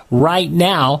use. Right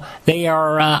now, they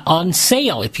are on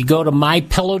sale. If you go to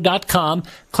MyPillow.com,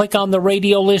 click on the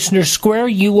radio listener square,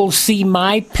 you will see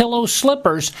My Pillow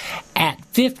slippers at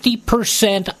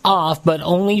 50% off, but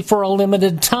only for a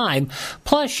limited time.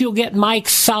 Plus, you'll get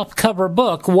Mike's softcover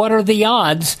book, What Are the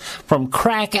Odds? From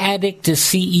Crack Addict to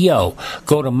CEO.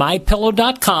 Go to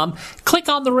MyPillow.com, click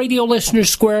on the radio listener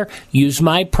square, use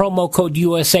my promo code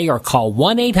USA, or call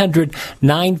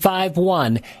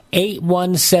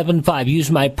 1-800-951-8175.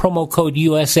 Use my promo code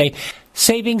USA.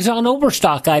 Savings on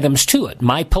overstock items, too, at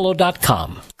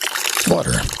MyPillow.com.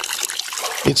 Water.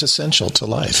 It's essential to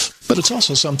life, but it's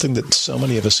also something that so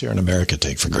many of us here in America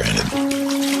take for granted.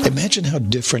 Imagine how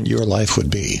different your life would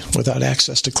be without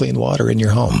access to clean water in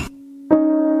your home.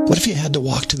 What if you had to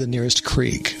walk to the nearest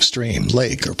creek, stream,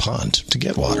 lake, or pond to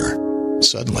get water?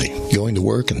 Suddenly, going to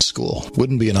work and school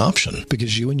wouldn't be an option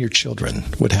because you and your children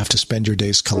would have to spend your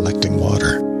days collecting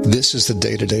water. This is the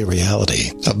day-to-day reality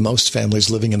of most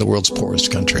families living in the world's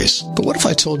poorest countries. But what if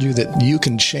I told you that you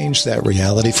can change that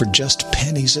reality for just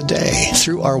pennies a day?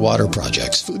 Through our water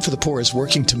projects, Food for the Poor is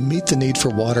working to meet the need for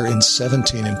water in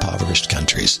 17 impoverished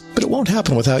countries. But it won't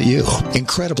happen without you.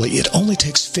 Incredibly, it only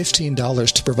takes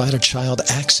 $15 to provide a child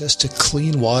access to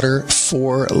clean water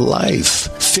for life.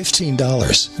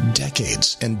 $15. Decades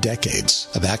and decades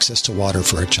of access to water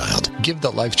for a child. Give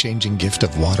the life-changing gift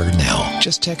of water now.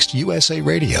 Just text USA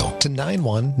Radio to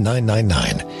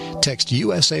 91999. Text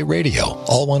USA Radio,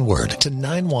 all one word, to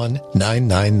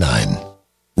 91999.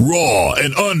 Raw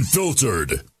and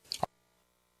unfiltered.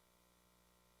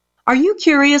 Are you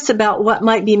curious about what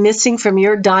might be missing from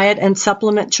your diet and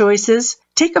supplement choices?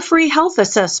 Take a free health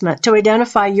assessment to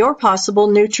identify your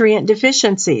possible nutrient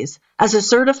deficiencies. As a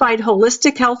certified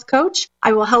holistic health coach,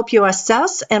 I will help you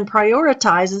assess and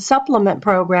prioritize a supplement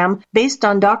program based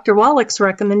on Dr. Wallach's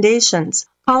recommendations.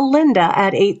 Call Linda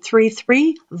at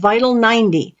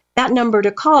 833-VITAL-90. That number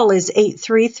to call is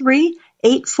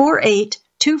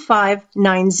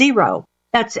 833-848-2590.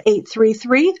 That's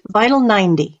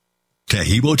 833-VITAL-90.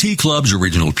 Taheebo Tea Club's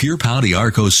original Pure Pau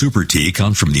d'Arco Super Tea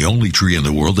comes from the only tree in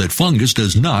the world that fungus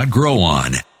does not grow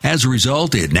on. As a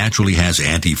result, it naturally has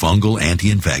antifungal,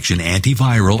 anti-infection,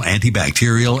 antiviral,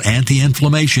 antibacterial,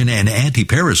 anti-inflammation, and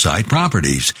anti-parasite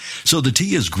properties. So the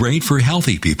tea is great for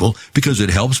healthy people because it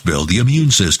helps build the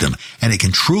immune system, and it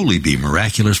can truly be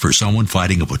miraculous for someone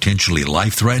fighting a potentially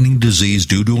life-threatening disease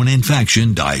due to an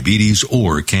infection, diabetes,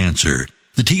 or cancer.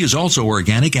 The tea is also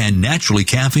organic and naturally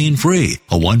caffeine-free.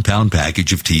 A 1-pound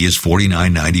package of tea is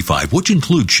 $49.95, which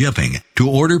includes shipping. To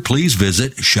order, please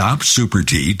visit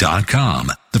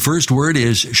shopsupertea.com. The first word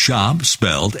is shop,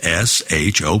 spelled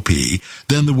S-H-O-P,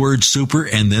 then the word super,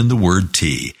 and then the word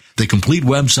tea. The complete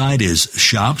website is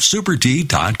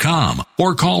shopsupertea.com,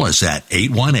 or call us at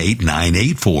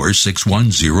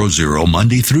 818-984-6100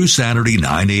 Monday through Saturday,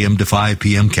 9 a.m. to 5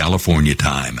 p.m. California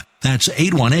time. That's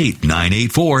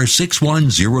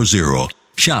 818-984-6100.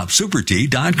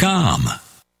 shopsupertea.com.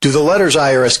 Do the letters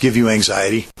IRS give you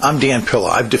anxiety? I'm Dan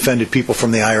Pilla. I've defended people from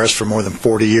the IRS for more than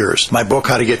 40 years. My book,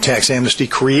 How to Get Tax Amnesty,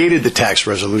 created the tax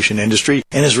resolution industry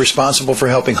and is responsible for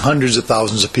helping hundreds of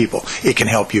thousands of people. It can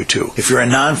help you too. If you're a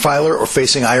non-filer or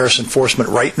facing IRS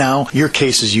enforcement right now, your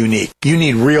case is unique. You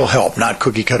need real help, not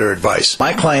cookie-cutter advice.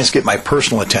 My clients get my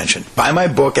personal attention. Buy my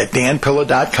book at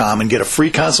danpilla.com and get a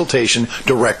free consultation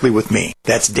directly with me.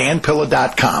 That's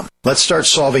danpilla.com. Let's start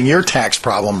solving your tax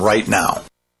problem right now.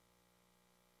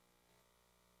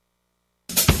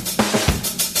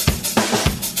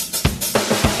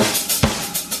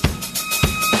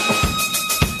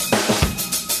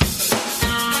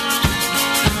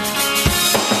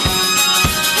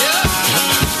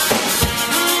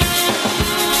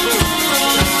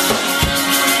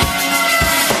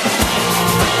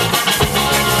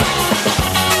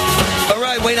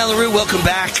 Welcome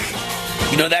back.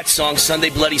 You know that song,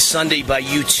 Sunday Bloody Sunday by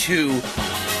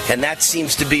U2, and that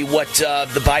seems to be what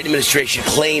the Biden administration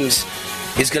claims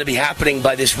is going to be happening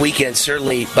by this weekend,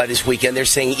 certainly by this weekend. They're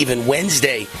saying even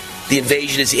Wednesday, the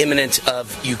invasion is imminent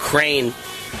of Ukraine.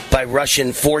 by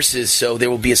Russian forces. So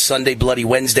there will be a Sunday Bloody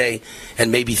Wednesday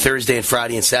and maybe Thursday and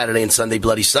Friday and Saturday and Sunday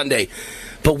Bloody Sunday.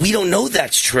 But we don't know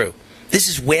that's true. This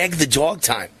is wag the dog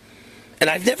time. And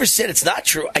I've never said it's not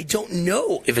true. I don't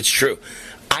know if it's true.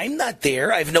 I'm not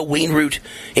there. I have no Wayne Root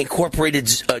Incorporated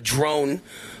drone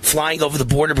flying over the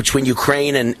border between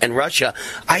Ukraine and Russia.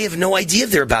 I have no idea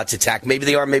if they're about to attack. Maybe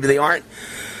they are, maybe they aren't.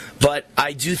 But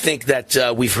I do think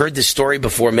that we've heard this story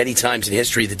before many times in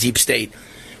history. The deep state,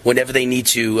 whenever they need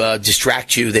to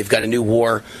distract you, they've got a new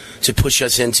war to push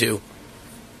us into.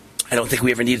 I don't think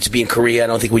we ever needed to be in Korea. I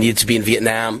don't think we needed to be in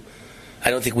Vietnam.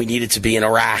 I don't think we needed to be in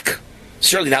Iraq.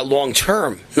 Certainly not long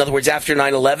term. In other words, after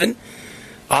 9/11,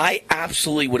 I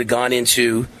absolutely would have gone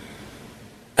into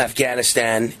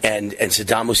Afghanistan and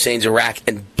Saddam Hussein's Iraq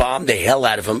and bombed the hell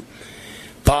out of them.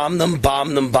 Bomb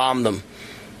them.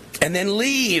 And then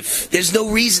leave. There's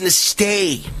no reason to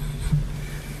stay.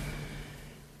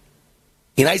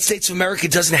 The United States of America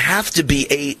doesn't have to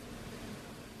be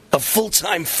a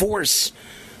full-time force,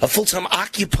 a full-time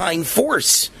occupying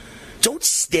force. Don't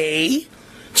stay.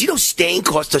 Do you know staying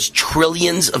costs us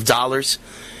trillions of dollars?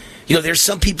 You know, there's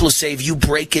some people who say if you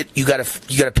break it, you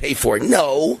gotta pay for it.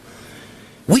 No.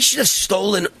 We should have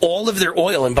stolen all of their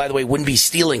oil. And by the way, it wouldn't be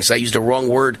stealing, so I used a wrong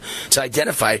word to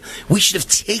identify it. We should have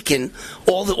taken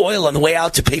all the oil on the way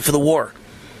out to pay for the war.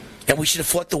 And we should have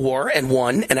fought the war and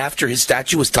won. And after his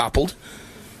statue was toppled,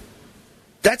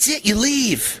 that's it. You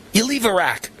leave. You leave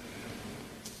Iraq.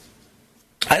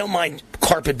 I don't mind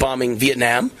carpet bombing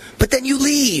Vietnam, but then you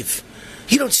leave.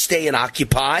 You don't stay and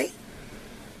occupy.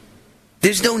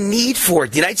 There's no need for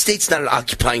it. The United States is not an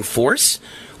occupying force.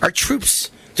 Our troops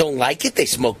don't like it. They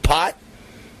smoke pot.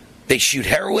 They shoot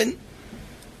heroin.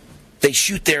 They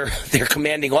shoot their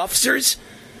commanding officers.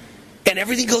 And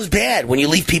everything goes bad when you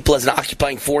leave people as an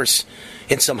occupying force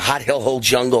in some hot hellhole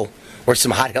jungle or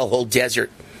some hot hellhole desert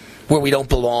where we don't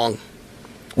belong.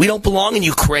 We don't belong in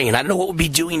Ukraine. I don't know what we'd be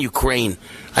doing in Ukraine.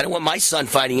 I don't want my son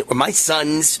fighting or my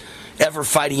sons ever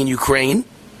fighting in Ukraine.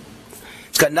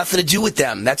 It's got nothing to do with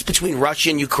them. That's between Russia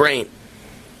and Ukraine.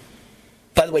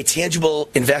 By the way, Tangible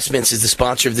Investments is the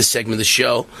sponsor of this segment of the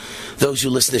show. Those who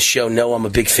listen to the show know I'm a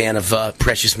big fan of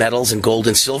precious metals and gold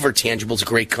and silver. Tangible is a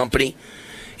great company.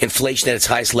 Inflation at its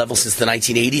highest level since the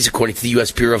 1980s, according to the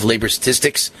U.S. Bureau of Labor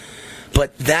Statistics.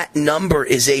 But that number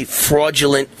is a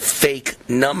fraudulent, fake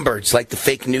number. It's like the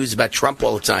fake news about Trump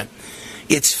all the time.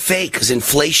 It's fake because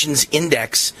inflation's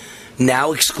index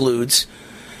now excludes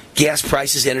gas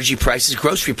prices, energy prices,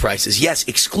 grocery prices. Yes,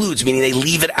 excludes, meaning they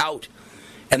leave it out.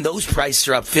 And those prices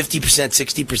are up 50%,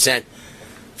 60%,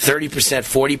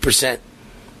 30%, 40%.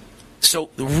 So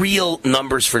the real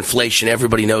numbers for inflation,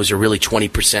 everybody knows, are really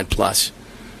 20% plus.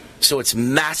 So it's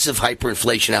massive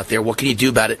hyperinflation out there. What can you do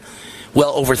about it?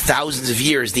 Well, over thousands of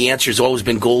years, the answer has always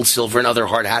been gold, silver, and other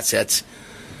hard assets.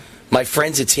 My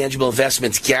friends at Tangible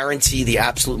Investments guarantee the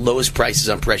absolute lowest prices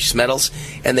on precious metals,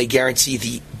 and they guarantee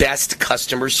the best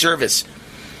customer service.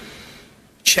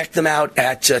 Check them out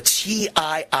at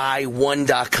TII1.com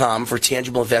for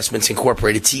Tangible Investments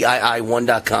Incorporated,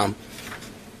 TII1.com.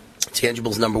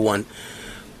 Tangible's number one.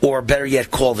 Or better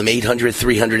yet, call them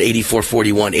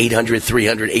 800-300-8441,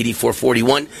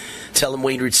 800-300-8441. Tell them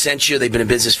Wayne Root sent you. They've been in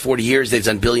business 40 years. They've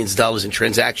done billions of dollars in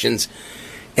transactions.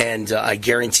 And I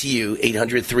guarantee you,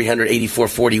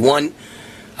 800-300-8441,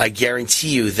 I guarantee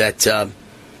you that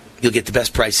you'll get the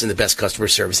best price and the best customer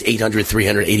service,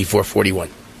 800-300-8441.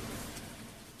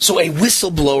 So a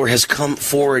whistleblower has come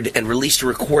forward and released a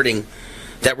recording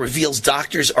that reveals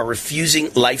doctors are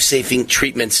refusing life-saving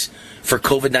treatments for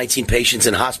COVID-19 patients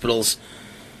in hospitals.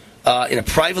 In a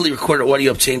privately recorded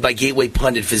audio obtained by Gateway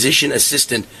Pundit, physician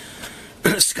assistant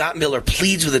Scott Miller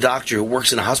pleads with a doctor who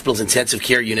works in a hospital's intensive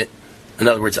care unit, in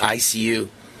other words, ICU,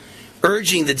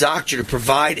 urging the doctor to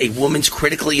provide a woman's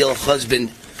critically ill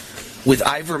husband with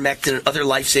ivermectin and other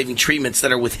life-saving treatments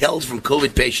that are withheld from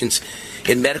COVID patients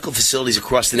in medical facilities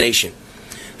across the nation.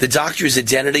 The doctor's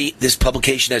identity, this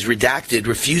publication has redacted,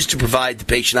 refused to provide the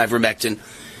patient ivermectin,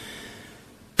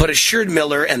 but assured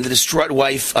Miller and the distraught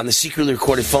wife on the secretly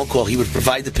recorded phone call he would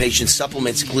provide the patient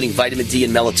supplements including vitamin D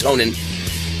and melatonin.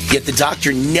 Yet the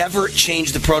doctor never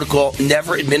changed the protocol,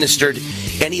 never administered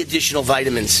any additional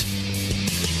vitamins.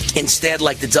 Instead,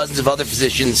 like the dozens of other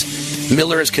physicians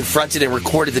Miller has confronted and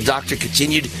recorded, the doctor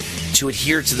continued to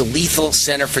adhere to the Lethal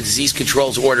Center for Disease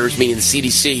Control's orders, meaning the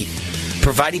CDC,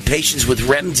 providing patients with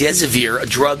remdesivir, a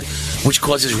drug which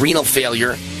causes renal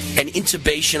failure, and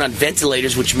intubation on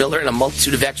ventilators, which Miller and a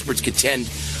multitude of experts contend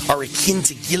are akin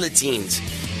to guillotines.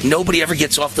 Nobody ever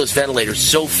gets off those ventilators,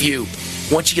 so few.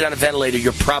 Once you get on a ventilator,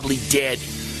 you're probably dead.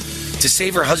 To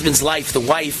save her husband's life, the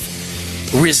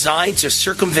wife resigned to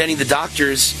circumventing the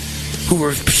doctors who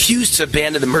refused to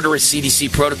abandon the murderous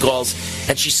CDC protocols,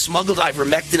 and she smuggled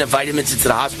ivermectin and vitamins into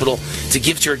the hospital to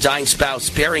give to her dying spouse,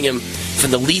 sparing him from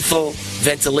the lethal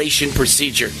ventilation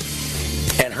procedure.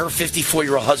 And her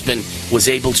 54-year-old husband was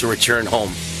able to return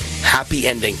home. Happy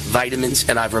ending. Vitamins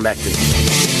and ivermectin.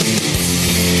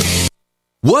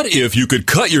 What if you could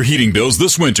cut your heating bills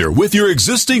this winter with your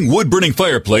existing wood-burning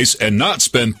fireplace and not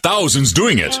spend thousands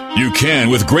doing it? You can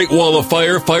with Great Wall of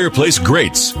Fire fireplace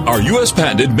grates. Our U.S.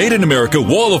 patented made-in-America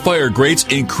Wall of Fire grates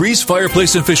increase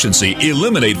fireplace efficiency,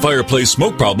 eliminate fireplace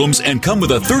smoke problems, and come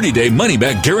with a 30-day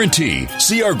money-back guarantee.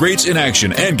 See our grates in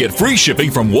action and get free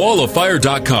shipping from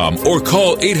walloffire.com or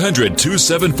call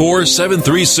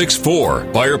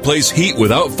 800-274-7364. Fireplace heat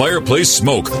without fireplace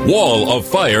smoke.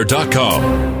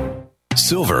 walloffire.com.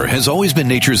 Silver has always been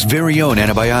nature's very own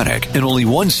antibiotic, and only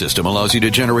one system allows you to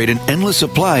generate an endless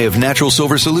supply of natural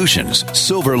silver solutions.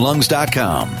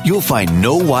 SilverLungs.com. You'll find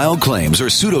no wild claims or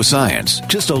pseudoscience,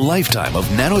 just a lifetime of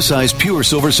nano-sized pure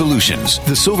silver solutions.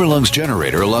 The Silver Lungs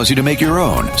generator allows you to make your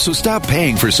own, so stop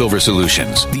paying for silver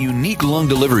solutions. The unique lung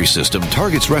delivery system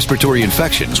targets respiratory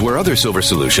infections where other silver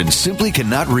solutions simply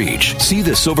cannot reach. See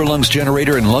the Silver Lungs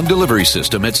generator and lung delivery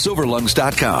system at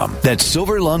SilverLungs.com. That's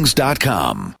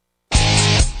SilverLungs.com.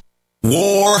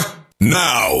 War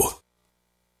now.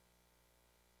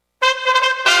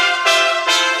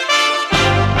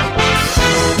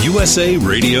 USA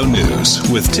Radio News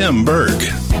with Tim Berg.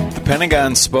 The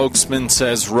Pentagon spokesman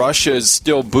says Russia is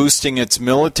still boosting its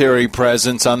military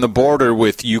presence on the border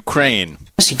with Ukraine.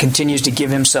 He continues to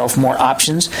give himself more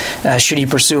options should he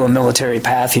pursue a military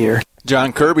path here.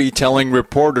 John Kirby telling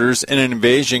reporters an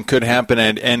invasion could happen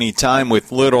at any time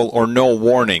with little or no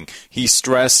warning. He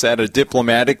stressed that a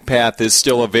diplomatic path is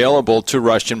still available to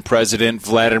Russian President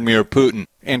Vladimir Putin.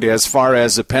 And as far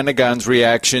as the Pentagon's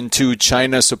reaction to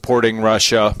China supporting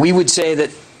Russia, we would say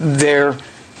that their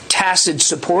tacit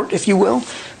support, if you will,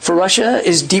 for Russia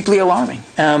is deeply alarming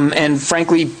and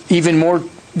frankly even more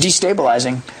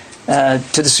destabilizing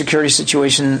to the security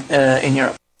situation in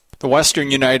Europe. The western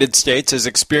United States is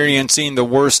experiencing the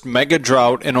worst mega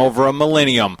drought in over a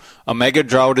millennium. A mega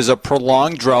drought is a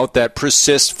prolonged drought that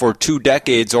persists for 2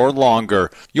 decades or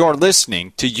longer. You're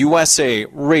listening to USA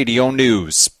Radio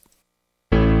News.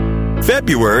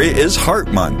 February is Heart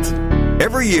Month.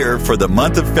 Every year for the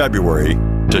month of February,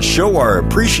 to show our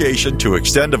appreciation to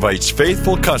Extendivite's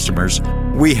faithful customers,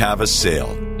 we have a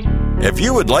sale. If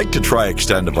you would like to try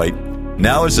Extendivite,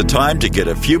 now is the time to get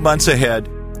a few months ahead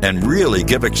and really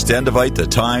give Extendivite the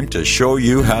time to show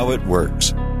you how it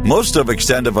works. Most of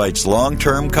Extendivite's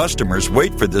long-term customers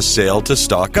wait for this sale to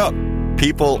stock up.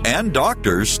 People and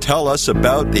doctors tell us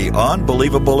about the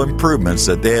unbelievable improvements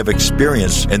that they have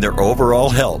experienced in their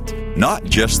overall health, not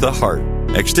just the heart.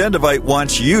 Extendivite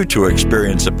wants you to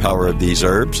experience the power of these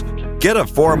herbs. Get a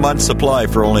 4-month supply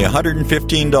for only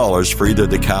 $115 for either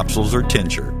the capsules or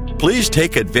tincture. Please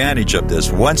take advantage of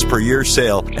this once-per-year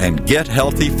sale and get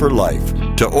healthy for life.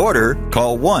 To order,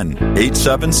 call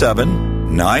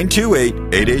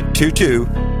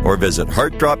 1-877-928-8822 or visit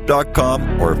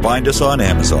heartdrop.com or find us on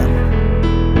Amazon.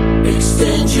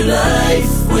 Extend your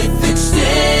life with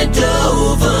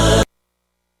Extendova.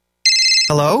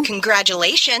 Hello?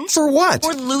 Congratulations. For what?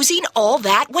 For losing all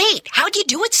that weight. How'd you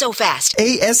do it so fast?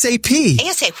 ASAP.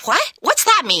 ASAP what? What's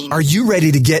that mean? Are you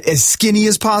ready to get as skinny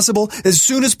as possible, as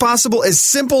soon as possible, as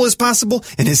simple as possible,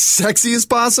 and as sexy as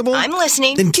possible? I'm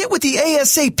listening. Then get with the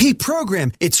ASAP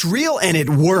program. It's real and it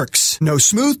works. No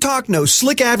smooth talk, no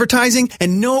slick advertising,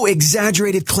 and no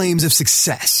exaggerated claims of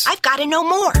success. I've got to know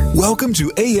more. Welcome to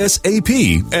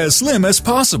ASAP, as slim as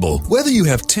possible. Whether you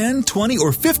have 10, 20,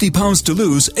 or 50 pounds to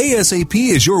lose, ASAP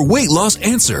is your weight loss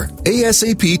answer.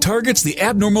 ASAP targets the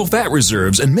abnormal fat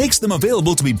reserves and makes them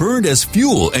available to be burned as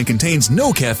fuel and contains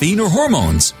no caffeine or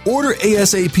hormones. Order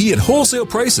ASAP at wholesale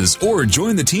prices or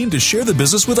join the team to share the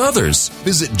business with others.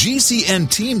 Visit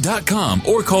GCNteam.com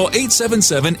or call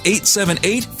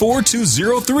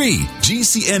 877-878-4203.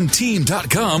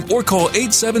 GCNteam.com or call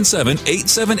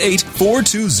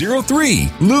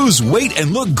 877-878-4203. Lose weight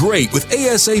and look great with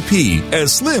ASAP,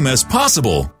 as slim as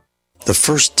possible. The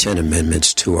first 10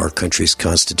 amendments to our country's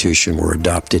Constitution were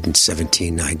adopted in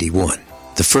 1791.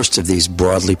 The first of these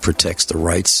broadly protects the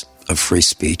rights of free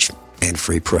speech and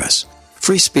free press.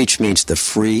 Free speech means the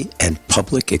free and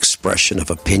public expression of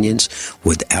opinions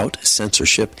without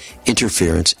censorship,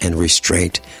 interference, and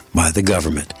restraint by the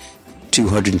government.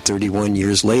 231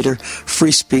 years later,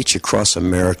 free speech across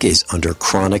America is under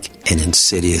chronic and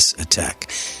insidious attack.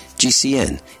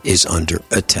 GCN is under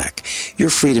attack. Your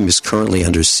freedom is currently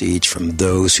under siege from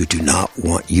those who do not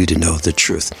want you to know the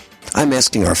truth. I'm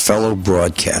asking our fellow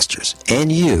broadcasters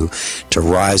and you to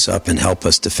rise up and help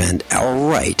us defend our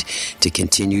right to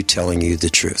continue telling you the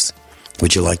truth.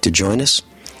 Would you like to join us?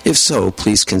 If so,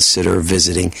 please consider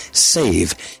visiting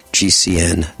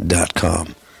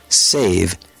SaveGCN.com.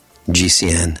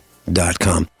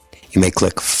 SaveGCN.com. You may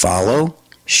click follow,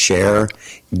 share,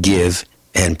 give,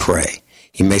 and pray.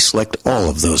 You may select all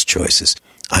of those choices.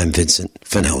 I'm Vincent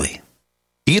Finelli.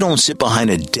 You don't sit behind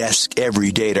a desk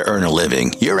every day to earn a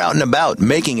living. You're out and about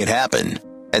making it happen.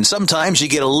 And sometimes you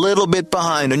get a little bit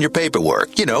behind on your paperwork,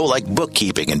 like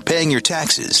bookkeeping and paying your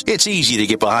taxes. It's easy to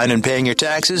get behind on paying your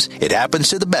taxes. It happens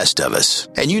to the best of us.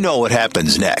 And you know what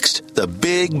happens next. The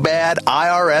big bad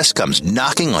IRS comes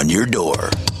knocking on your door.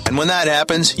 And when that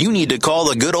happens, you need to call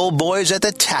the good old boys at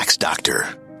the Tax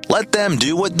Doctor. Let them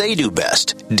do what they do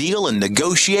best. Deal and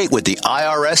negotiate with the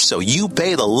IRS so you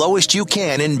pay the lowest you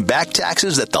can in back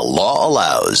taxes that the law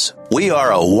allows. We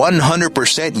are a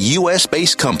 100%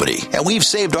 U.S.-based company, and we've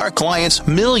saved our clients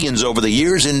millions over the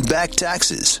years in back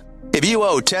taxes. If you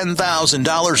owe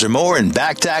 $10,000 or more in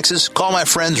back taxes, call my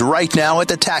friends right now at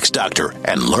the Tax Doctor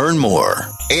and learn more.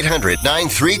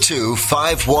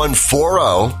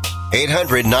 800-932-5140.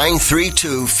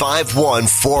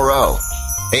 800-932-5140.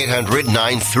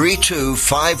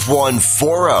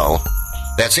 800-932-5140.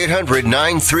 That's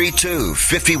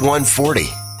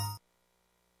 800-932-5140.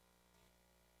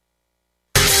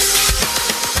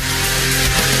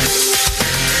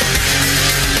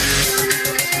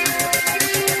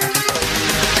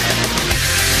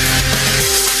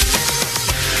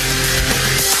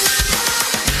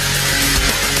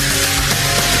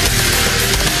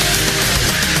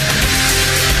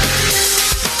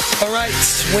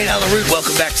 Wayne Allyn Root,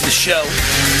 welcome back to the show.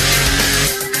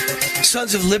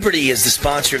 Sons of Liberty is the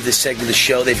sponsor of this segment of the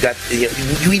show. They've got,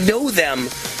 we know them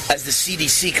as the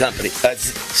CDC company.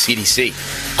 CDC.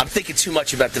 I'm thinking too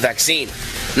much about the vaccine.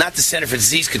 Not the Center for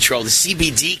Disease Control, the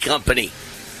CBD company.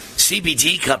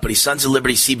 CBD company, Sons of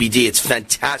Liberty CBD. It's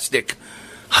fantastic.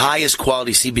 Highest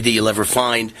quality CBD you'll ever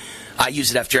find. I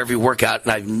use it after every workout,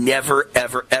 and I've never,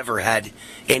 ever, ever had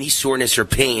any soreness or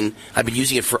pain. I've been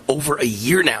using it for over a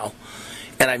year now.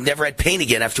 And I've never had pain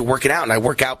again after working out. And I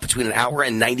work out between an hour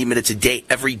and 90 minutes a day,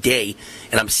 every day.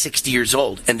 And I'm 60 years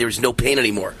old, and there's no pain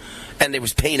anymore. And there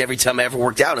was pain every time I ever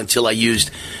worked out until I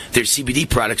used their CBD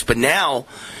products. But now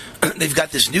they've got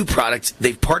this new product.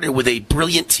 They've partnered with a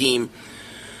brilliant team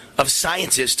of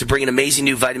scientists to bring an amazing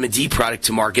new vitamin D product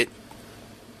to market.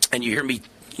 And you hear me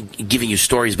giving you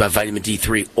stories about vitamin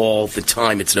D3 all the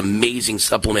time. It's an amazing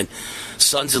supplement.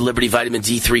 Sons of Liberty Vitamin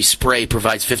D3 Spray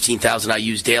provides 15,000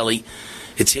 IUs daily.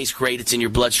 It tastes great. It's in your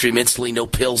bloodstream instantly. No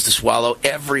pills to swallow.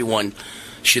 Everyone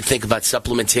should think about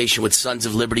supplementation with Sons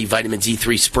of Liberty Vitamin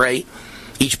D3 Spray.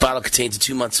 Each bottle contains a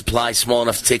 2-month supply, small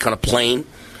enough to take on a plane.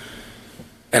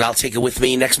 And I'll take it with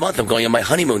me next month. I'm going on my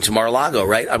honeymoon to Mar-a-Lago,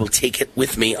 right? I will take it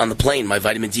with me on the plane, my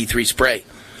vitamin D3 spray,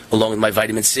 along with my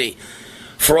vitamin C.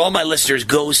 For all my listeners,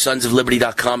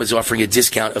 GoSonsOfLiberty.com is offering a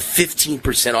discount of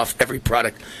 15% off every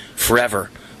product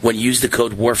forever when you use the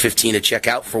code WAR15 at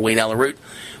checkout for Wayne Allyn Root.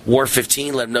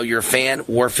 WAR15, let them know you're a fan.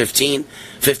 WAR15,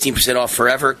 15% off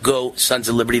forever.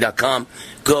 GoSonsOfLiberty.com.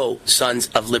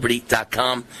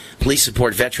 GoSonsOfLiberty.com. Please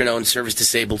support veteran-owned,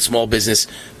 service-disabled, small business.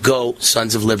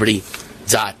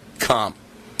 GoSonsOfLiberty.com.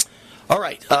 All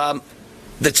right.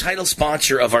 The title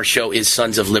sponsor of our show is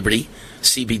Sons of Liberty,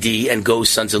 CBD, and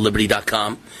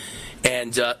GoSonsOfLiberty.com.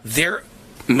 And their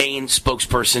main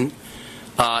spokesperson,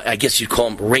 I guess you'd call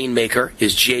him Rainmaker,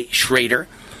 is Jay Schroeder,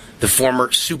 the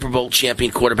former Super Bowl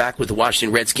champion quarterback with the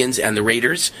Washington Redskins and the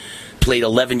Raiders. Played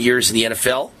 11 years in the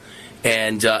NFL.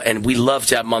 And we love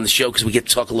to have him on the show because we get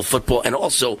to talk a little football and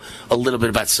also a little bit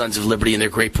about Sons of Liberty and their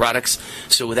great products.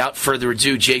 So without further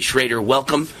ado, Jay Schroeder,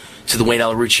 welcome to the Wayne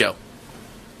Allyn Root Show.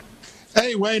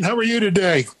 Hey, Wayne, how are you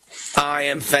today? I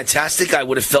am fantastic. I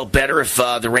would have felt better if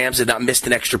the Rams had not missed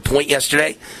an extra point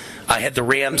yesterday. I had the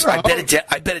Rams. I bet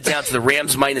it down to the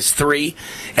Rams -3,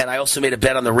 and I also made a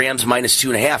bet on the Rams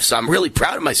 -2.5. So I'm really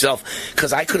proud of myself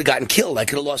because I could have gotten killed. I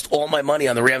could have lost all my money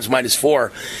on the Rams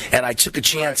 -4, and I took a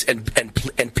chance and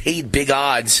paid big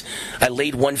odds. I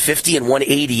laid 150 and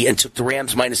 180 and took the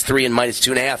Rams -3 and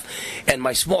 -2.5. And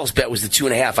my smallest bet was the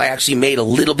 2.5. I actually made a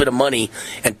little bit of money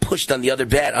and pushed on the other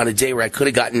bet on a day where I could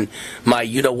have gotten my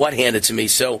you-know-what handed to me.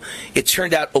 So it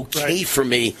turned out okay for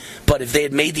me. But if they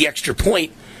had made the extra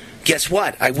point, guess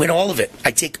what? I win all of it.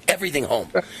 I take everything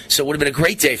home. So it would have been a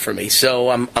great day for me. So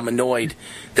I'm annoyed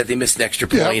that they missed an extra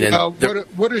point. Yeah,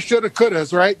 woulda, shoulda,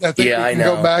 couldas, right? I think I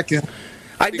know. Go back and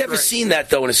I've never seen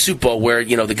that, though, in a Super Bowl where,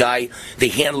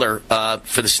 the handler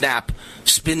for the snap,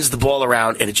 spins the ball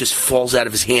around and it just falls out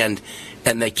of his hand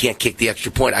and they can't kick the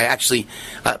extra point. I actually,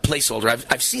 placeholder,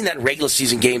 I've seen that in regular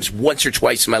season games once or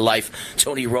twice in my life.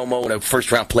 Tony Romo in a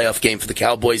first-round playoff game for the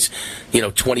Cowboys,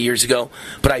 20 years ago.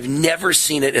 But I've never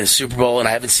seen it in a Super Bowl, and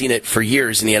I haven't seen it for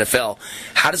years in the NFL.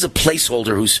 How does a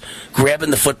placeholder who's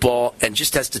grabbing the football and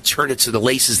just has to turn it so the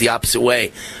laces the opposite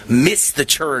way miss the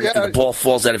turn and the ball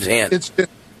falls out of his hand?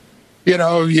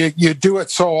 You do it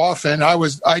so often.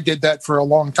 I did that for a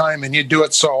long time, and you do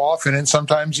it so often, and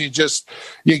sometimes you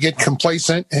get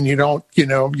complacent and you don't,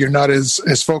 you're not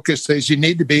as focused as you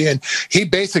need to be. And he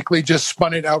basically just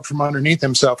spun it out from underneath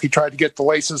himself. He tried to get the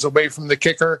laces away from the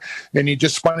kicker, and he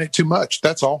just spun it too much.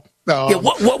 That's all.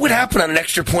 What would happen on an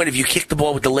extra point if you kicked the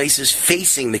ball with the laces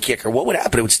facing the kicker? What would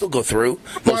happen? It would still go through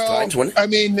most times, wouldn't it? I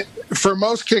mean, for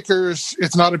most kickers,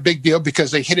 it's not a big deal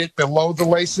because they hit it below the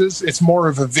laces. It's more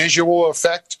of a visual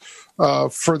effect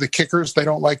for the kickers. They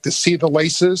don't like to see the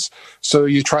laces, so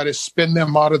you try to spin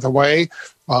them out of the way.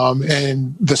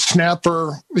 And the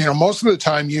snapper, most of the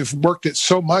time you've worked it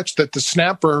so much that the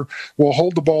snapper will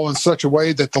hold the ball in such a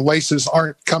way that the laces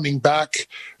aren't coming back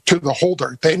to the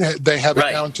holder. They have it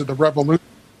down to the revolution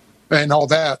and all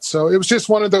that. So it was just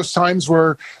one of those times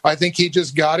where I think he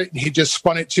just got it and he just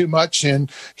spun it too much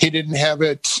and he didn't have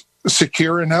it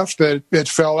secure enough that it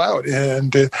fell out.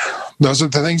 And those are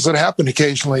the things that happen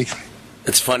occasionally.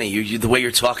 It's funny, the way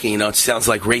you're talking, it sounds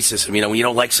like racism. When you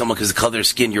don't like someone because of the color of their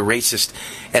skin, you're racist.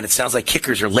 And it sounds like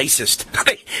kickers are lacist.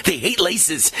 They hate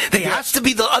laces. They have to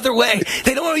be the other way.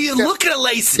 They don't even look at a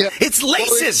lace. Yeah. It's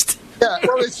lacist.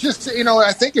 It's just,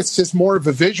 I think it's just more of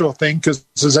a visual thing because,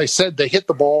 as I said, they hit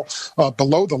the ball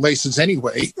below the laces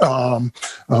anyway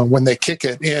when they kick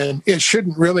it. And it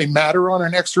shouldn't really matter on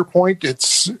an extra point.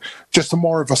 It's just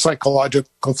more of a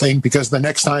psychological thing because the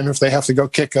next time if they have to go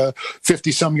kick a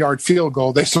 50-some-yard field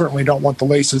goal, they certainly don't want the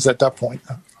laces at that point.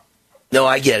 No,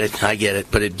 I get it,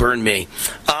 but it burned me.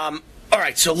 All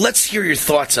right, so let's hear your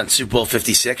thoughts on Super Bowl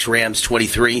 56, Rams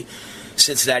 23.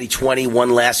 Cincinnati 20, one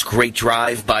last great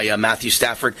drive by Matthew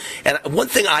Stafford. And one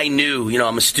thing I knew,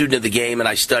 I'm a student of the game and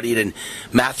I studied, and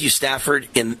Matthew Stafford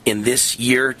in this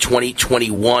year,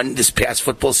 2021, this past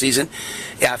football season,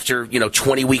 after,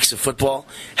 20 weeks of football,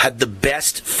 had the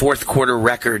best fourth quarter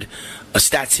record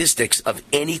statistics of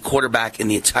any quarterback in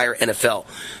the entire NFL.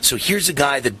 So here's a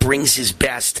guy that brings his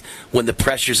best when the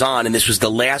pressure's on, and this was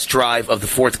the last drive of the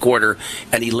fourth quarter,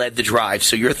 and he led the drive.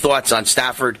 So your thoughts on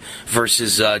Stafford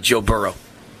versus Joe Burrow?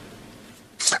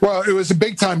 Well, it was a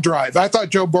big-time drive. I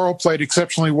thought Joe Burrow played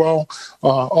exceptionally well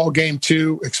all game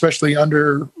two, especially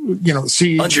under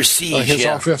siege. Under siege, his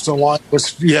offensive line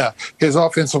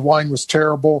was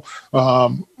terrible.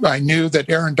 I knew that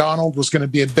Aaron Donald was going to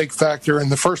be a big factor. In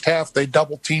the first half, they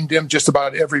double-teamed him just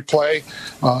about every play.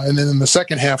 And then in the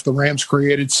second half, the Rams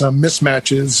created some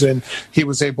mismatches, and he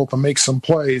was able to make some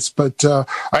plays. But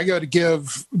I got to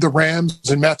give the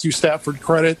Rams and Matthew Stafford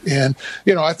credit. And,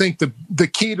 I think the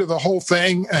key to the whole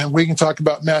thing, and we can talk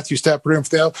about Matthew Stafford and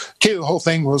the key to the whole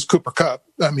thing was Cooper Kupp.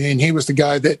 I mean, he was the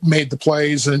guy that made the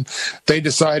plays, and they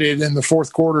decided in the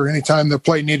fourth quarter, anytime the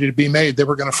play needed to be made, they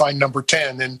were going to find number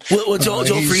 10. And don't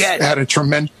forget, had a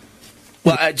tremendous.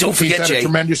 Don't forget, Jay, a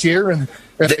tremendous year, and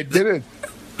they did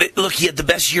it. Look, he had the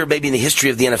best year maybe in the history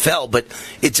of the NFL, but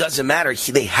it doesn't matter.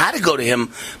 They had to go to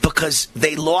him because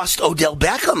they lost Odell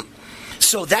Beckham.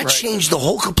 So that changed the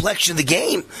whole complexion of the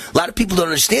game. A lot of people don't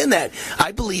understand that.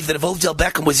 I believe that if Odell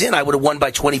Beckham was in, I would have won by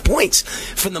 20 points.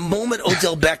 From the moment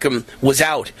Odell Beckham was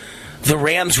out, the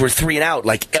Rams were 3-and-out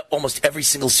like almost every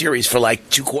single series for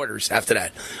like 2 quarters after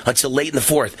that until late in the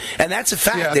fourth. And that's a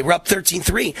fact. Yeah. They were up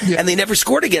 13-3, and they never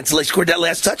scored again until they scored that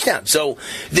last touchdown. So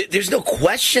there's no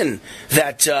question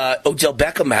that Odell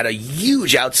Beckham had a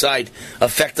huge outside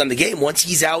effect on the game. Once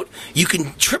he's out, you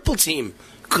can triple team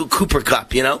Cooper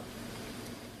Kupp,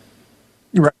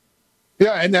 Right.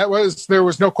 Yeah, and there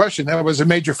was no question. That was a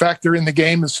major factor in the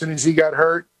game as soon as he got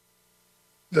hurt.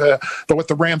 What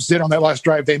the Rams did on that last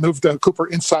drive, they moved Cooper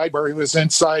inside where he was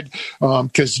inside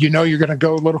because you're going to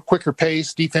go a little quicker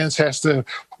pace. Defense has to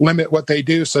limit what they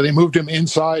do, so they moved him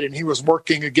inside, and he was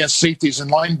working against safeties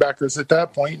and linebackers at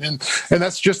that point, and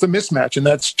that's just a mismatch, and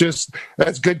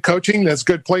that's good coaching, that's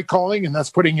good play calling, and that's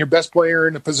putting your best player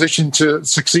in a position to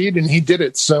succeed, and he did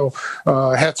it. So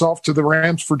hats off to the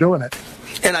Rams for doing it.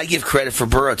 And I give credit for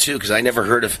Burrow, too, because I never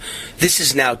heard of – this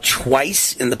is now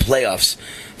twice in the playoffs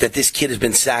that this kid has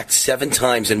been sacked 7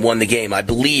 times and won the game. I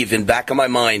believe, in back of my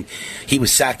mind, he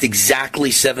was sacked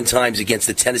exactly 7 times against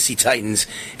the Tennessee Titans,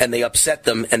 and they upset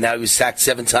them, and now he was sacked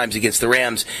 7 times against the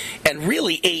Rams, and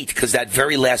really 8, because that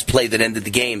very last play that ended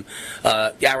the game,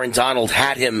 Aaron Donald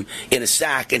had him in a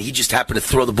sack, and he just happened to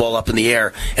throw the ball up in the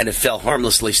air, and it fell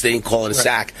harmlessly, so they didn't call it a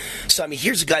sack. So, I mean,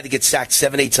 here's a guy that gets sacked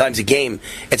 7-8 times a game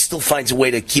and still finds a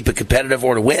way to keep it competitive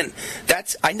or to win.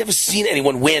 I never seen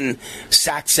anyone win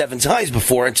sacked 7 times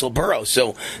before until Burrow,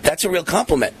 so that's a real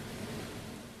compliment.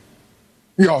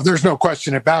 There's no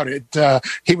question about it.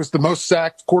 He was the most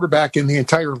sacked quarterback in the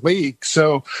entire league.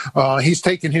 So he's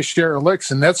taken his share of licks,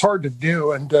 and that's hard to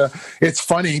do. And it's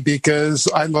funny because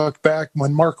I look back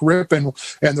when Mark Rippon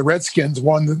and the Redskins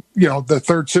won, the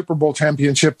third Super Bowl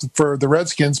championship for the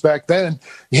Redskins back then.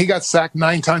 He got sacked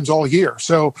 9 times all year.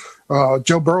 So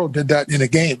Joe Burrow did that in a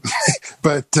game,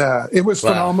 but it was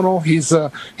phenomenal. He's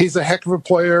a heck of a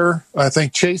player. I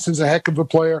think Chase is a heck of a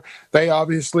player. They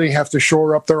obviously have to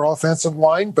shore up their offensive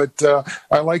line, but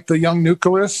I like the young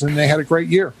nucleus, and they had a great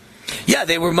year. Yeah,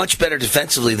 they were much better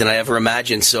defensively than I ever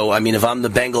imagined. So, I mean, if I'm the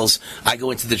Bengals, I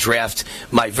go into the draft,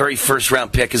 my very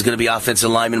first-round pick is going to be offensive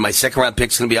lineman. My second-round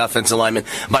pick is going to be offensive lineman.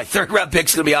 My third-round pick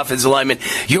is going to be offensive lineman.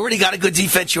 You already got a good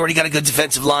defense. You already got a good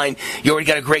defensive line. You already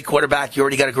got a great quarterback. You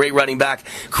already got a great running back,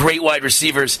 great wide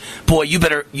receivers. Boy, you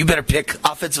better pick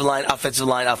offensive line, offensive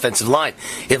line, offensive line.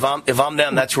 If I'm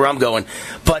them, that's where I'm going.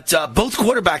 But both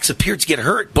quarterbacks appeared to get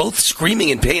hurt, both screaming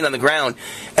in pain on the ground,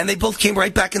 and they both came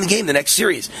right back in the game the next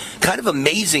series. Kind of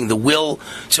amazing, the will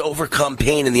to overcome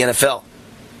pain in the NFL.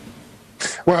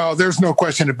 Well, there's no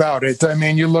question about it. I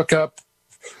mean, you look up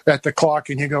at the clock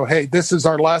and you go, hey, this is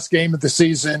our last game of the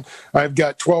season. I've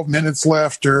got 12 minutes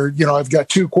left, or, I've got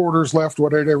 2 quarters left,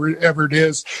 whatever it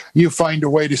is. You find a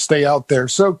way to stay out there.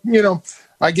 So,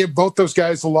 I give both those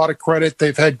guys a lot of credit.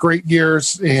 They've had great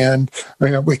years, and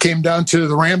we came down to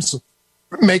the Rams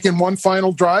making one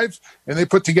final drive, and they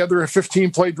put together a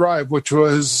 15-play drive, which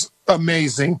was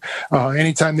amazing.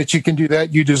 Anytime that you can do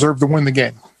that, you deserve to win the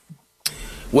game.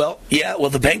 Well,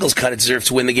 the Bengals kind of deserve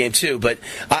to win the game too, but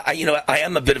I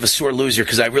am a bit of a sore loser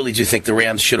because I really do think the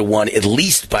Rams should have won at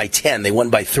least by 10. They won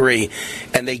by 3,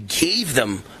 and they gave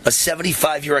them a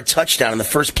 75-yard touchdown in the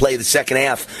first play of the second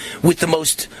half with the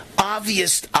most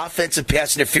obvious offensive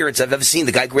pass interference I've ever seen.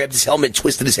 The guy grabbed his helmet and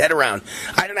twisted his head around.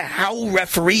 I don't know how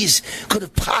referees could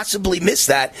have possibly missed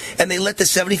that, and they let the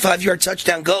 75-yard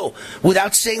touchdown go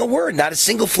without saying a word. Not a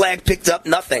single flag picked up,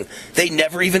 nothing. They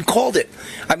never even called it.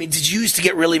 I mean, did you used to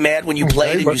get really mad when you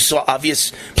played and you saw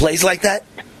obvious plays like that?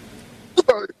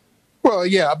 Well,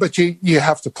 yeah, but you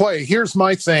have to play. Here's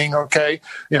my thing, okay?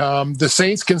 The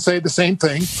Saints can say the same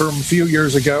thing from a few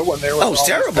years ago when they were... Oh, it was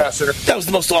terrible. That was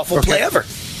the most awful play ever.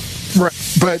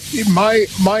 Right, but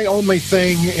my only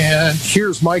thing, and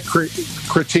here's my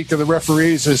critique of the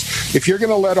referees, is if you're going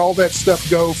to let all that stuff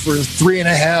go for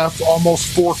 3.5,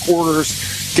 almost 4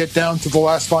 quarters, get down to the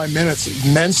last 5 minutes,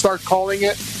 and then start calling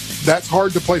it, that's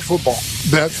hard to play football.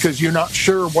 That's because you're not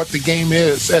sure what the game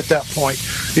is at that point.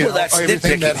 That's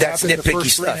everything nitpicky. That's nitpicky the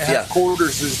first stuff. 3.5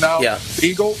 quarters is now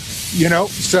legal.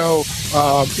 So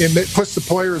it puts the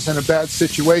players in a bad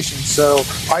situation. So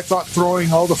I thought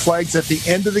throwing all the flags at the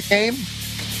end of the game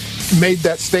made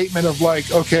that statement of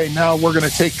like, okay, now we're going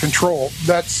to take control.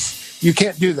 You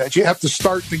can't do that. You have to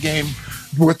start the game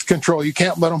with control. You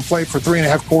can't let them play for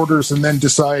 3.5 quarters and then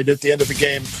decide at the end of the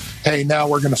game, hey, now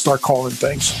we're going to start calling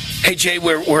things. Hey, Jay,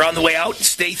 we're on the way out.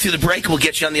 Stay through the break. We'll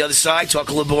get you on the other side. Talk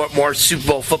a little bit more Super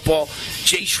Bowl football.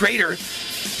 Jay Schrader,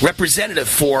 representative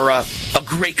for a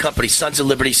great company, Sons of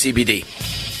Liberty CBD.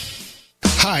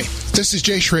 Hi, this is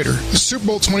Jay Schrader, the Super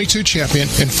Bowl 22 champion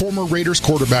and former Raiders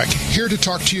quarterback, here to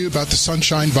talk to you about the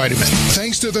Sunshine Vitamin.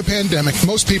 Thanks to the pandemic,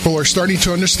 most people are starting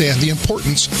to understand the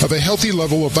importance of a healthy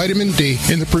level of vitamin D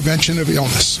in the prevention of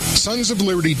illness. Sons of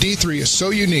Liberty D3 is so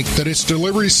unique that its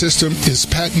delivery system is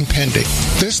patent pending.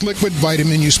 This liquid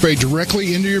vitamin you spray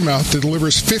directly into your mouth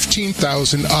delivers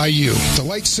 15,000 IU. The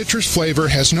light citrus flavor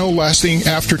has no lasting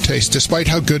aftertaste despite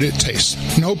how good it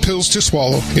tastes. No pills to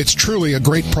swallow. It's truly a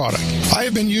great product. I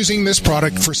have been using this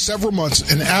product for several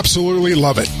months and absolutely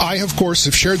love it. I, of course,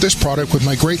 have shared this product with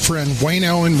my great friend Wayne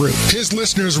Allen Root. His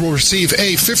listeners will receive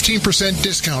a 15%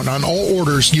 discount on all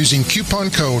orders using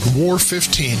coupon code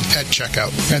WAR15 at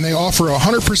checkout. And they offer a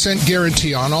 100%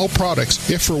 guarantee on all products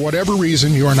if for whatever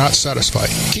reason you are not satisfied.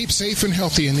 Keep safe and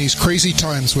healthy in these crazy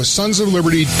times with Sons of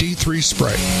Liberty D3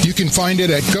 Spray. You can find it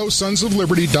at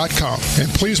GoSonsOfLiberty.com. And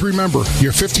please remember,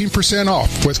 you're 15%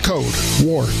 off with code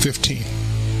WAR15.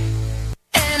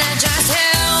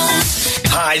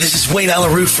 Hi, Hi, this is Wayne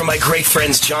Alaroot from my great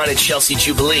friends John and Chelsea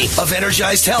Jubilee of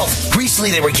Energized Health.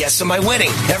 Recently, they were guests at my wedding.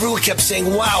 Everyone kept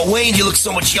saying, wow, Wayne, you look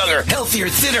so much younger, healthier,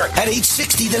 thinner at age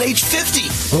 60 than age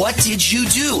 50. What did you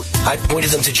do? I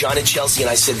pointed them to John and Chelsea, and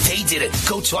I said, they did it.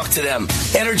 Go talk to them.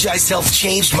 Energized Health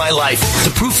changed my life.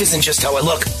 The proof isn't just how I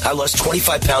look. I lost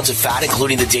 25 pounds of fat,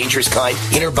 including the dangerous kind,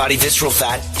 inner body visceral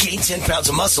fat, gained 10 pounds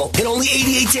of muscle in only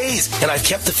 88 days. And I've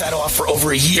kept the fat off for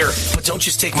over a year. But don't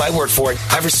just take my word for it.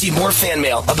 I've received more fan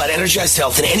mail about Energized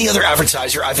Health than any other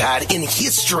advertiser I've had in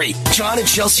history. John and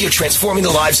Chelsea are transforming the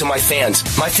lives of my fans.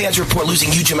 My fans report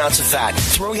losing huge amounts of fat,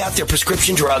 throwing out their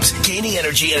prescription drugs, gaining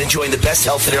energy, and enjoying the best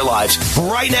health of their lives.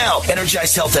 Right now,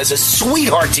 Energized Health has a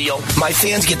sweetheart deal. My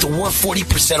fans get the War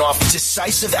 40% off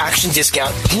decisive action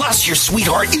discount, plus your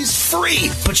sweetheart is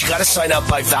free. But you got to sign up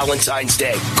by Valentine's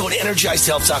Day. Go to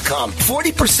EnergizedHealth.com.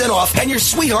 40% off, and your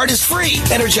sweetheart is free.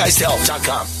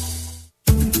 EnergizedHealth.com.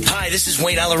 Hi, this is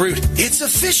Wayne Alaroot. It's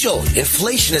official.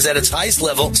 Inflation is at its highest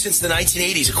level since the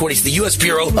 1980s, according to the U.S.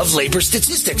 Bureau of Labor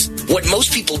Statistics. What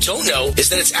most people don't know is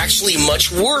that it's actually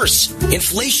much worse.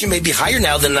 Inflation may be higher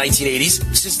now than the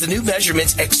 1980s since the new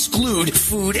measurements exclude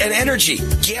food and energy.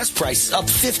 Gas prices up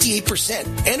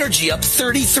 58%. Energy up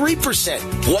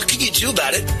 33%. What can you do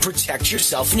about it? Protect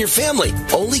yourself and your family.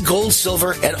 Only gold,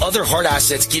 silver, and other hard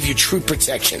assets give you true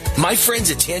protection. My friends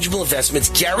at Tangible Investments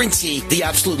guarantee the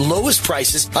absolute lowest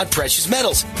prices on precious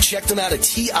metals. Check them out at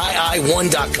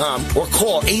TII1.com or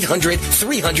call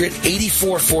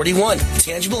 800-300-8441.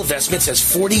 Tangible Investments has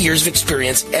 40 years of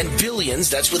experience and billions,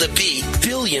 that's with a B,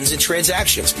 billions in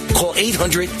transactions. Call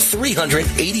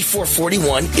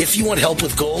 800-300-8441 if you want help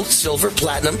with gold, silver,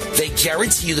 platinum. They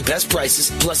guarantee you the best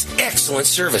prices plus excellent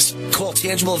service. Call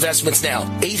Tangible Investments now,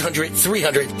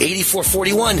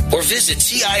 800-300-8441 or visit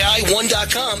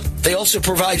TII1.com. They also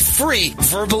provide free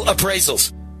verbal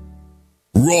appraisals.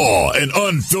 Raw and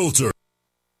unfiltered.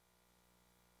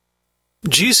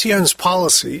 GCN's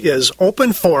policy is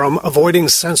open forum avoiding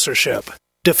censorship.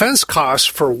 Defense costs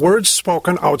for words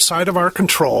spoken outside of our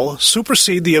control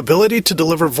supersede the ability to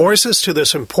deliver voices to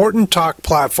this important talk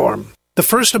platform. The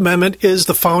First Amendment is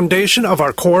the foundation of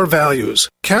our core values.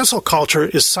 Cancel culture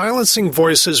is silencing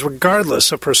voices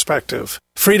regardless of perspective.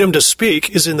 Freedom to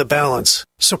speak is in the balance.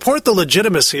 Support the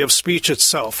legitimacy of speech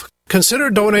itself. Consider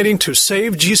donating to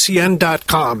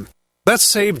SaveGCN.com. That's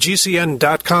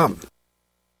SaveGCN.com.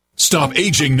 Stop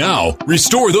aging now.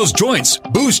 Restore those joints.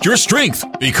 Boost your strength.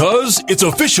 Because it's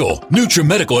official.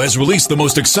 NutriMedical has released the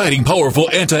most exciting, powerful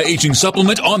anti-aging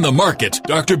supplement on the market.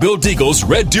 Dr. Bill Deagle's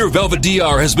Red Deer Velvet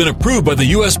DR has been approved by the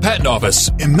U.S. Patent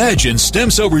Office. Imagine stem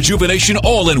cell rejuvenation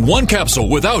all in one capsule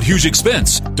without huge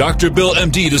expense. Dr. Bill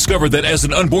MD discovered that as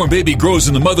an unborn baby grows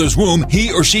in the mother's womb,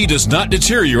 he or she does not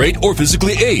deteriorate or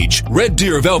physically age. Red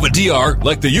Deer Velvet DR,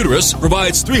 like the uterus,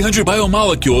 provides 300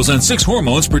 biomolecules and 6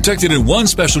 hormones protected in one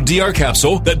special DR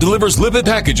capsule that delivers lipid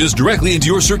packages directly into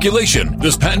your circulation.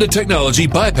 This patented technology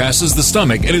bypasses the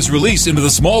stomach and is released into the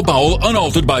small bowel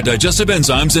unaltered by digestive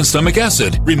enzymes and stomach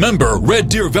acid. Remember, Red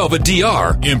Deer Velvet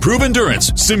DR. Improve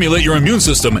endurance, stimulate your immune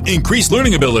system, increase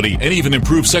learning ability, and even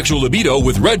improve sexual libido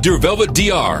with Red Deer Velvet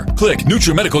DR. Click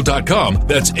NutriMedical.com,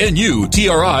 that's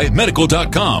N-U-T-R-I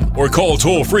medical.com, or call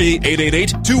toll-free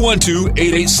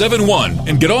 888-212-8871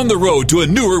 and get on the road to a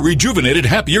newer, rejuvenated,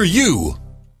 happier you.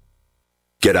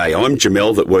 G'day, I'm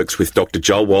Jamel that works with Dr.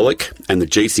 Joel Wallach and the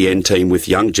GCN team with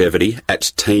Longevity at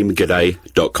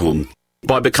teamg'day.com.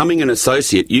 By becoming an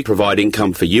associate, you provide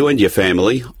income for you and your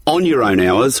family on your own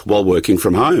hours while working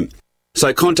from home.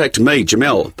 So contact me,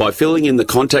 Jamel, by filling in the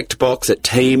contact box at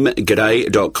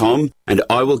teamg'day.com and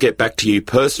I will get back to you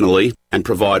personally and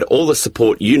provide all the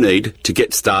support you need to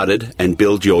get started and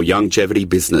build your longevity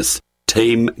business.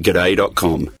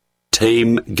 teamg'day.com.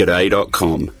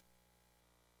 teamg'day.com.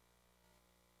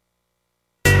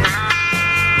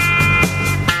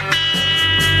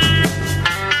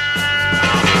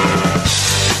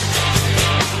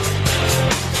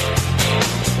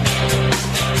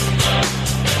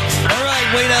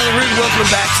 Welcome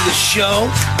back to the show.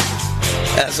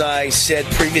 As I said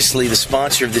previously, the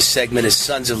sponsor of this segment is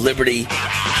Sons of Liberty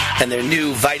and their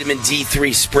new vitamin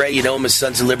D3 spray. You know them as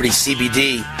Sons of Liberty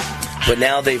CBD. But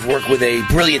now they've worked with a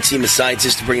brilliant team of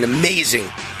scientists to bring an amazing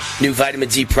new vitamin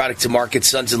D product to market.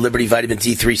 Sons of Liberty Vitamin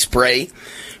D3 spray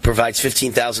provides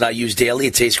 15,000 IUs daily.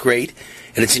 It tastes great,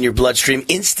 and it's in your bloodstream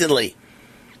instantly.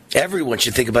 Everyone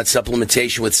should think about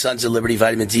supplementation with Sons of Liberty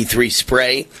Vitamin D3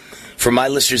 spray. For my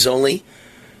listeners only,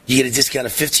 you get a discount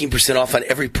of 15% off on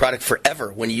every product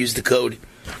forever when you use the code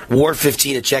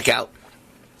WAR15 at checkout.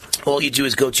 All you do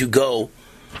is go to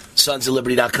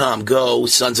GoSonsofLiberty.com.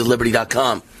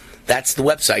 GoSonsofLiberty.com. That's the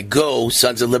website. Go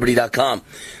sonsofliberty.com.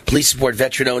 Please support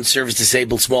veteran-owned,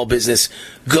 service-disabled small business.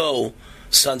 Go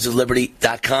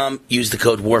sonsofliberty.com. Use the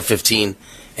code WAR15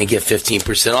 and get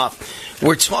 15% off.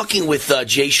 We're talking with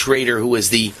Jay Schroeder, who is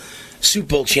the Super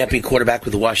Bowl champion quarterback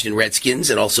with the Washington Redskins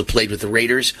and also played with the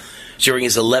Raiders during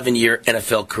his 11-year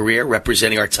NFL career,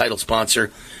 representing our title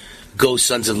sponsor, Go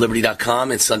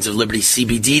sonsofliberty.com and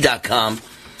sonsoflibertycbd.com.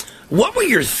 What were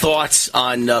your thoughts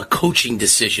on coaching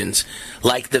decisions,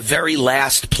 like the very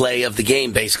last play of the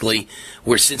game, basically,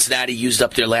 where Cincinnati used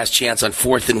up their last chance on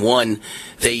 4th and 1?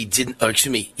 They didn't, it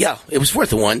was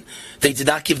 4th and 1. They did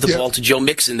not give the ball to Joe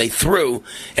Mixon. They threw,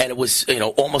 and it was,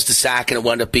 almost a sack, and it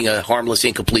wound up being a harmless,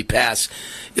 incomplete pass.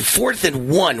 4th and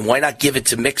 1, why not give it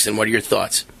to Mixon? What are your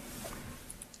thoughts?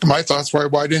 My thoughts were,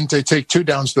 why didn't they take 2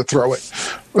 downs to throw it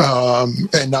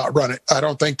and not run it? I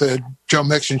don't think that Joe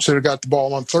Mixon should have got the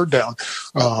ball on 3rd down.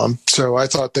 So I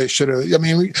thought they should have. I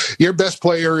mean, your best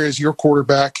player is your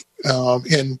quarterback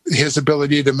in his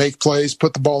ability to make plays,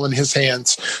 put the ball in his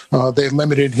hands. They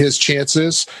limited his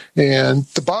chances. And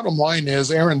the bottom line is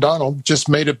Aaron Donald just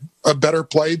made a better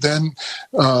play than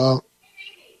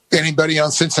anybody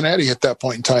on Cincinnati at that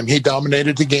point in time. He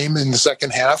dominated the game in the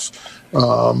second half,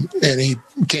 and he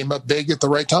came up big at the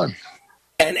right time.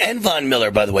 And Von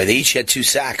Miller, by the way, they each had 2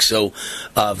 sacks. So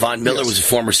Von Miller was a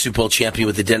former Super Bowl champion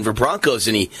with the Denver Broncos,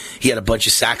 and he had a bunch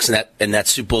of sacks in that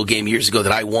Super Bowl game years ago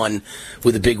that I won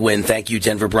with a big win. Thank you,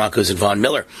 Denver Broncos and Von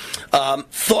Miller.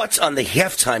 Thoughts on the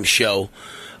halftime show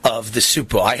of the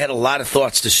Super Bowl? I had a lot of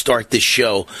thoughts to start this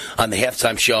show on the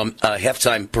halftime show,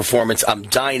 halftime performance. I'm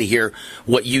dying to hear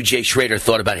what you, Jay Schroeder,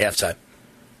 thought about halftime.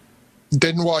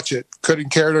 Didn't watch it. Couldn't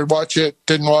care to watch it.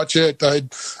 Didn't watch it. I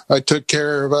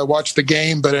watched the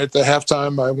game, but at the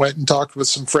halftime, I went and talked with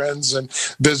some friends and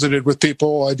visited with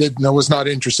people. I was not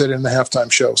interested in the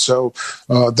halftime show. So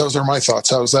those are my thoughts.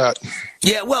 How's that?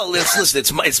 Yeah, well, listen,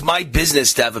 it's my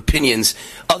business to have opinions.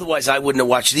 Otherwise, I wouldn't have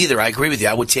watched it either. I agree with you.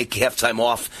 I would take halftime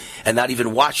off and not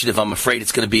even watch it if I'm afraid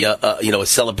it's going to be a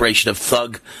celebration of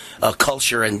thug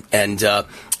culture and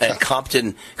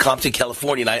Compton,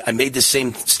 California. And I made the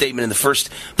same statement in the first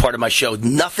part of my show.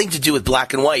 Nothing to do with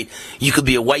black and white. You could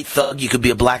be a white thug. You could be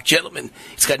a black gentleman.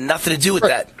 It's got nothing to do with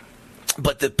that.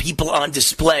 But the people on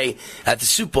display at the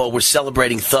Super Bowl were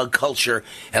celebrating thug culture,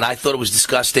 and I thought it was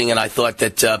disgusting, and I thought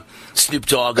that Snoop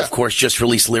Dogg, of course, just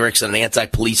released lyrics on an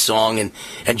anti-police song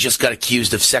and just got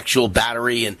accused of sexual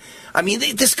battery. And, I mean,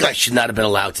 this guy should not have been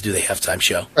allowed to do the halftime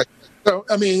show. Right. So,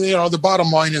 I mean, the bottom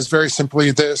line is very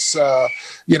simply this,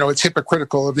 it's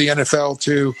hypocritical of the NFL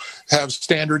to have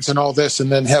standards and all this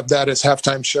and then have that as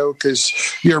halftime show, because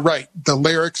you're right. The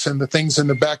lyrics and the things in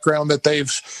the background that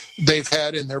they've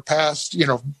had in their past,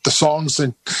 the songs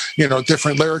and,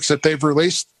 different lyrics that they've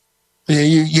released,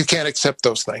 you can't accept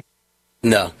those things.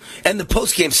 No. And the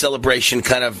post-game celebration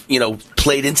kind of,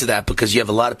 played into that, because you have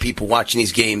a lot of people watching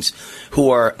these games who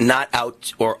are not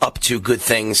out or up to good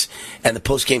things, and the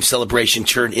post-game celebration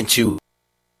turned into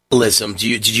vandalism.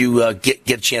 Did you get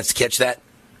a chance to catch that?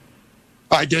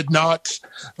 I did not.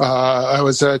 I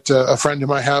was at a friend of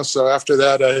my house, so after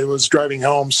that I was driving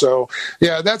home. So,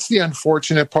 yeah, that's the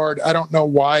unfortunate part. I don't know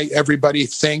why everybody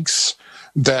thinks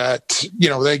that,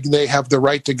 they have the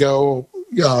right to go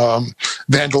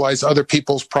vandalize other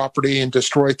people's property and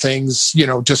destroy things,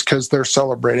 just because they're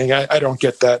celebrating. I don't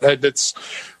get that. It's,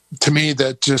 to me,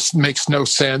 that just makes no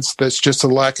sense. That's just a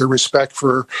lack of respect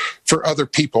for other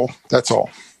people. That's all.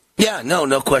 Yeah,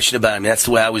 no question about it. I mean, that's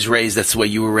the way I was raised. That's the way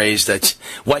you were raised.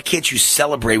 Why can't you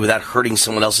celebrate without hurting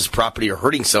someone else's property or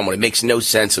hurting someone? It makes no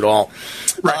sense at all.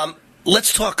 Right.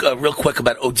 Let's talk real quick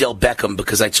about Odell Beckham,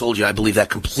 because I told you I believe that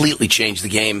completely changed the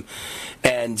game.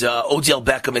 And Odell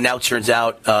Beckham, and now it turns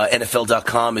out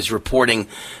NFL.com is reporting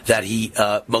that he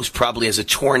most probably has a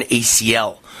torn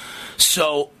ACL.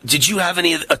 So did you have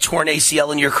a torn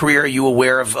ACL in your career? Are you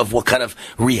aware of what kind of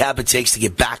rehab it takes to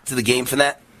get back to the game from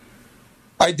that?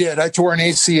 I did. I tore an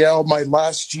ACL my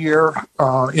last year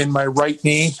in my right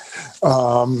knee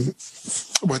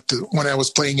when I was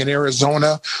playing in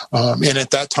Arizona, and at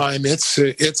that time it's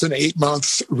an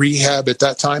 8-month rehab. At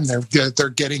that time, they're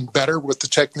getting better with the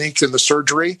technique and the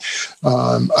surgery.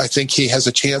 I think he has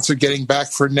a chance of getting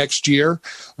back for next year,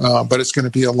 but it's going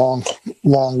to be a long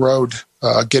road.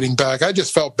 Getting back. I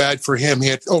just felt bad for him. He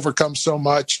had overcome so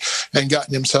much and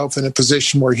gotten himself in a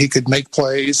position where he could make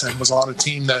plays and was on a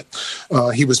team that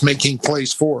he was making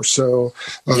plays for. So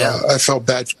I felt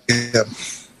bad for him.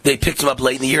 They picked him up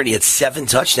late in the year, and he had 7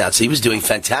 touchdowns. So he was doing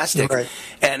fantastic. Right.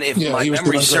 And if my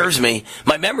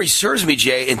memory serves me,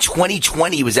 Jay, in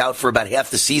 2020 he was out for about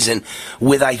half the season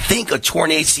with, I think, a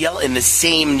torn ACL in the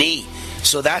same knee.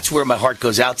 So that's where my heart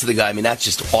goes out to the guy. I mean, that's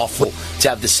just awful to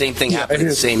have the same thing happen in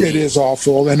the same It is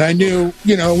awful. And I knew,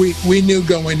 we knew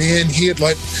going in, he'd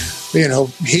let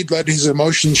his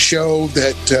emotions show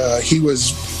that he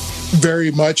was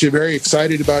very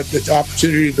excited about the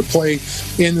opportunity to play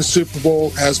in the Super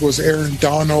Bowl, as was Aaron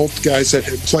Donald, guys that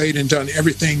had played and done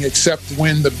everything except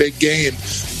win the big game.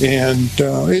 And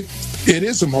it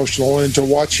is emotional, and to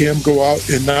watch him go out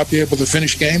and not be able to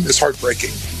finish game is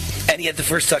heartbreaking. And he had the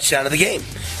first touchdown of the game.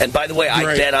 And by the way,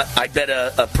 I bet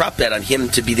a prop bet on him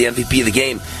to be the MVP of the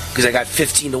game, because I got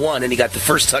 15-1, and he got the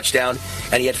first touchdown,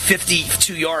 and he had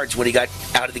 52 yards when he got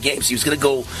out of the game. So he was going to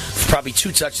go for probably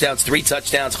 2 touchdowns, 3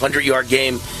 touchdowns, 100-yard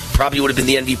game. Probably would have been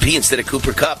the MVP instead of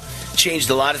Cooper Kupp. Changed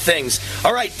a lot of things.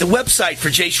 All right, the website for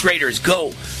Jay Schroeder is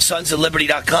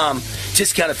GoSonsOfLiberty.com.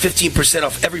 Discount of 15%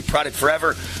 off every product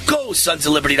forever.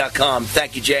 GoSonsOfLiberty.com.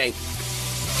 Thank you, Jay.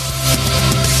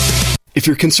 If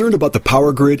you're concerned about the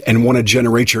power grid and want to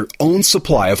generate your own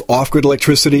supply of off-grid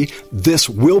electricity, this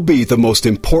will be the most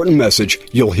important message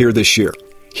you'll hear this year.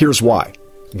 Here's why.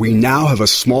 We now have a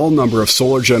small number of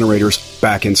solar generators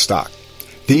back in stock.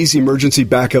 These emergency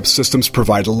backup systems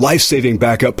provide life-saving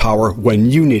backup power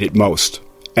when you need it most.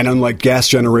 And unlike gas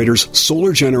generators,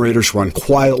 solar generators run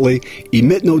quietly,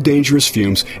 emit no dangerous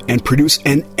fumes, and produce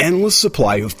an endless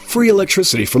supply of free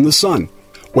electricity from the sun.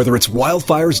 Whether it's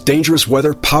wildfires, dangerous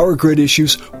weather, power grid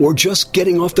issues, or just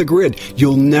getting off the grid,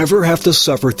 you'll never have to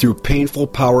suffer through painful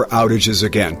power outages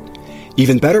again.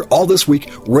 Even better, all this week,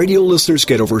 radio listeners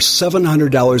get over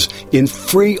 $700 in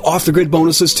free off-the-grid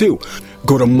bonuses, too.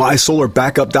 Go to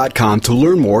MySolarBackup.com to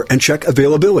learn more and check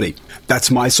availability. That's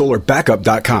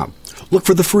MySolarBackup.com. Look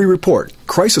for the free report,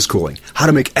 Crisis Cooling, how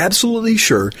to make absolutely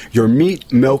sure your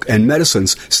meat, milk, and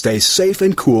medicines stay safe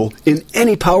and cool in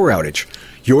any power outage.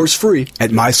 Yours free at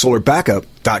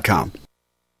MySolarBackup.com.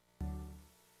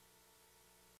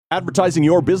 Advertising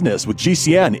your business with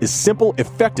GCN is simple,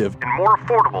 effective, and more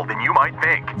affordable than you might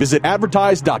think. Visit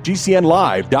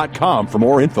advertise.gcnlive.com for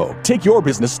more info. Take your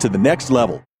business to the next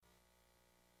level.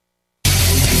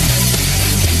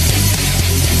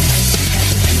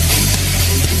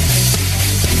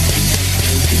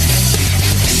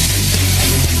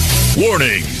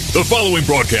 Warning! The following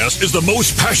broadcast is the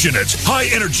most passionate,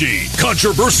 high-energy,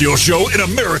 controversial show in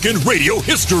American radio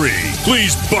history.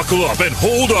 Please buckle up and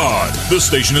hold on. This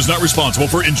station is not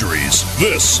responsible for injuries.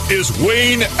 This is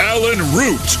Wayne Allen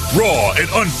Root, raw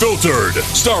and unfiltered,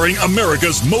 starring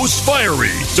America's most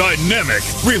fiery, dynamic,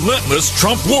 relentless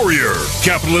Trump warrior,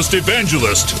 capitalist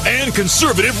evangelist, and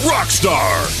conservative rock star.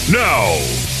 Now,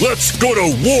 let's go to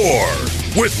war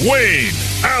with Wayne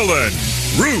Allen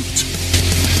Root.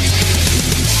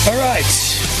 All right,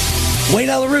 Wayne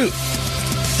Allen Root.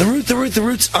 The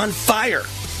Root's on fire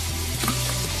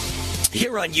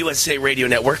here on USA Radio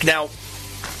Network. Now,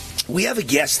 we have a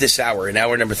guest this hour, in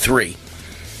hour number 3.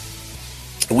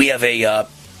 We have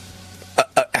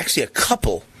actually a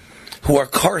couple who are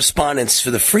correspondents for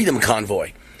the Freedom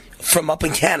Convoy from up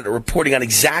in Canada, reporting on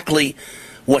exactly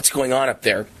what's going on up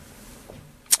there.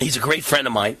 He's a great friend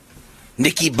of mine,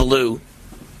 Nikki Ballou.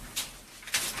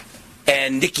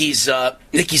 And Nikki's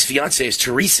fiance is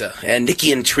Teresa, and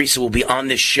Nikki and Teresa will be on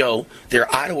this show.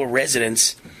 They're Ottawa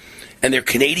residents, and they're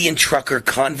Canadian trucker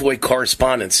convoy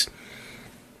correspondents.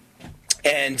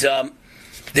 And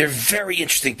they're very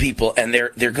interesting people, and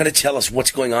they're going to tell us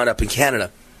what's going on up in Canada.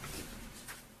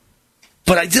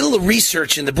 But I did a little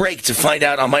research in the break to find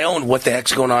out on my own what the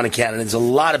heck's going on in Canada. There's a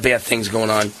lot of bad things going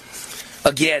on.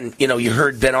 Again, you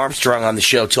heard Ben Armstrong on the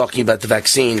show talking about the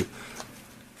vaccine.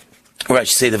 Or I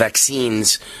should say the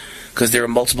vaccines, because there are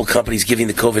multiple companies giving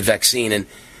the COVID vaccine. And,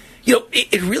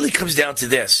 it really comes down to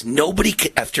this. Nobody,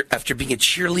 after being a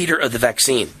cheerleader of the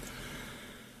vaccine,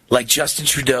 like Justin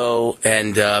Trudeau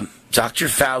and Dr.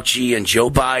 Fauci and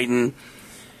Joe Biden,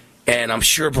 and I'm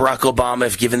sure Barack Obama,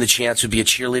 if given the chance, would be a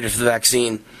cheerleader for the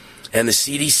vaccine, and the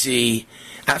CDC,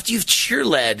 after you've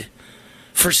cheerled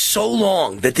for so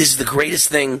long that this is the greatest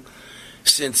thing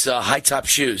since high-top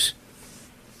shoes,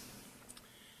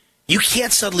 you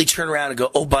can't suddenly turn around and go,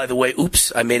 oh, by the way,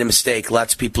 oops, I made a mistake.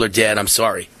 Lots of people are dead. I'm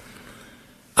sorry.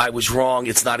 I was wrong.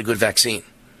 It's not a good vaccine.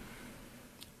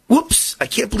 Whoops, I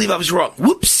can't believe I was wrong.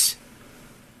 Whoops.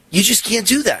 You just can't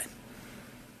do that.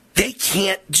 They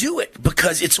can't do it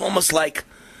because it's almost like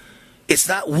it's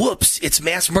not whoops, it's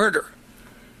mass murder.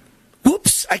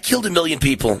 Whoops, I killed 1 million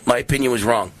people. My opinion was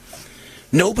wrong.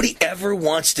 Nobody ever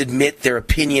wants to admit their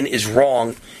opinion is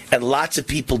wrong, and lots of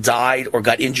people died or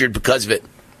got injured because of it.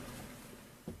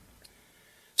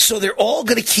 So they're all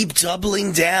going to keep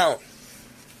doubling down.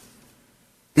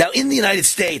 Now, in the United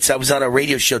States, I was on a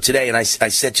radio show today, and I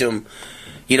said to him,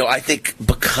 I think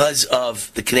because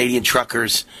of the Canadian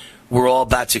truckers, we're all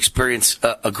about to experience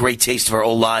a great taste of our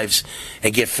old lives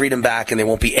and get freedom back, and there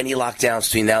won't be any lockdowns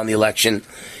between now and the election,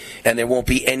 and there won't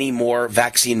be any more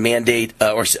vaccine mandate,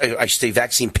 or I should say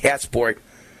vaccine passport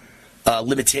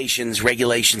limitations,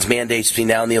 regulations, mandates between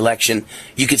now and the election.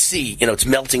 You can see, it's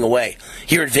melting away.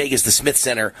 Here in Vegas, the Smith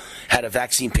Center had a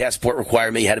vaccine passport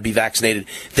requirement. You had to be vaccinated.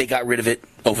 They got rid of it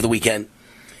over the weekend.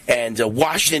 And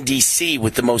Washington, D.C.,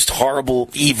 with the most horrible,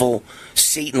 evil,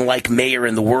 Satan-like mayor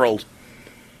in the world,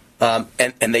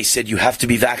 and they said you have to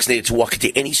be vaccinated to walk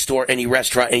into any store, any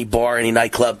restaurant, any bar, any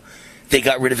nightclub. They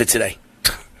got rid of it today.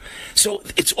 So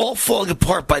it's all falling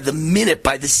apart by the minute,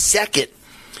 by the second.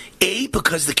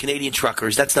 Because the Canadian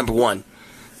truckers, that's number one.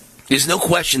 There's no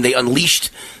question they unleashed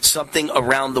something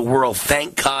around the world.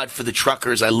 Thank God for the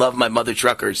truckers. I love my mother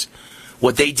truckers.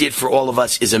 What they did for all of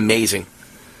us is amazing.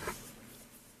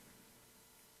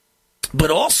 But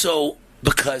also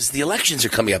because the elections are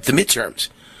coming up, the midterms.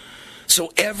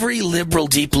 So every liberal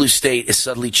deep blue state is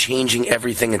suddenly changing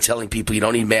everything and telling people you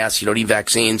don't need masks, you don't need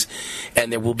vaccines,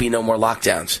 and there will be no more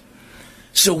lockdowns.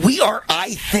 So we are,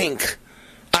 I think,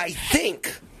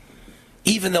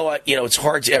 even though, it's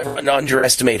hard to ever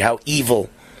underestimate how evil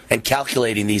and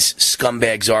calculating these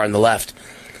scumbags are on the left,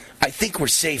 I think we're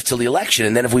safe till the election.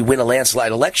 And then if we win a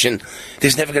landslide election,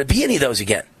 there's never going to be any of those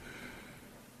again.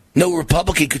 No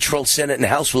Republican-controlled Senate and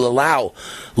House will allow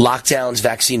lockdowns,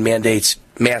 vaccine mandates,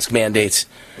 mask mandates,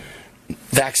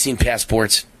 vaccine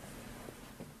passports,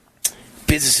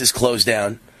 businesses closed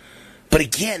down. But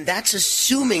again, that's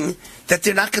assuming that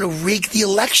they're not going to rig the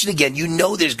election again.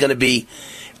 There's going to be,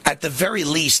 at the very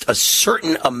least, a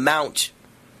certain amount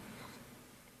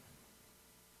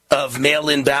of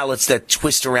mail-in ballots that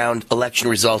twist around election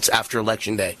results after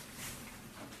Election Day.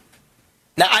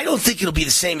 Now, I don't think it'll be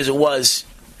the same as it was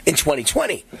in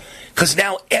 2020, because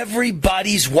now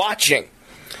everybody's watching.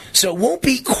 So it won't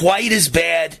be quite as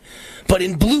bad, but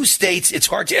in blue states, it's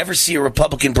hard to ever see a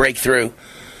Republican breakthrough.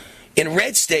 In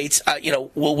red states,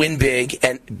 we'll win big,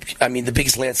 and the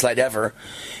biggest landslide ever.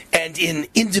 And in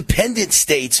independent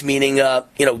states, meaning,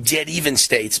 dead even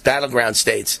states, battleground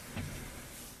states,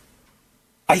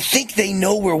 I think they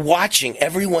know we're watching.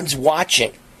 Everyone's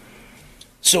watching.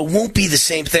 So it won't be the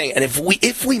same thing. And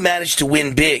if we manage to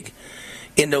win big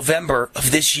in November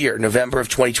of this year, November of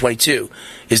 2022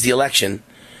 is the election,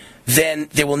 then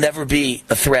there will never be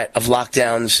a threat of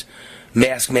lockdowns,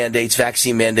 mask mandates,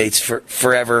 vaccine mandates for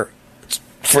forever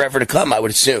to come, I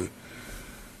would assume.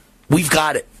 We've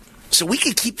got it. So we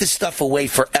can keep this stuff away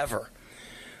forever.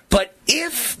 But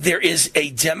if there is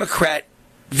a Democrat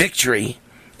victory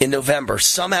in November,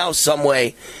 somehow, some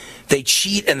way, they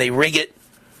cheat and they rig it,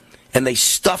 and they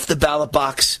stuff the ballot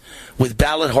box with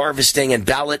ballot harvesting and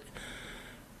ballot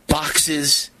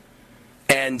boxes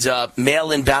and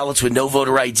mail-in ballots with no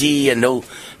voter ID and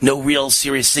no real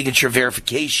serious signature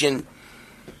verification.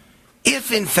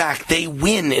 If, in fact, they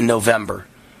win in November,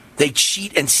 they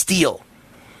cheat and steal,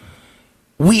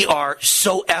 we are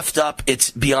so effed up,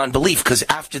 it's beyond belief, because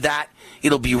after that,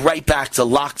 it'll be right back to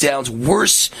lockdowns,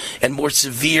 worse and more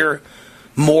severe,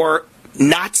 more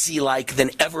Nazi-like than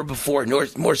ever before,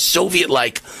 more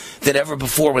Soviet-like than ever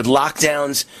before, with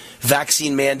lockdowns,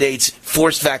 vaccine mandates,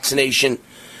 forced vaccination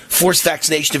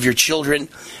of your children,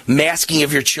 masking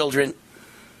of your children,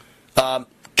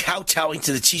 kowtowing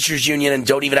to the teachers union and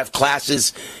don't even have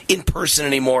classes in person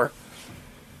anymore.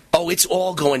 Oh, it's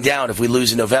all going down if we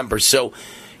lose in November. So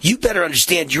you better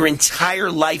understand your entire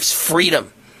life's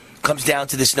freedom comes down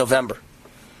to this November.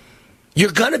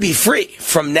 You're going to be free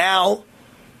from now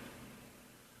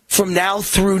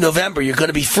through November. You're going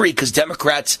to be free because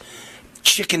Democrats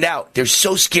chickened out. They're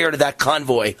so scared of that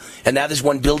convoy. And now there's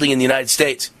one building in the United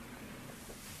States.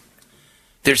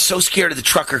 They're so scared of the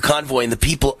trucker convoy and the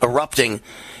people erupting.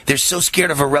 They're so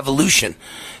scared of a revolution.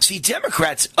 See,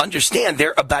 Democrats understand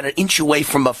they're about an inch away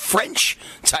from a French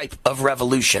type of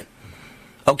revolution.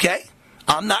 Okay?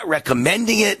 I'm not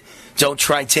recommending it. Don't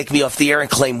try and take me off the air and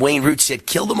claim Wayne Root said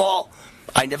kill them all.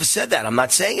 I never said that. I'm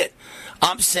not saying it.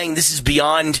 I'm saying this is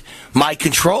beyond my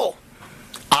control.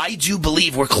 I do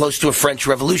believe we're close to a French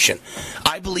Revolution.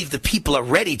 I believe the people are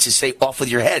ready to say off with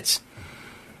your heads.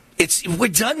 We're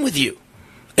done with you.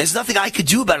 There's nothing I could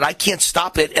do about it. I can't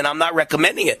stop it, and I'm not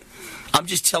recommending it. I'm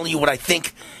just telling you what I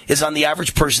think is on the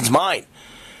average person's mind.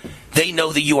 They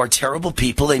know that you are terrible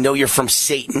people. They know you're from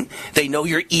Satan. They know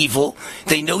you're evil.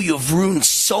 They know you have ruined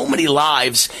so many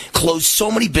lives, closed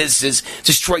so many businesses,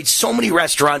 destroyed so many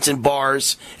restaurants and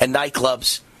bars and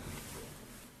nightclubs.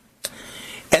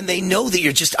 And they know that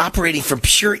you're just operating from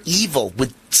pure evil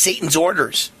with Satan's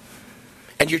orders.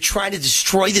 And you're trying to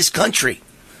destroy this country.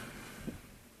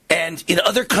 And in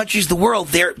other countries of the world,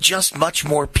 they're just much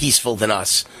more peaceful than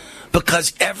us.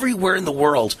 Because everywhere in the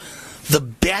world, the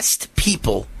best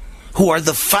people who are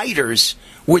the fighters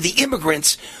were the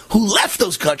immigrants who left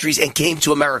those countries and came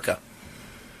to America.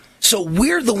 So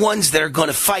we're the ones that are going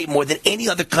to fight more than any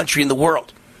other country in the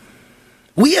world.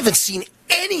 We haven't seen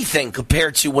anything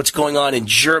compared to what's going on in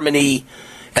Germany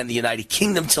and the United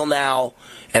Kingdom till now,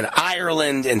 and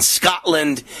Ireland and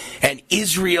Scotland and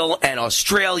Israel and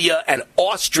Australia and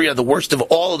Austria, the worst of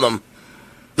all of them,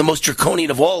 the most draconian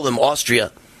of all of them,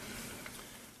 Austria.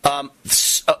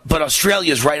 But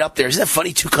Australia is right up there. Isn't that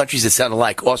funny? Two countries that sound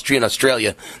alike, Austria and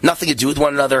Australia. Nothing to do with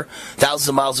one another, thousands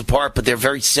of miles apart, but they're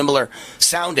very similar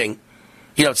sounding.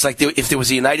 You know, it's like if there was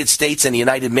the United States and the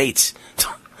United Mates.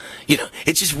 You know,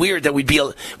 it's just weird that we'd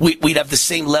have the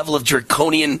same level of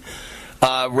draconian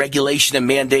regulation and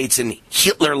mandates and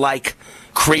Hitler-like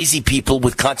crazy people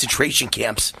with concentration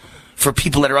camps for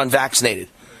people that are unvaccinated.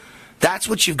 That's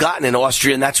what you've gotten in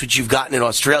Austria, and that's what you've gotten in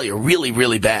Australia. Really,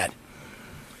 really bad.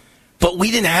 But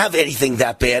we didn't have anything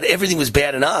that bad. Everything was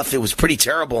bad enough. It was pretty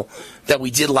terrible that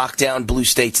we did lock down blue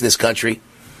states in this country.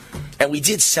 And we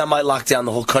did semi-lock down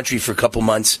the whole country for a couple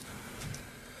months.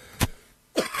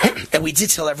 And we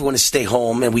did tell everyone to stay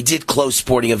home, and we did close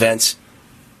sporting events.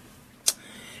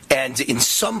 And in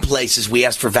some places, we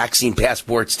asked for vaccine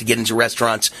passports to get into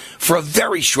restaurants for a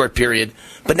very short period.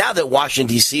 But now that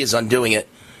Washington, D.C. is undoing it,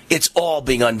 it's all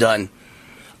being undone.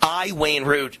 I, Wayne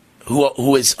Root,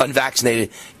 who is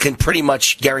unvaccinated, can pretty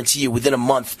much guarantee you within a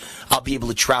month I'll be able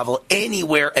to travel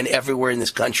anywhere and everywhere in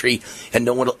this country, and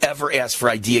no one will ever ask for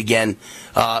ID again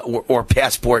or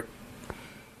passport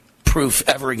proof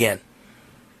ever again.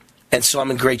 And so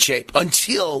I'm in great shape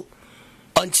until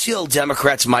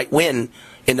Democrats might win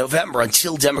in November,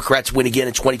 until Democrats win again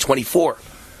in 2024.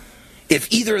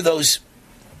 If either of those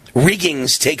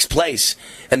riggings takes place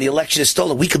and the election is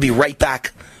stolen, we could be right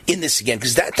back in this again,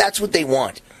 because that's what they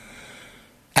want.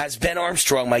 As Ben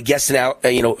Armstrong, my guest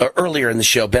earlier in the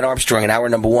show, Ben Armstrong in hour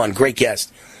number 1, great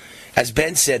guest. As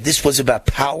Ben said, this was about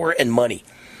power and money.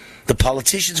 The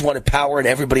politicians wanted power and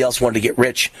everybody else wanted to get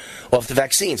rich off the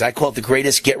vaccines. I call it the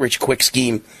greatest get-rich-quick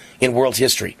scheme in world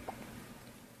history.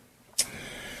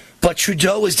 But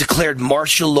Trudeau has declared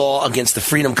martial law against the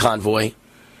Freedom Convoy,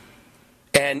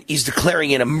 and he's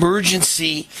declaring an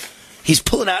emergency. He's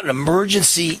pulling out an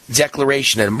emergency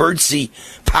declaration, an Emergency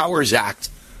Powers Act,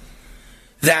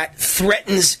 that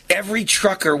threatens every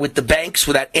trucker with the banks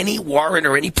without any warrant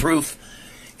or any proof.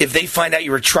 If they find out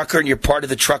you're a trucker and you're part of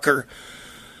the trucker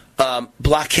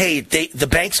blockade, the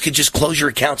banks could just close your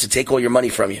accounts and take all your money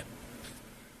from you.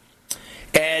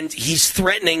 And he's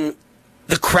threatening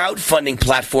the crowdfunding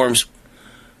platforms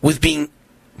with being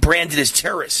branded as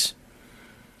terrorists,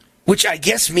 which I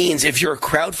guess means if you're a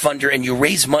crowdfunder and you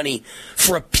raise money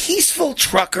for a peaceful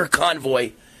trucker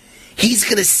convoy, he's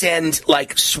going to send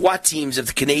like SWAT teams of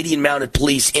the Canadian Mounted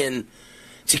Police in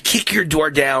to kick your door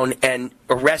down and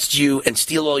arrest you and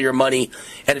steal all your money.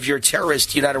 And if you're a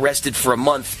terrorist, you're not arrested for a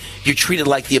month. You're treated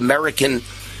like the American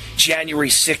January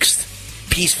 6th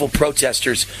peaceful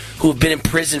protesters who have been in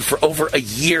prison for over a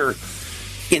year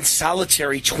in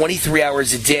solitary 23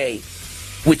 hours a day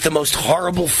with the most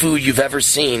horrible food you've ever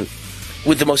seen,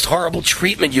 with the most horrible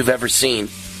treatment you've ever seen,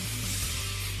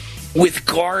 with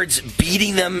guards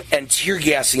beating them and tear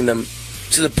gassing them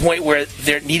to the point where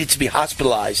they needed to be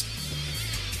hospitalized,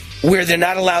 where they're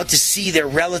not allowed to see their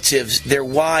relatives, their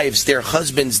wives, their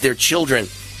husbands, their children,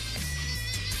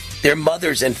 their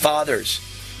mothers and fathers.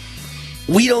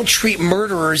 We don't treat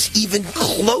murderers even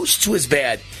close to as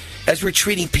bad as we're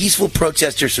treating peaceful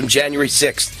protesters from January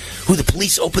 6th, who the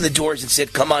police opened the doors and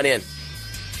said, come on in.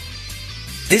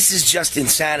 This is just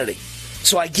insanity.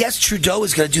 So I guess Trudeau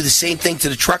is going to do the same thing to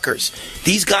the truckers.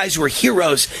 These guys were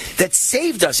heroes that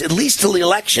saved us, at least till the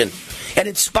election, and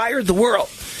inspired the world.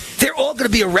 They're all going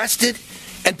to be arrested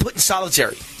and put in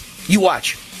solitary. You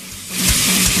watch.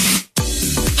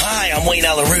 Hi, I'm Wayne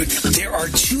Alaroot. There are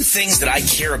two things that I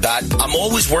care about. I'm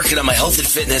always working on my health and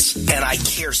fitness, and I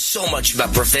care so much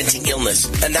about preventing illness.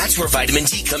 And that's where vitamin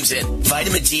D comes in.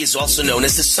 Vitamin D is also known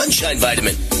as the sunshine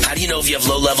vitamin. How do you know if you have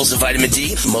low levels of vitamin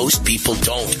D? Most people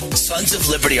don't. Sons of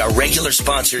Liberty, our regular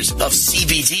sponsors of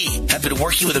CBD, have been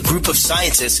working with a group of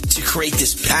scientists to create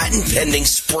this patent-pending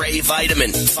spray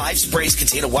vitamin. 5 sprays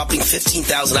contain a whopping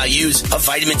 15,000 IUs of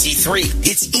vitamin D3.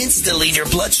 It's instantly in your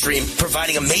bloodstream,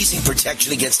 providing amazing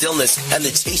protection against illness. illness, and the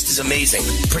taste is amazing.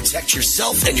 Protect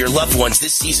yourself and your loved ones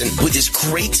this season with this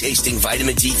great-tasting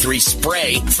vitamin D3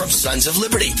 spray from Sons of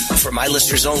Liberty. For my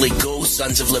listeners only,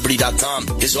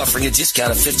 GoSonsOfLiberty.com is offering a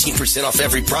discount of 15% off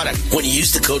every product when you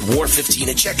use the code WAR15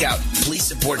 at checkout. Please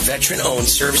support veteran-owned,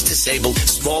 service-disabled,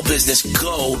 small business.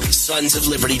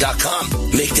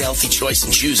 GoSonsOfLiberty.com. Make the healthy choice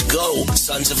and choose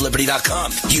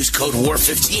GoSonsOfLiberty.com. Use code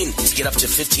WAR15 to get up to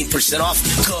 15% off.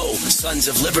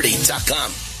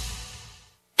 GoSonsOfLiberty.com.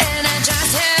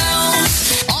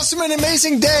 Awesome and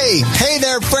amazing day. Hey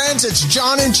there, friends. It's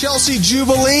John and Chelsea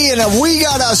Jubilee, and we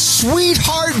got a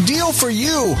sweetheart deal for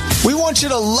you. We want you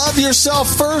to love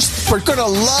yourself first. We're going to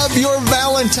love your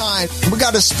Valentine. We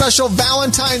got a special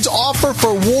Valentine's offer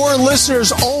for WAR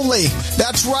listeners only.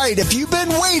 That's right. If you've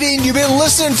been waiting, you've been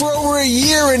listening for over a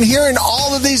year and hearing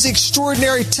all of these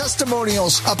extraordinary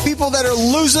testimonials of people that are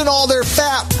losing all their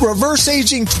fat, reverse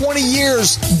aging 20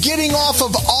 years, getting off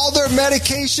of all their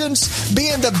medications,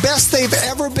 being the best they've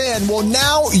ever been. Well,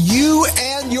 now you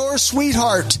and your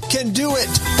sweetheart can do it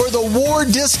for the WAR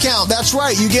discount. That's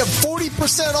right. You get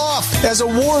 40% off as a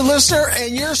WAR listener,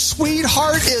 and your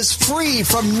sweetheart is free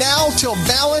from now till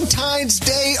Valentine's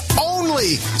Day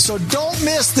only. So don't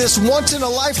miss this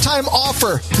once-in-a-lifetime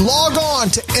offer. Log on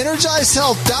to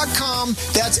EnergizeHealth.com.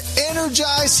 That's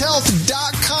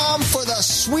EnergizeHealth.com for the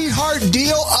sweetheart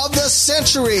deal of the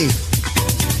century.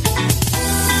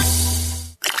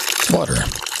 Water.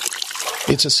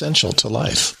 It's essential to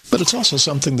life, but it's also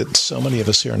something that so many of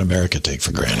us here in America take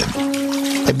for granted.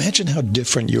 Imagine how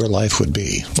different your life would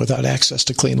be without access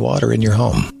to clean water in your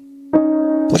home.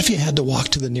 What if you had to walk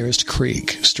to the nearest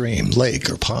creek, stream,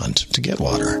 lake, or pond to get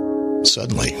water?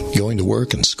 Suddenly, going to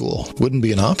work and school wouldn't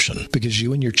be an option because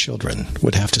you and your children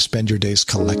would have to spend your days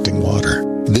collecting water.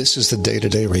 This is the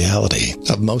day-to-day reality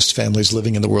of most families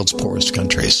living in the world's poorest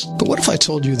countries. But what if I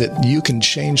told you that you can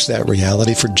change that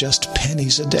reality for just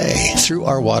pennies a day? Through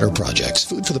our water projects,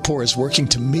 Food for the Poor is working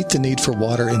to meet the need for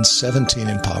water in 17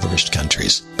 impoverished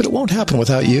countries. But it won't happen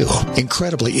without you.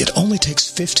 Incredibly, it only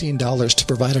takes $15 to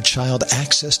provide a child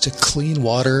access to clean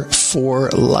water for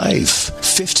life.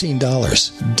 $15.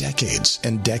 Decades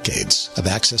and decades of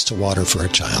access to water for a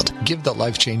child. Give the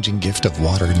life-changing gift of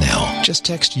water now. Just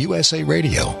text USA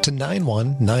Radio to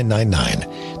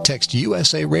 91999. Text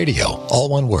USA Radio, all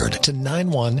one word, to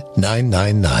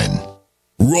 91999.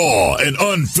 Raw and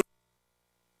unfiltered.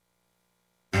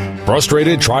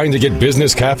 Frustrated trying to get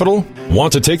business capital?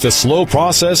 Want to take the slow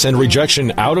process and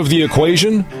rejection out of the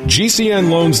equation?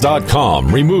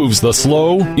 GCNLoans.com removes the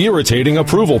slow, irritating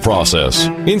approval process.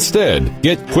 Instead,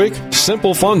 get quick,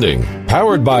 simple funding.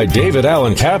 Powered by David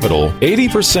Allen Capital,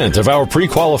 80% of our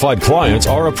pre-qualified clients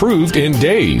are approved in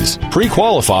days.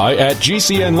 Pre-qualify at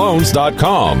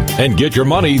GCNLoans.com and get your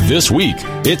money this week.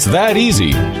 It's that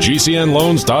easy.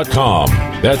 GCNLoans.com.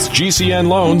 That's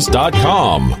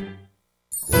GCNLoans.com.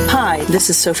 Hi, this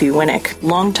is Sophie Winnick,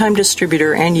 longtime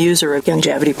distributor and user of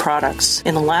Youngevity products.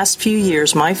 In the last few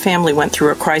years, my family went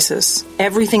through a crisis.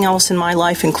 Everything else in my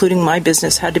life, including my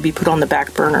business, had to be put on the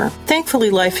back burner.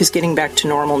 Thankfully, life is getting back to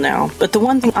normal now. But the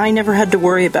one thing I never had to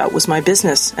worry about was my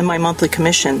business and my monthly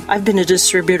commission. I've been a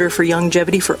distributor for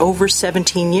Youngevity for over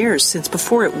 17 years, since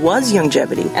before it was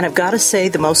Youngevity. And I've got to say,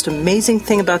 the most amazing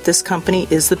thing about this company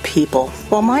is the people.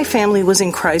 While my family was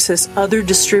in crisis, other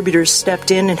distributors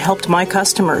stepped in and helped my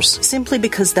customers, simply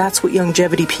because that's what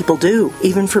Youngevity people do,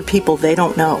 even for people they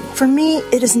don't know. For me,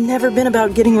 it has never been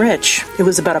about getting rich. It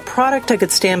was about a product I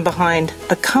could stand behind,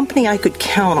 a company I could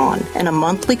count on, and a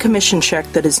monthly commission check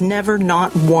that has never,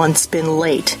 not once, been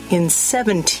late in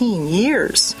 17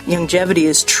 years. Youngevity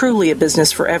is truly a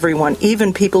business for everyone,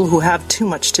 even people who have too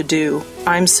much to do.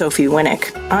 I'm Sophie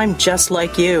Winnick. I'm just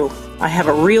like you. I have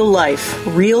a real life,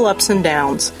 real ups and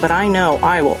downs, but I know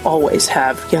I will always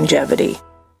have Youngevity.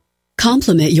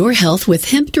 Complement your health with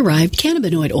hemp-derived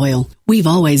cannabinoid oil. We've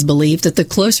always believed that the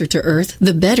closer to Earth,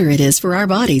 the better it is for our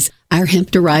bodies. Our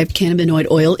hemp-derived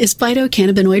cannabinoid oil is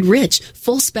phytocannabinoid-rich,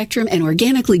 full-spectrum, and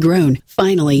organically grown.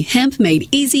 Finally, hemp made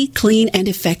easy, clean, and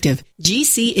effective.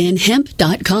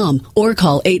 GCNHemp.com or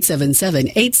call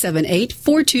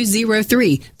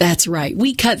 877-878-4203. That's right,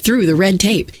 we cut through the red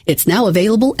tape. It's now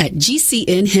available at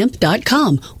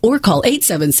GCNHemp.com or call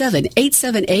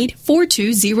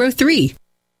 877-878-4203.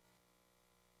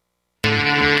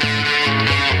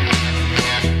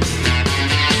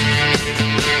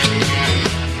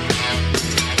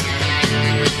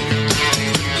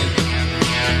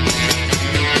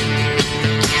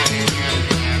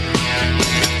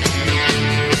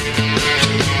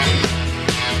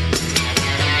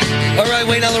 All right,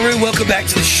 Wayne LaRue, welcome back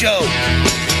to the show.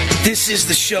 This is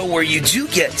the show where you do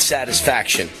get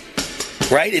satisfaction.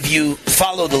 right? If you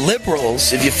follow the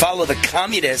liberals, if you follow the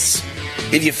communists,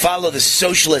 if you follow the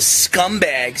socialist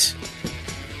scumbags,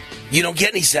 you don't get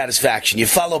any satisfaction. You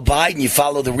follow Biden, you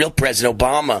follow the real President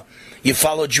Obama, you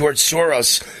follow George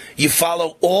Soros, you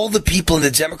follow all the people in the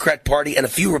Democrat Party and a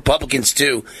few Republicans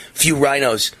too, a few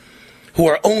rhinos, who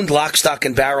are owned lock, stock,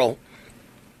 and barrel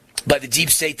by the deep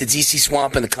state, the DC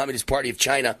swamp, and the Communist Party of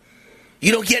China.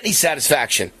 You don't get any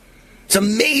satisfaction. It's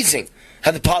amazing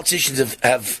how the politicians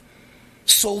have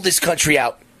sold this country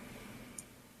out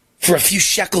for a few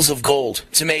shekels of gold.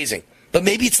 It's amazing. But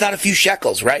maybe it's not a few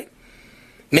shekels, right?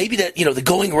 Maybe the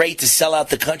going rate to sell out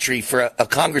the country for a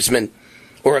congressman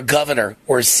or a governor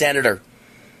or a senator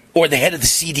or the head of the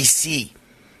CDC,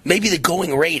 maybe the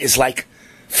going rate is like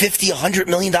 $50, $100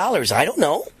 million. I don't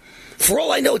know. For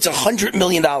all I know, it's $100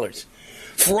 million.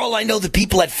 For all I know, the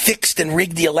people that fixed and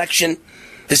rigged the election,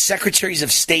 the secretaries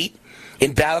of state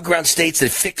in battleground states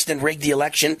that fixed and rigged the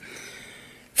election,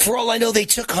 for all I know, they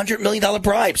took $100 million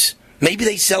bribes. Maybe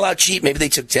they sell out cheap. Maybe they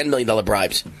took $10 million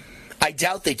bribes. I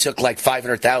doubt they took like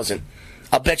 $500,000.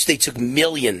 I'll bet you they took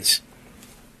millions.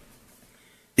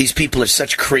 These people are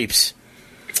such creeps.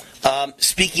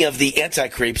 Speaking of the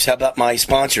anti-creeps, how about my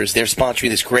sponsors? They're sponsoring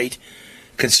this great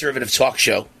conservative talk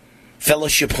show.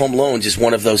 Fellowship Home Loans is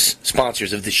one of those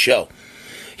sponsors of this show.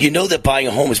 You know that buying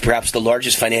a home is perhaps the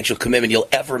largest financial commitment you'll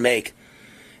ever make.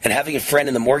 And having a friend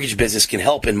in the mortgage business can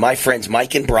help. And my friends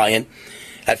Mike and Brian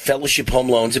at Fellowship Home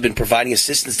Loans have been providing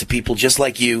assistance to people just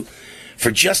like you for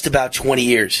just about 20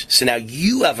 years. So now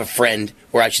you have a friend,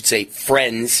 or I should say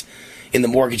friends, in the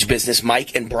mortgage business,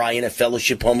 Mike and Brian at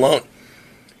Fellowship Home Loan.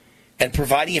 And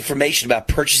providing information about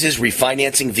purchases,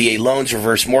 refinancing, VA loans,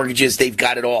 reverse mortgages, they've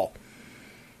got it all.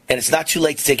 And it's not too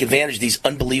late to take advantage of these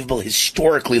unbelievable,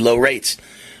 historically low rates.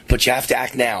 But you have to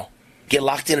act now. Get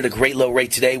locked in at a great low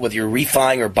rate today, whether you're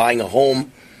refining or buying a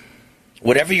home.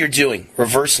 Whatever you're doing,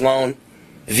 reverse loan,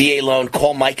 VA loan,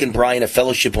 call Mike and Brian at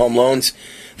Fellowship Home Loans.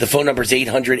 The phone number is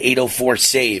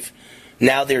 800-804-SAVE.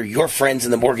 Now they're your friends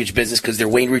in the mortgage business because they're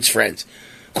Wayne Root's friends.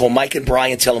 Call Mike and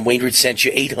Brian, tell them Wayne Root sent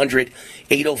you,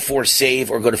 800-804-SAVE,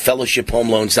 or go to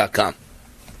fellowshiphomeloans.com.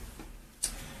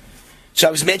 So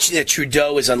I was mentioning that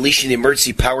Trudeau is unleashing the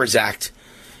Emergency Powers Act,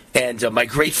 and my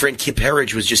great friend Kip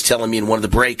Herridge was just telling me in one of the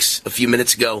breaks a few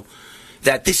minutes ago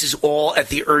that this is all at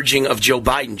the urging of Joe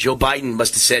Biden. Joe Biden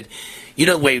must have said, you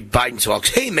know the way Biden talks,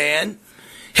 hey man,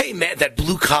 that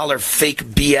blue-collar fake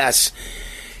BS.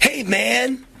 Hey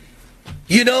man,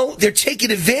 you know, they're taking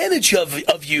advantage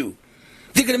of you.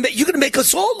 You're going to make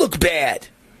us all look bad.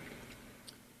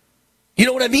 You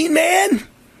know what I mean, man?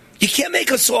 You can't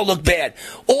make us all look bad.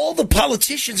 All the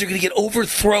politicians are going to get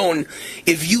overthrown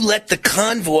if you let the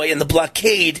convoy and the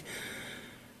blockade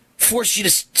force you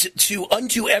to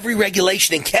undo every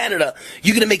regulation in Canada.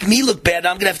 You're going to make me look bad, and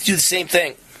I'm going to have to do the same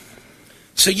thing.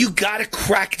 So you got to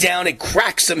crack down and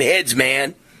crack some heads,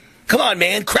 man. Come on,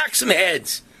 man, crack some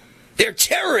heads. They're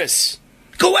terrorists.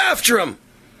 Go after them.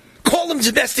 Call them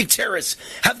domestic terrorists.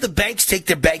 Have the banks take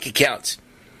their bank accounts.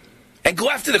 And go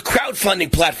after the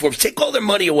crowdfunding platforms. Take all their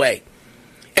money away.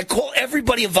 And call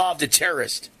everybody involved a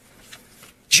terrorist.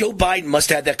 Joe Biden must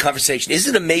have had that conversation.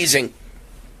 Isn't it amazing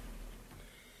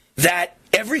that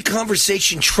every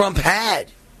conversation Trump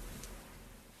had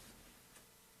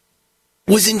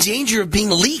was in danger of being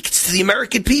leaked to the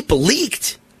American people?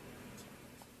 Leaked.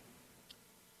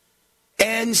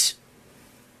 And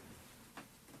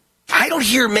I don't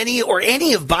hear many or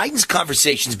any of Biden's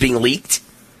conversations being leaked.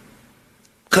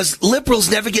 Because liberals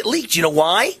never get leaked. You know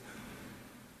why?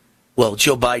 Well,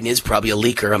 Joe Biden is probably a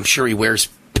leaker. I'm sure he wears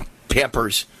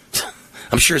Pampers.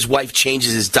 I'm sure his wife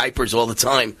changes his diapers all the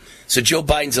time. So Joe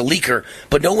Biden's a leaker.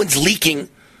 But no one's leaking.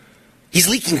 He's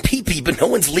leaking pee-pee, but no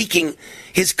one's leaking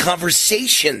his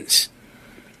conversations.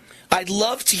 I'd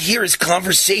love to hear his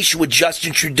conversation with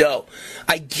Justin Trudeau.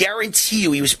 I guarantee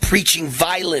you he was preaching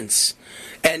violence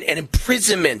and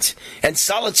imprisonment and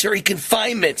solitary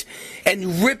confinement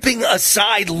and ripping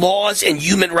aside laws and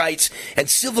human rights and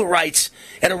civil rights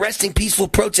and arresting peaceful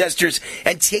protesters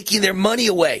and taking their money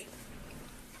away.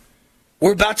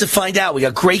 We're about to find out. We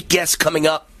got great guests coming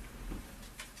up.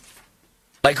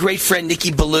 My great friend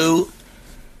Nikki Ballou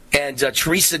and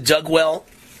Teresa Dugwell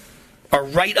are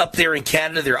right up there in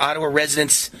Canada. They're Ottawa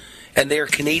residents, and they are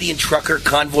Canadian trucker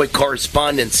convoy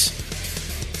correspondents.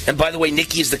 And by the way,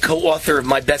 Nikki is the co-author of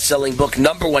my best-selling book,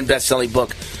 number one best-selling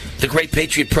book, The Great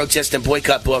Patriot Protest and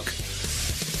Boycott Book.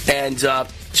 And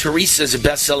Teresa is a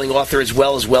best-selling author as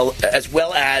well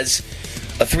as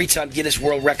a three-time Guinness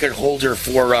World Record holder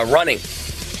for running.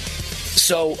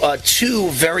 So two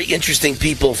very interesting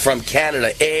people from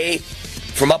Canada,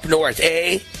 from up north,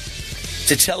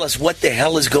 to tell us what the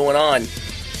hell is going on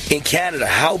in Canada.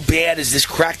 How bad is this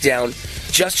crackdown?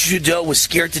 Justin Trudeau was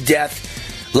scared to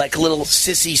death like a little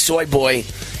sissy soy boy.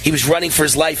 He was running for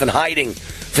his life and hiding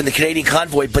from the Canadian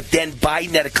convoy, but then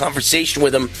Biden had a conversation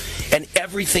with him, and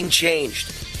everything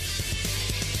changed.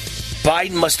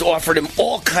 Biden must have offered him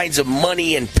all kinds of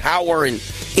money and power and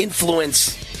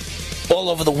influence all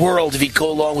over the world if he'd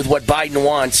go along with what Biden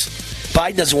wants.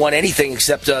 Biden doesn't want anything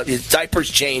except his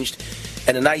diapers changed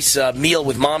and a nice meal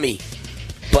with mommy.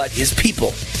 But his people.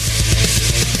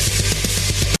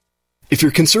 If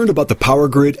you're concerned about the power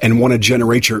grid and want to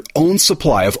generate your own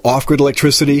supply of off-grid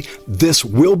electricity, this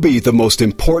will be the most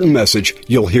important message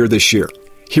you'll hear this year.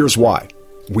 Here's why.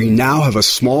 We now have a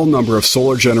small number of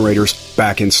solar generators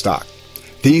back in stock.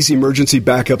 These emergency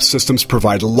backup systems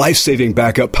provide life-saving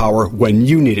backup power when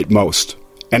you need it most.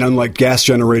 And unlike gas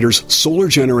generators, solar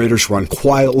generators run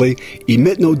quietly,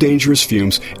 emit no dangerous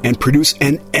fumes, and produce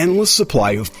an endless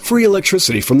supply of free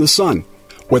electricity from the sun.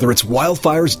 Whether it's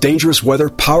wildfires, dangerous weather,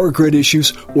 power grid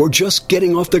issues, or just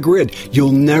getting off the grid,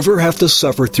 you'll never have to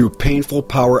suffer through painful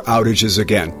power outages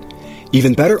again.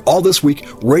 Even better, all this week,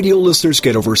 radio listeners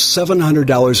get over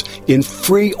 $700 in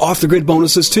free off-the-grid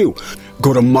bonuses too.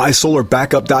 Go to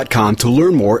mysolarbackup.com to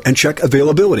learn more and check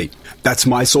availability. That's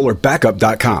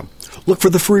mysolarbackup.com. Look for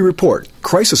the free report,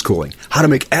 Crisis Cooling, how to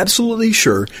make absolutely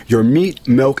sure your meat,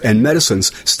 milk, and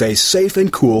medicines stay safe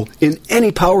and cool in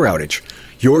any power outage.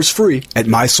 Yours free at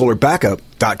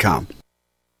mysolarbackup.com.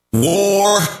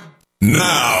 War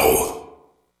now.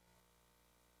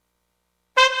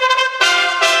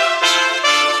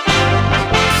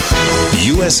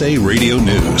 USA Radio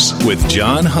News with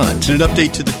John Hunt. An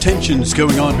update to the tensions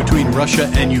going on between Russia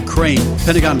and Ukraine.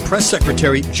 Pentagon Press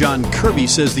Secretary John Kirby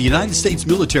says the United States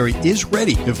military is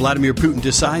ready if Vladimir Putin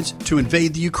decides to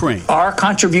invade the Ukraine. Our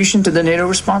contribution to the NATO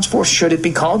response force, should it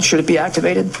be called, should it be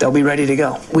activated, they'll be ready to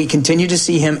go. We continue to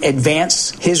see him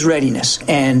advance his readiness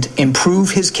and improve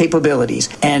his capabilities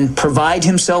and provide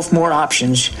himself more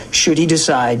options should he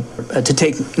decide to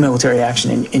take military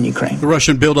action in Ukraine. The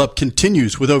Russian buildup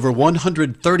continues with over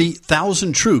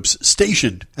 130,000 troops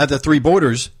stationed at the three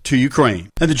borders to Ukraine.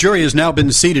 And the jury has now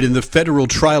been seated in the federal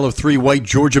trial of three white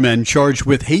Georgia men charged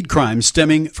with hate crimes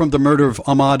stemming from the murder of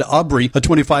Ahmaud Arbery, a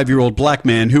 25-year-old black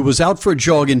man who was out for a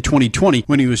jog in 2020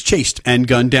 when he was chased and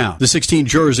gunned down. The 16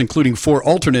 jurors, including 4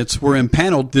 alternates, were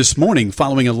impaneled this morning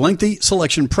following a lengthy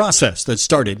selection process that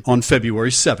started on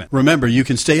February 7th. Remember, you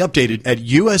can stay updated at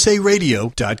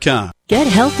usaradio.com. Get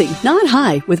healthy, not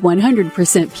high, with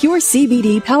 100% pure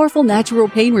CBD powerful natural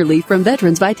pain relief from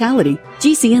Veterans Vitality.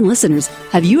 GCN listeners,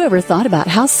 have you ever thought about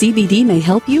how CBD may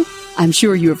help you? I'm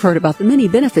sure you have heard about the many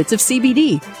benefits of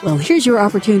CBD. Well, here's your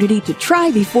opportunity to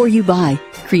try before you buy.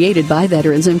 Created by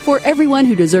veterans and for everyone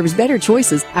who deserves better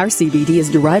choices, our CBD is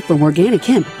derived from organic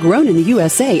hemp, grown in the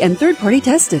USA and third-party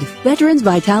tested. Veterans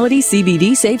Vitality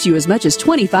CBD saves you as much as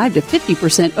 25 to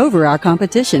 50% over our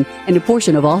competition, and a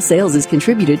portion of all sales is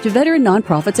contributed to veteran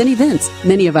nonprofits and events.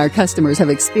 Many of our customers have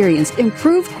experienced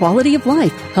improved quality of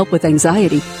life, help with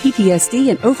anxiety, PTSD,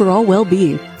 and overall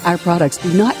well-being. Our products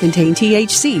do not contain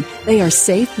THC. They are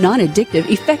safe, non-addictive,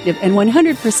 effective, and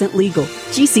 100% legal.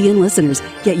 GCN listeners,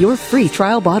 get your free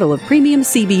trial bottle of premium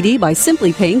CBD by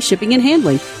simply paying shipping and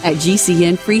handling at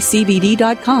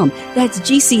GCNFreeCBD.com. That's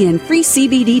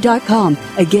GCNFreeCBD.com.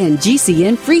 Again,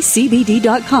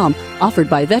 GCNFreeCBD.com.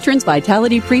 Offered by Veterans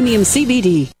Vitality Premium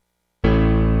CBD.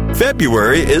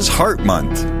 February is Heart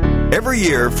Month. Every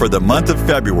year for the month of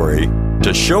February,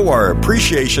 to show our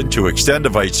appreciation to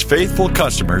Extendivite's faithful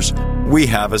customers, we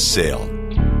have a sale.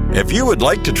 If you would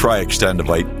like to try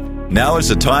Extendivite, now is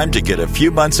the time to get a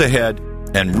few months ahead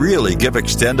and really give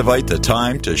Extendivite the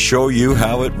time to show you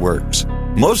how it works.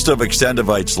 Most of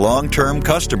Extendivite's long-term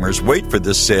customers wait for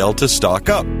this sale to stock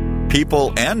up.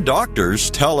 People and doctors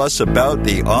tell us about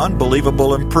the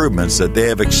unbelievable improvements that they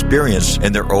have experienced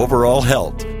in their overall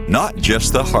health, not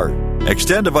just the heart.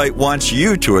 Extendivite wants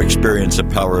you to experience the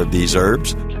power of these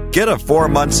herbs. Get a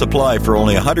 4-month supply for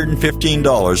only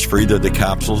 $115 for either the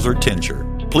capsules or tincture.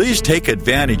 Please take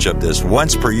advantage of this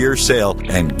once-per-year sale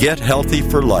and get healthy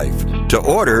for life. To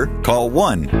order, call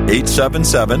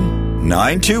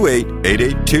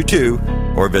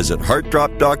 1-877-928-8822 or visit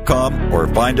heartdrop.com or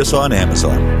find us on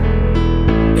Amazon.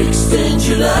 Extend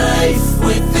your life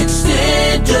with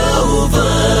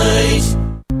Extendovite.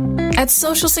 At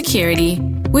Social Security,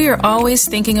 we are always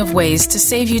thinking of ways to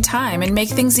save you time and make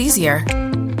things easier.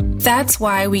 That's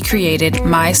why we created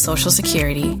My Social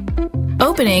Security.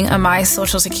 Opening a My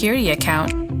Social Security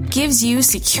account gives you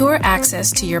secure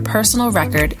access to your personal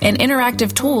record and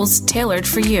interactive tools tailored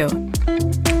for you.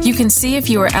 You can see if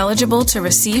you are eligible to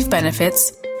receive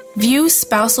benefits, view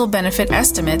spousal benefit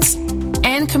estimates,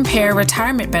 and and compare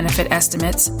retirement benefit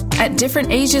estimates at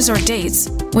different ages or dates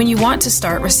when you want to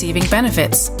start receiving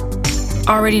benefits.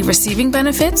 Already receiving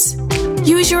benefits?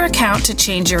 Use your account to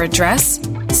change your address,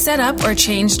 set up or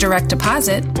change direct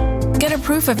deposit, get a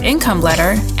proof of income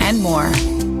letter, and more.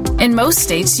 In most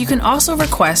states, you can also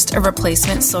request a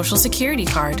replacement Social Security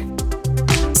card.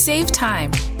 Save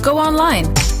time. Go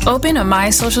online. Open a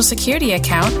My Social Security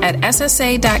account at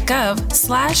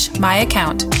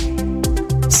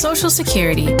ssa.gov/myaccount. Social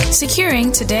Security.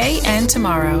 Securing today and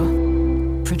tomorrow.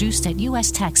 Produced at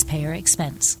U.S. taxpayer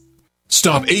expense.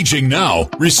 Stop aging now.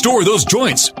 Restore those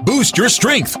joints. Boost your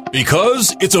strength.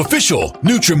 Because it's official.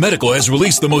 NutriMedical has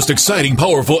released the most exciting,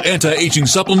 powerful anti-aging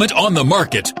supplement on the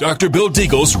market. Dr. Bill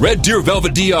Deagle's Red Deer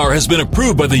Velvet DR has been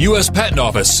approved by the U.S. Patent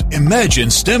Office. Imagine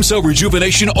stem cell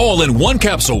rejuvenation all in one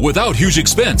capsule without huge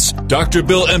expense. Dr.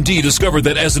 Bill MD discovered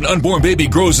that as an unborn baby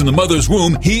grows in the mother's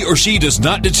womb, he or she does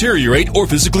not deteriorate or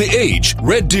physically age.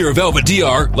 Red Deer Velvet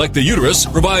DR, like the uterus,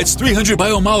 provides 300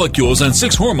 biomolecules and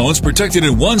 6 hormones protected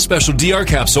in one special DR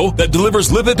capsule that delivers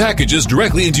lipid packages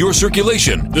directly into your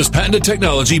circulation. This patented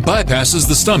technology bypasses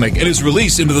the stomach and is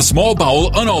released into the small bowel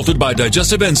unaltered by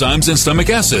digestive enzymes and stomach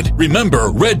acid.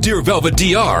 Remember, Red Deer Velvet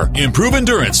DR. Improve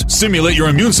endurance, stimulate your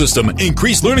immune system,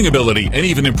 increase learning ability, and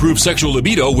even improve sexual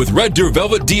libido with Red Deer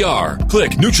Velvet DR.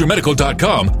 Click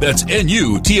NutriMedical.com, that's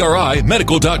NUTRI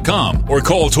Medical.com, or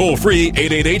call toll-free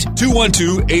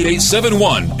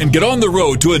 888-212-8871 and get on the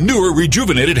road to a newer,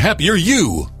 rejuvenated, happier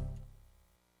you.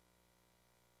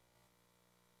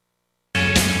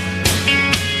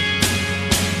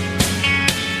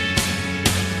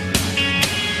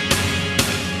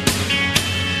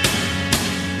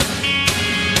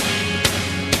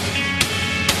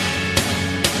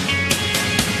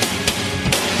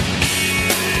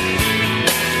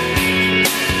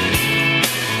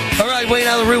 Wayne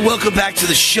Allyn Root, welcome back to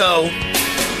the show.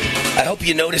 I hope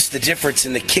you noticed the difference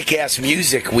in the kick-ass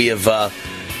music we have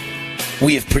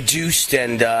produced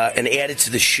and added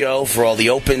to the show for all the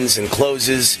opens and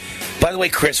closes. By the way,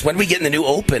 Chris, when are we getting the new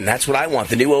open? That's what I want,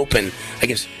 the new open. I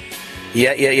guess.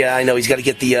 Yeah. I know he's got to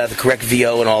get the correct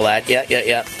VO and all that.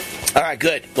 Yeah. All right,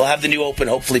 good. We'll have the new open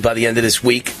hopefully by the end of this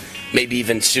week, maybe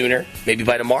even sooner, maybe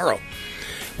by tomorrow.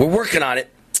 We're working on it.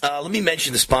 Let me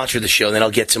mention the sponsor of the show, and then I'll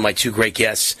get to my two great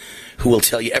guests who will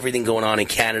tell you everything going on in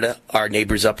Canada, our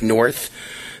neighbors up north,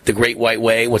 the Great White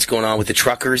Way, what's going on with the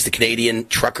truckers, the Canadian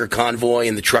Trucker Convoy,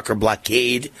 and the Trucker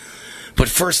Blockade. But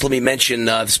first, let me mention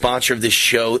the sponsor of this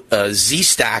show,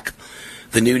 Z-Stack,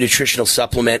 the new nutritional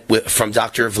supplement from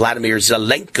Dr. Vladimir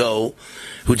Zelenko,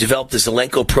 who developed the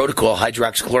Zelenko protocol,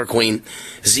 hydroxychloroquine,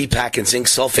 Z-Pack, and zinc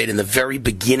sulfate in the very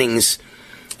beginnings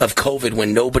of COVID,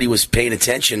 when nobody was paying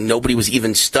attention, nobody was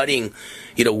even studying,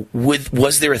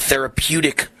 was there a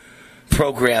therapeutic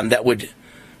program that would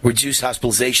reduce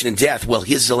hospitalization and death? Well,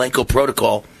 his Zelenko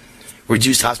protocol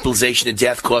reduced hospitalization and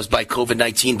death caused by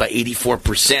COVID-19 by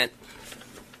 84%.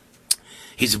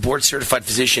 He's a board-certified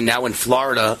physician now in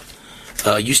Florida,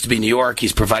 used to be New York.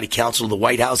 He's provided counsel to the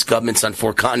White House, governments on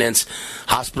 4 continents,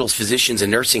 hospitals, physicians,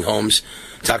 and nursing homes.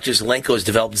 Dr. Zelenko has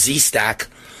developed Z-Stack,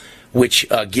 which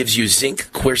gives you zinc,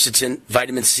 quercetin,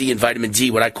 vitamin C, and vitamin D,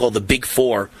 what I call the big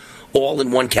 4, all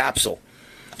in one capsule.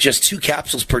 Just 2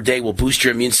 capsules per day will boost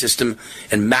your immune system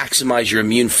and maximize your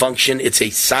immune function. It's a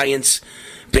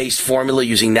science-based formula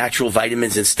using natural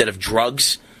vitamins instead of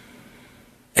drugs.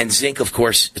 And zinc, of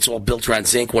course, it's all built around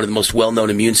zinc, one of the most well-known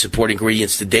immune support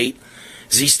ingredients to date.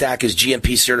 Z-Stack is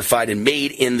GMP certified and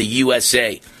made in the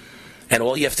USA. And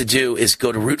all you have to do is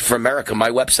go to Root for America, my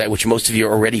website, which most of you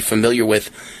are already familiar with.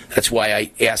 That's why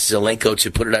I asked Zelenko to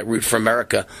put it at Root for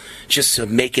America, just to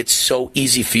make it so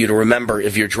easy for you to remember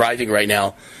if you're driving right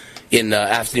now in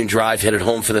afternoon drive, headed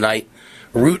home for the night.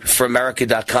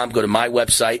 RootForAmerica.com. Go to my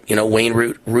website, Wayne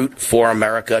Root,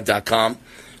 RootForAmerica.com.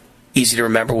 Easy to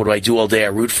remember. What do I do all day? I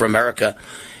Root for America.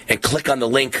 And click on the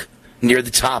link near the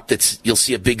top. You'll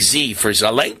see a big Z for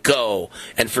Zelenko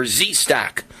and for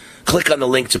Z-Stack. Click on the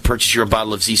link to purchase your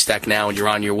bottle of Z-Stack now, and you're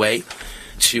on your way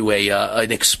to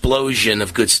an explosion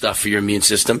of good stuff for your immune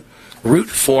system.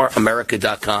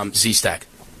 RootForAmerica.com, Z-Stack.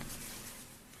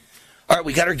 All right,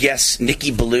 we got our guests, Nikki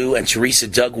Ballou and Teresa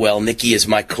Dugwell. Nikki is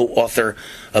my co-author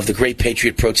of the Great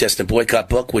Patriot Protest and Boycott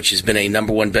book, which has been a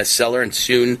 #1 bestseller, and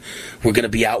soon we're going to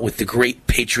be out with the Great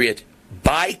Patriot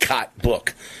Boycott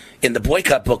book. In the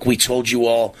boycott book, we told you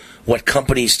all what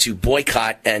companies to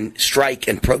boycott and strike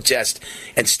and protest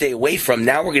and stay away from.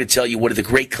 Now we're going to tell you what are the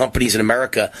great companies in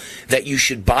America that you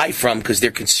should buy from because they're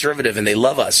conservative and they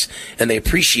love us and they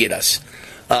appreciate us.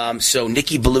 So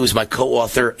Nikki Ballou is my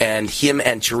co-author, and him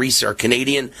and Teresa are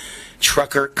Canadian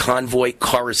Trucker Convoy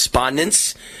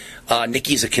correspondents.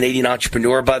 Nikki's a Canadian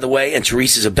entrepreneur, by the way, and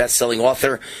Teresa's a best-selling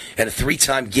author and a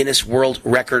 3-time Guinness World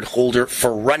Record holder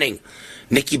for running.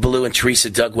 Nikki Ballou and Teresa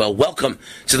Dugwell, welcome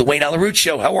to the Wayne Allyn Root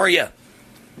Show. How are you?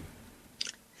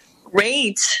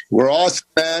 Great. We're awesome,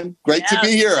 man. Great to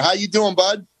be here. How you doing,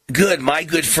 bud? Good. My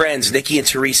good friends, Nikki and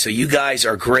Teresa, you guys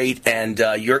are great, and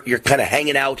you're kind of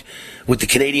hanging out with the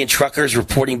Canadian truckers,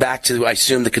 reporting back to, I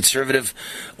assume, the conservative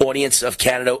audience of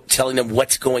Canada, telling them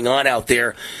what's going on out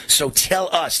there. So tell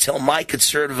my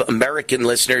conservative American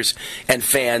listeners and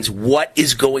fans, what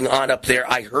is going on up there?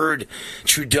 I heard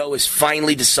Trudeau has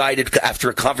finally decided, after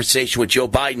a conversation with Joe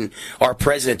Biden, our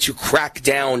president, to crack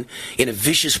down in a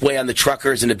vicious way on the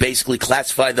truckers and to basically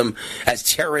classify them as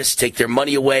terrorists, take their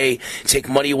money away, take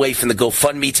money away from the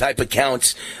GoFundMe type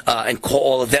accounts, and call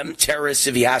all of them terrorists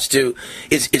if he has to.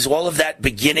 Is all of that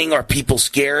beginning? Are people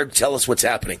scared? Tell us what's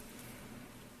happening.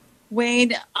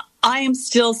 Wayne, I am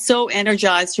still so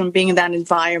energized from being in that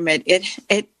environment.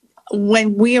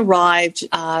 When we arrived,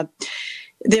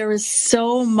 there is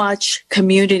so much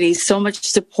community, so much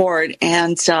support,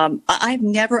 and I've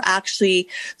never actually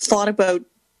thought about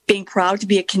being proud to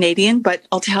be a Canadian, but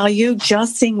I'll tell you,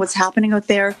 just seeing what's happening out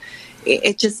there,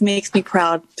 it just makes me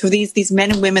proud for these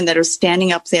men and women that are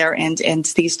standing up there, and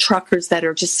these truckers that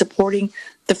are just supporting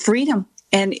the freedom.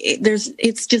 And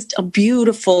it's just a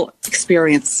beautiful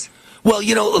experience. Well,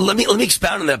 let me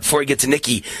expound on that before I get to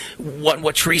Nikki.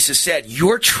 What Teresa said,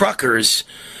 your truckers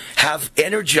have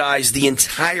energized the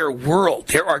entire world.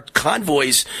 There are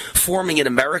convoys forming in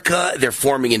America. They're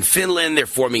forming in Finland. They're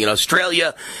forming in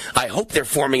Australia. I hope they're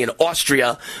forming in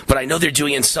Austria, but I know they're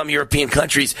doing it in some European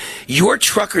countries. Your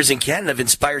truckers in Canada have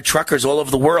inspired truckers all over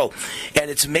the world.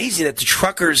 And it's amazing that the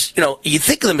truckers, you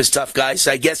think of them as tough guys.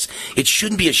 I guess it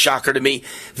shouldn't be a shocker to me.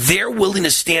 They're willing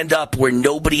to stand up where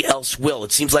nobody else will.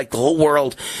 It seems like the whole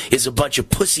world is a bunch of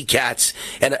pussycats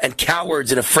and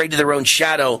cowards and afraid of their own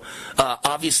shadow.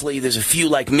 Obviously, there's a few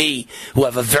like me who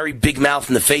have a very big mouth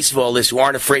in the face of all this, who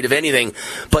aren't afraid of anything.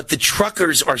 But the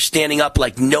truckers are standing up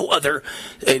like no other,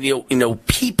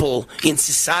 people in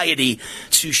society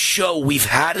to show we've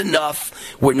had enough.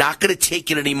 We're not going to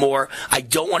take it anymore. I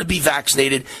don't want to be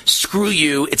vaccinated. Screw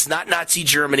you. It's not Nazi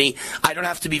Germany. I don't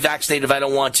have to be vaccinated if I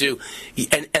don't want to.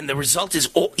 And the result is,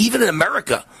 even in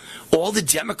America, all the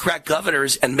Democrat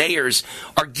governors and mayors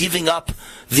are giving up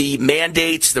the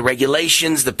mandates, the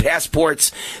regulations, the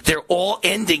passports. They're all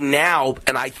ending now,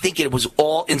 and I think it was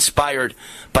all inspired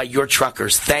by your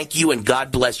truckers. Thank you, and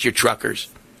God bless your truckers.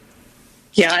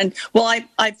 Yeah, and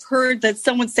I've heard that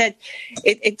someone said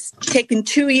it's taken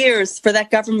 2 years for that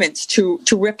government to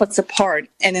rip us apart,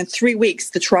 and in 3 weeks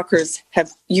the truckers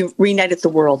have reunited the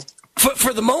world.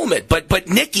 For the moment, but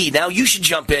Nikki, now you should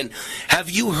jump in. Have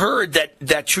you heard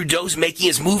that Trudeau's making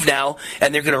his move now,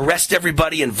 and they're going to arrest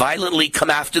everybody and violently come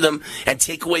after them and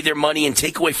take away their money and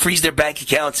freeze their bank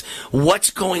accounts?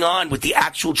 What's going on with the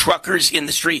actual truckers in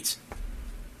the streets?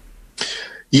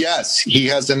 Yes, he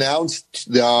has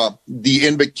announced the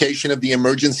invocation of the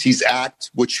Emergencies Act,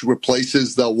 which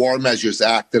replaces the War Measures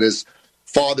Act that his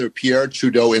father, Pierre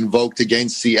Trudeau, invoked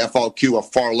against the FLQ, a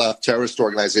far-left terrorist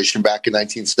organization, back in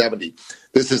 1970.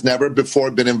 This has never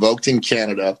before been invoked in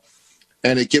Canada,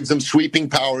 and it gives him sweeping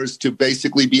powers to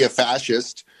basically be a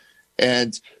fascist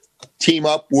and team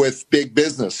up with big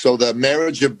business. So the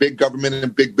marriage of big government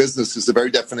and big business is the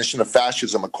very definition of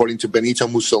fascism, according to Benito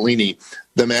Mussolini,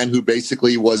 the man who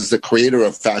basically was the creator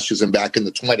of fascism back in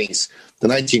the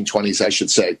 1920s, I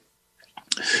should say.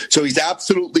 So he's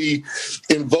absolutely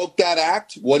invoked that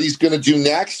act. What he's going to do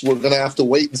next, we're going to have to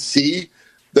wait and see.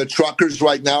 The truckers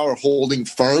right now are holding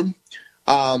firm.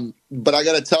 But I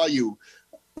got to tell you,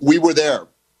 we were there.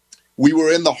 We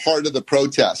were in the heart of the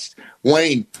protest.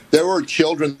 Wayne, there were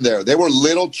children there. There were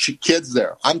little kids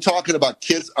there. I'm talking about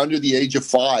kids under the age of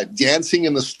 5 dancing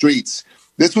in the streets.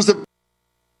 This was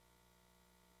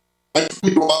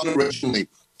Iran originally.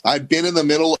 I've been in the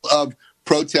middle of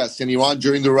protests in Iran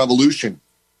during the revolution.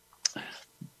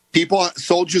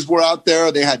 Soldiers were out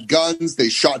there. They had guns. They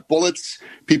shot bullets.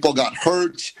 People got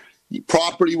hurt.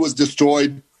 Property was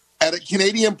destroyed. At a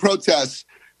Canadian protest,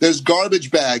 there's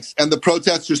garbage bags, and the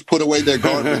protesters put away their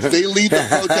garbage. They leave the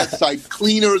protest site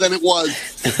cleaner than it was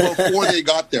before they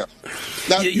got there.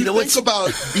 Now, you think about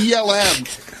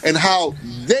BLM and how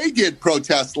they did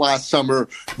protests last summer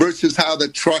versus how the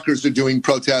truckers are doing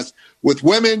protests with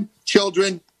women,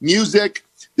 children, music.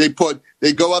 They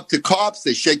go up to cops,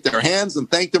 they shake their hands and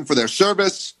thank them for their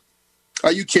service.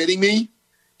 Are you kidding me?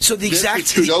 So the exact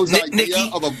Trudeau's idea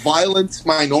of a violent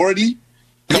minority.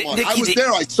 Come on, I was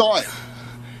there. I saw it.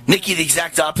 Nikki, the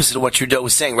exact opposite of what Trudeau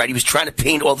was saying, right? He was trying to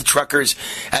paint all the truckers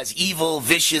as evil,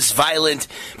 vicious, violent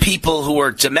people who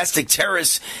are domestic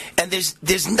terrorists. And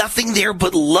there's nothing there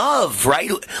but love, right?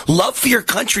 Love for your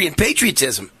country and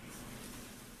patriotism.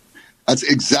 That's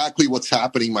exactly what's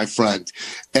happening, my friend.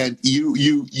 And you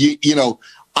know,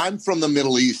 I'm from the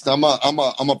Middle East. I'm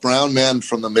a brown man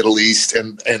from the Middle East,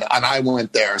 and I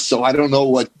went there. So I don't know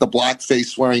what the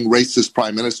blackface wearing racist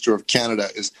Prime Minister of Canada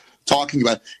is talking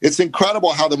about. It's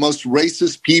incredible how the most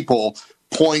racist people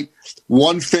point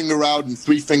one finger out and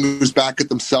three fingers back at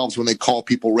themselves when they call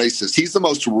people racist. He's the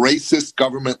most racist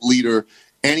government leader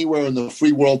anywhere in the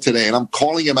free world today. And I'm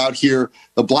calling him out here.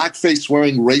 The blackface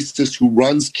wearing racist who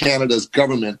runs Canada's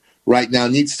government right now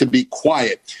needs to be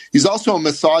quiet. He's also a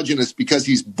misogynist because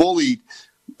he's bullied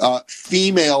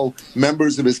female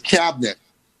members of his cabinet.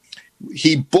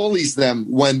 He bullies them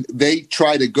when they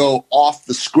try to go off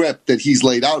the script that he's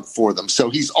laid out for them. So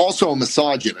he's also a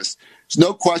misogynist. There's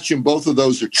no question both of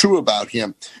those are true about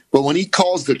him. But when he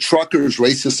calls the truckers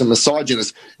racist and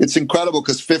misogynist, it's incredible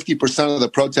because 50% of the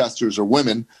protesters are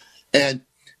women. And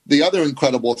the other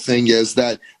incredible thing is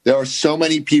that there are so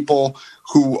many people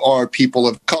who are people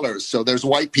of color. So there's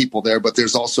white people there, but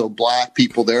there's also black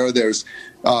people there. There's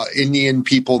Indian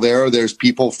people there. There's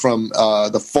people from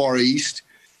the Far East.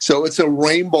 So it's a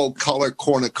rainbow color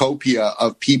cornucopia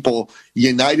of people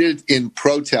united in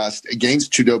protest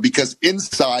against Trudeau because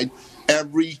inside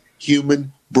every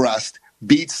human breast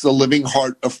beats the living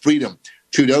heart of freedom.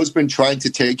 Trudeau's been trying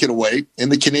to take it away,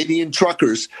 and the Canadian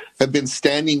truckers have been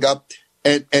standing up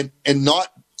and not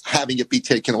having it be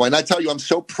taken away. And I tell you, I'm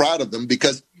so proud of them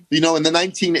because, you know, in the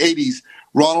 1980s,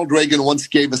 Ronald Reagan once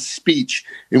gave a speech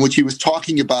in which he was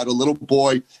talking about a little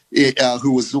boy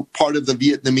who was part of the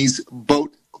Vietnamese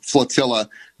boat flotilla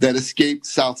that escaped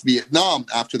South Vietnam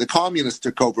after the communists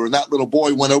took over. And that little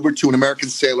boy went over to an American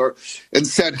sailor and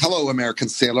said, "Hello, American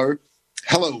sailor.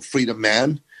 Hello, freedom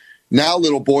man." Now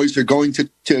little boys are going to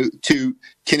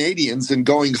Canadians and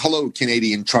going, "Hello,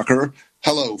 Canadian trucker.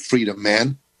 Hello, freedom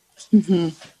man." Mm-hmm.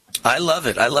 I love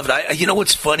it. I love it. You know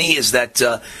what's funny is that,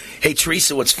 hey,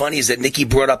 Teresa, what's funny is that Nikki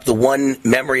brought up the one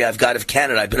memory I've got of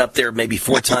Canada. I've been up there maybe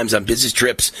 4 times on business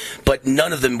trips, but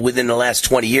none of them within the last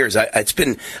 20 years. It's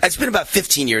been about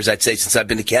 15 years, I'd say, since I've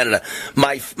been to Canada.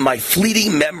 My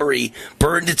fleeting memory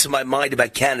burned into my mind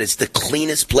about Canada. It's the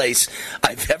cleanest place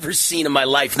I've ever seen in my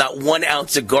life. Not 1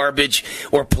 ounce of garbage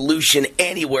or pollution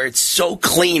anywhere. It's so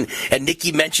clean. And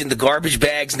Nikki mentioned the garbage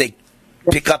bags, and they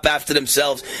pick up after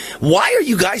themselves. Why are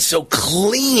you guys so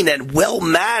clean and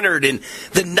well-mannered and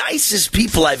the nicest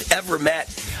people I've ever met?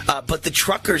 But the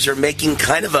truckers are making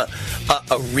kind of a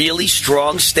really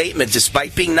strong statement,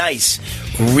 despite being nice.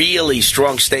 Really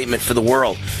strong statement for the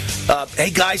world. Hey,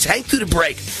 guys, hang through the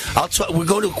break. We'll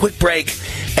go to a quick break,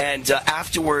 and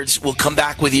afterwards we'll come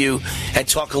back with you and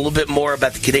talk a little bit more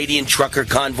about the Canadian trucker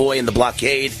convoy and the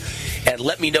blockade. And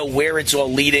let me know where it's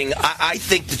all leading. I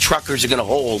think the truckers are going to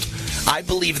hold. I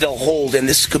believe they'll hold, and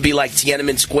this could be like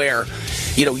Tiananmen Square.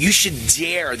 You know, you should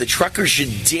dare, the truckers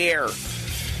should dare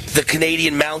the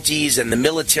Canadian Mounties and the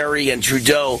military and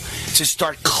Trudeau to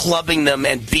start clubbing them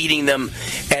and beating them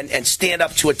and stand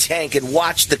up to a tank and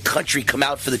watch the country come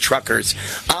out for the truckers.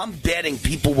 I'm betting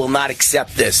people will not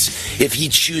accept this if he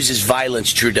chooses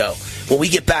violence, Trudeau. When we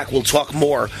get back, we'll talk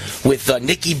more with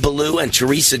Nikki Ballou and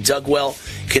Teresa Dugwell,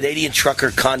 Canadian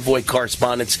Trucker Convoy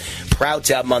correspondents. Proud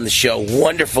to have them on the show.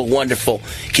 Wonderful, wonderful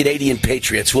Canadian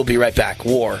patriots. We'll be right back.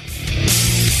 War.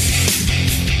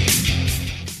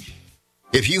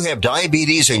 If you have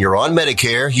diabetes and you're on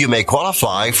Medicare, you may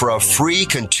qualify for a free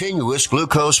continuous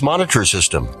glucose monitor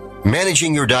system.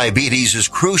 Managing your diabetes is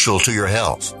crucial to your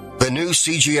health. The new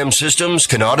CGM systems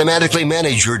can automatically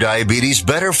manage your diabetes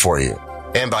better for you.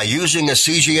 And by using a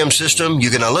CGM system, you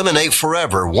can eliminate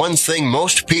forever one thing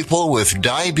most people with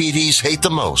diabetes hate the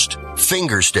most: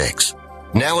 finger sticks.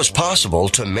 Now it's possible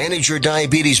to manage your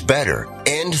diabetes better,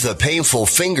 end the painful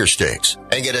finger sticks,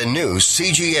 and get a new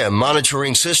CGM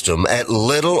monitoring system at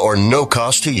little or no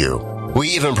cost to you. We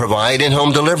even provide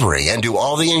in-home delivery and do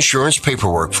all the insurance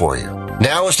paperwork for you.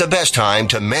 Now is the best time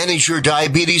to manage your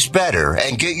diabetes better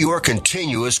and get your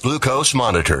continuous glucose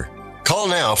monitor. Call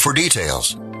now for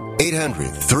details.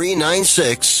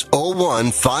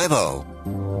 800-396-0150.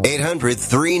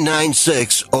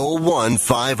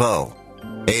 800-396-0150.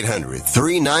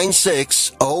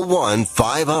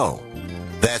 800-396-0150.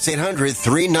 That's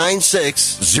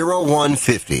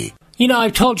 800-396-0150. You know,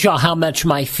 I've told y'all how much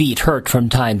my feet hurt from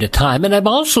time to time, and I've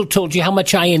also told you how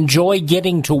much I enjoy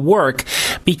getting to work,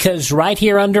 because right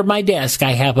here under my desk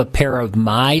I have a pair of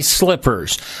my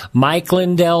slippers, Mike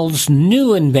Lindell's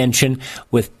new invention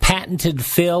with patented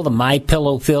fill, the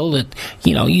MyPillow fill that,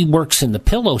 he works in the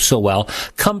pillow so well.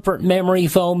 Comfort memory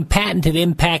foam, patented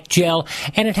impact gel,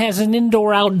 and it has an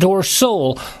indoor-outdoor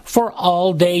sole for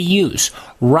all-day use.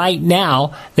 Right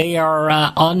now, they are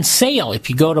on sale. If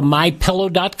you go to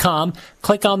MyPillow.com,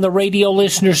 click on the radio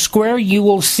listener square, you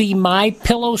will see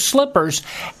MyPillow slippers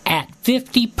at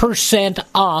 50%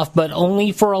 off, but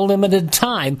only for a limited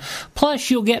time.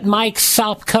 Plus, you'll get Mike's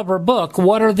softcover book,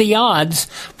 What Are the Odds?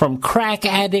 From Crack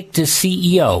Addict to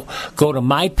CEO. Go to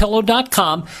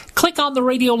MyPillow.com, click on the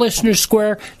radio listener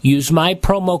square, use my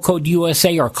promo code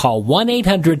USA, or call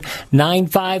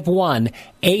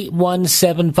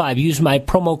 1-800-951-8175. Use my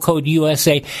promo code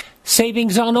USA.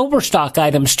 Savings on overstock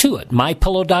items, too, at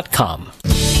MyPillow.com.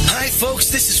 Hi, folks.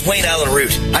 This is Wayne Allen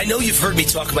Root. I know you've heard me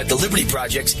talk about the Liberty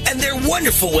Projects and their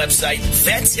wonderful website,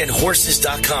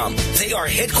 vetsandhorses.com. They are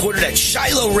headquartered at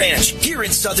Shiloh Ranch here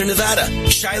in southern Nevada.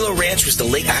 Shiloh Ranch was the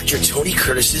late actor Tony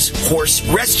Curtis's horse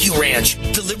rescue ranch.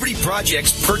 The Liberty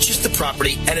Projects purchased the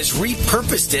property and has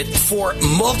repurposed it for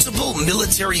multiple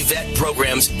military vet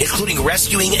programs, including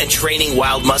rescuing and training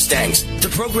wild Mustangs. The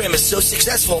program is so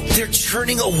successful, they're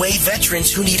turning away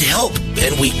veterans who need help,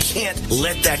 and we can't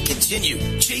let that continue.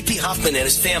 J.P. Hoffman and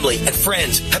his family and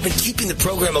friends have been keeping the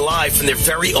program alive from their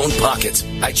very own pockets.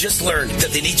 I just learned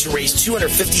that they need to raise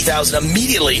 $250,000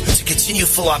 immediately to continue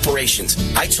full operations.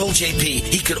 I told JP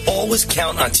he could always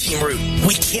count on Team Root.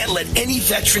 We can't let any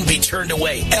veteran be turned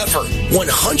away, ever.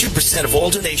 100% of all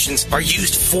donations are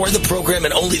used for the program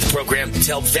and only the program to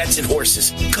help vets and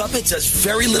horses. Government does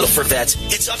very little for vets.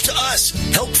 It's up to us.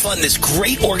 Help fund this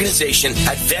great organization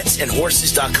at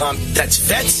vetsandhorses.com. That's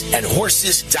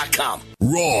vetsandhorses.com.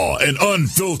 Raw and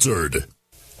unfiltered.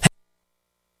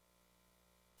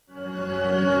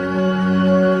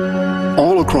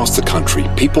 All across the country,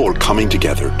 people are coming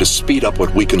together to speed up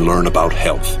what we can learn about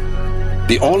health.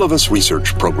 The All of Us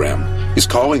Research Program is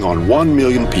calling on 1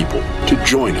 million people to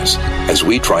join us as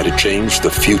we try to change the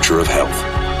future of health.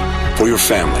 For your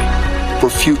family,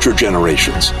 for future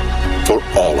generations, for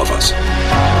all of us.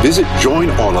 Visit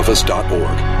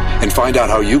joinallofus.org and find out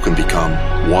how you can become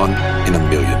 1 in a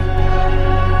million.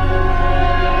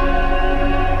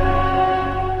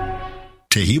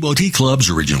 Tahibo Tea Club's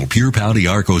original Pure Pouty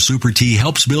Arco Super Tea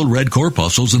helps build red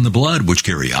corpuscles in the blood, which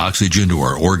carry oxygen to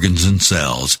our organs and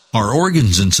cells. Our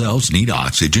organs and cells need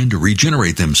oxygen to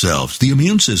regenerate themselves. The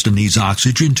immune system needs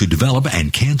oxygen to develop,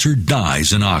 and cancer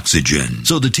dies in oxygen.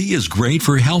 So the tea is great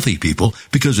for healthy people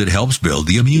because it helps build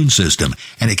the immune system,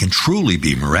 and it can truly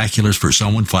be miraculous for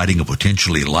someone fighting a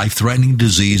potentially life-threatening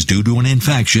disease due to an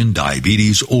infection,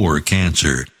 diabetes, or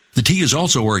cancer. The tea is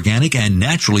also organic and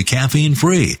naturally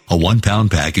caffeine-free. A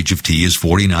 1-pound package of tea is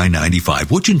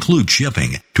 $49.95, which includes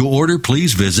shipping. To order,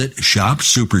 please visit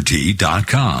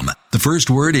shopsupertea.com. The first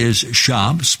word is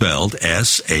shop, spelled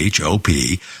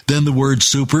S-H-O-P, then the word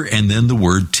super, and then the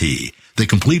word tea. The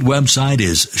complete website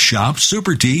is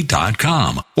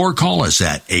shopsupertea.com, or call us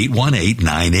at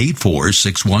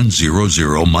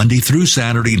 818-984-6100 Monday through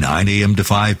Saturday, 9 a.m. to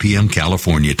 5 p.m.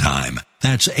 California time.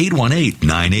 That's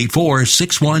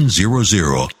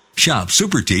 818-984-6100.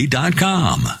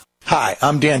 ShopSuperTea.com. Hi,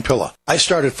 I'm Dan Pilla. I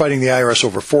started fighting the IRS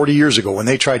over 40 years ago when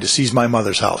they tried to seize my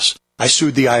mother's house. I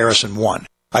sued the IRS and won.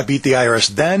 I beat the IRS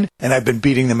then, and I've been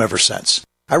beating them ever since.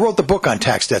 I wrote the book on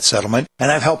tax debt settlement,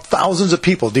 and I've helped thousands of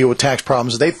people deal with tax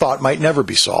problems they thought might never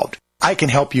be solved. I can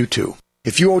help you too.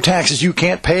 If you owe taxes you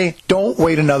can't pay, don't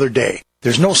wait another day.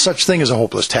 There's no such thing as a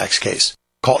hopeless tax case.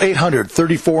 Call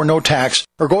 800-34-NO-TAX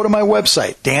or go to my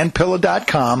website,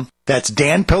 danpilla.com. That's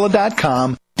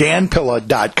danpilla.com,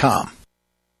 danpilla.com.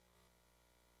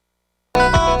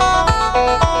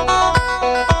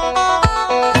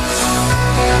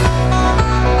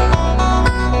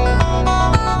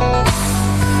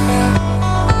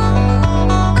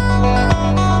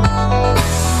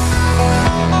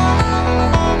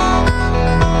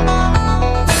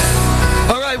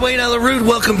 All right, Wayne Allen Root,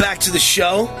 welcome back to the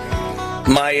show.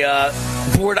 My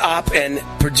board op and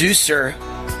producer,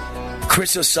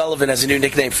 Chris O'Sullivan, has a new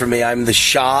nickname for me. I'm the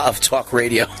Shah of Talk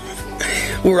Radio.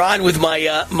 We're on with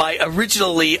my my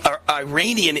originally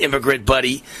Iranian immigrant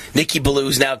buddy, Nikki Ballou,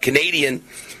 who's now Canadian.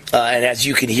 And as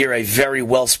you can hear, a very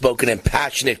well-spoken and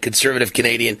passionate conservative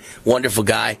Canadian, wonderful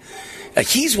guy.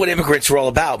 He's what immigrants are all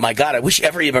about. My God, I wish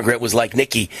every immigrant was like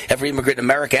Nikki. Every immigrant in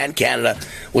America and Canada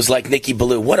was like Nikki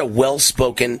Ballou. What a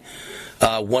well-spoken,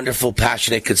 wonderful,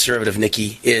 passionate conservative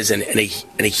Nikki is, and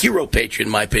a hero patriot,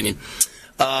 in my opinion.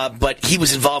 But he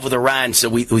was involved with Iran, so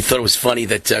we thought it was funny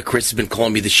that Chris has been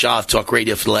calling me the Shah of Talk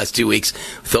Radio for the last 2 weeks. We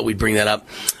thought we'd bring that up.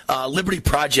 Liberty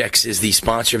Projects is the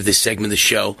sponsor of this segment of the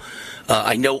show.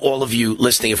 I know all of you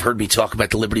listening have heard me talk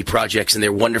about the Liberty Projects and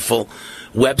their wonderful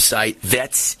website,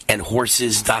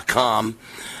 vetsandhorses.com.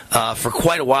 For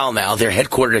quite a while now. They're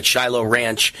headquartered at Shiloh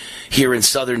Ranch here in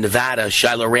southern Nevada.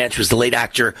 Shiloh Ranch was the late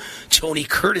actor Tony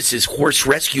Curtis's horse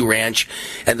rescue ranch,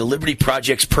 and the Liberty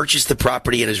Projects purchased the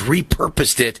property and has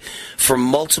repurposed it for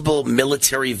multiple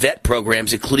military vet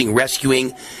programs, including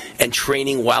rescuing and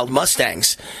training wild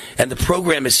Mustangs. And the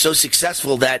program is so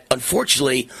successful that,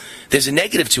 unfortunately, there's a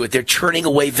negative to it. They're turning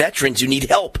away veterans who need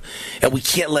help, and we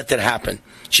can't let that happen.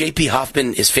 J.P.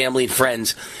 Hoffman, his family and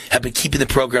friends have been keeping the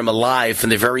program alive from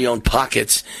their very own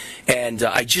pockets. And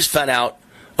I just found out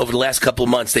over the last couple of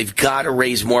months they've got to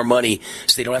raise more money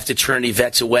so they don't have to turn any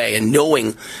vets away. And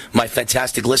knowing my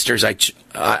fantastic listeners, I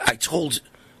told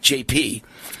J.P.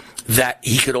 that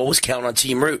he could always count on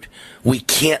Team Root. We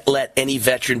can't let any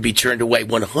veteran be turned away.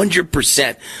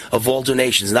 100% of all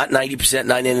donations, not 90%,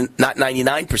 not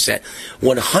 99%,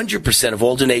 100% of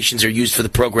all donations are used for the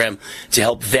program to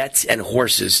help vets and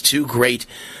horses, two great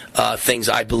things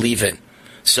I believe in.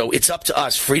 So it's up to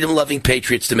us, freedom-loving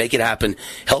patriots, to make it happen.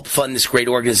 Help fund this great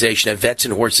organization at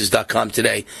vetsandhorses.com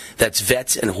today. That's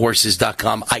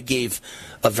vetsandhorses.com. I gave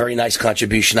a very nice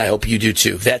contribution. I hope you do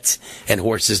too.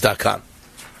 Vetsandhorses.com.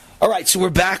 All right, so we're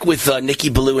back with Nikki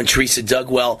Ballou and Teresa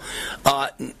Dugwell.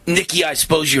 Nikki, I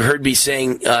suppose you heard me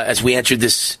saying as we entered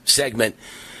this segment,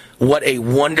 what a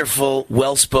wonderful,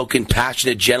 well-spoken,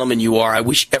 passionate gentleman you are. I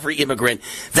wish every immigrant,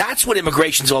 that's what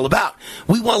immigration's all about.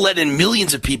 We want to let in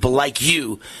millions of people like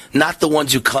you, not the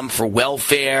ones who come for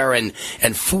welfare and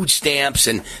food stamps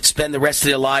and spend the rest of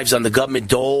their lives on the government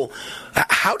dole.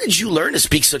 How did you learn to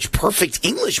speak such perfect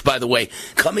English, by the way,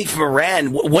 coming from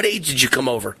Iran? What age did you come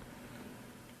over?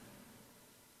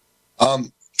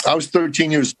 I was 13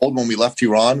 years old when we left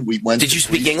Iran. We went. Did you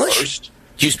speak English? First.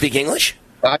 Do you speak English?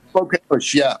 I spoke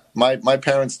English, yeah. My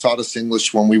parents taught us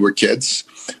English when we were kids.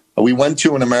 We went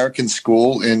to an American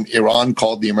school in Iran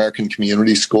called the American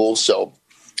Community School, so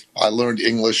I learned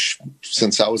English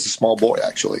since I was a small boy,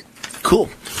 actually. Cool.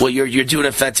 Well, you're doing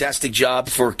a fantastic job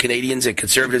for Canadians and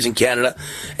conservatives in Canada,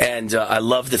 and I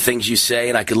love the things you say,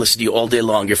 and I could listen to you all day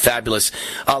long. You're fabulous.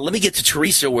 Let me get to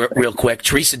Teresa real quick.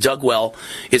 Teresa Dugwell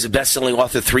is a best-selling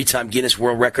author, 3-time Guinness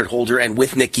World Record holder, and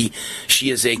with Nikki, she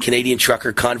is a Canadian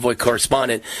trucker convoy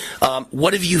correspondent.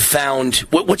 What have you found?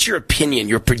 What's your opinion,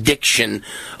 your prediction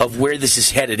of where this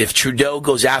is headed? If Trudeau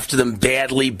goes after them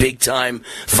badly, big time,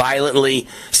 violently,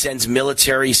 sends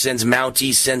military, sends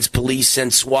Mounties, sends police,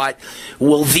 sends SWAT,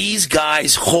 will these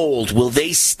guys hold? Will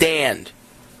they stand?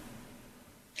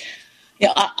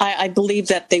 Yeah, I believe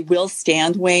that they will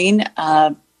stand, Wayne.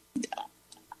 I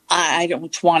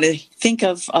don't want to think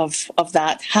of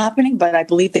that happening, but I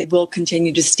believe they will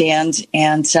continue to stand,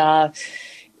 and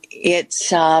it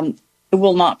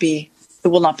will not be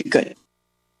good.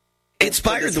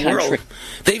 Inspired the world.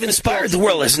 They've inspired the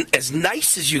world. As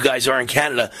nice as you guys are in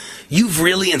Canada, you've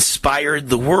really inspired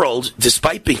the world,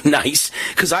 despite being nice.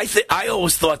 Because I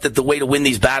always thought that the way to win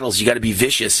these battles, you got to be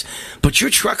vicious. But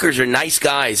your truckers are nice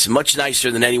guys, much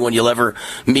nicer than anyone you'll ever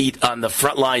meet on the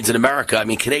front lines in America. I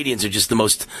mean, Canadians are just the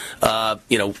most,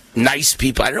 nice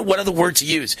people. I don't know what other word to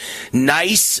use.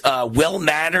 Nice,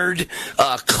 well-mannered,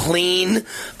 clean,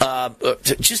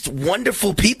 just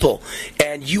wonderful people.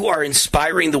 And you are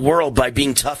inspiring the world by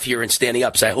being tough here and standing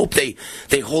up. So I hope they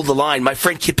hold the line. My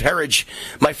friend Kip Herridge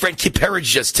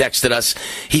just texted us.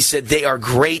 He said they are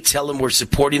great. Tell them we're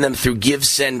supporting them through Give,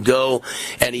 Send, Go.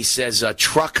 And he says,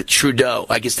 Truck Trudeau.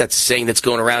 I guess that's a saying that's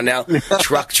going around now.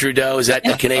 Truck Trudeau. Is that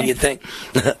a Canadian thing?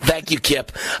 Thank you,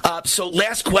 Kip. So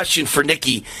last question for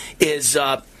Nikki is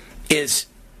I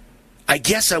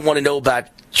guess I want to know about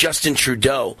Justin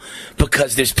Trudeau,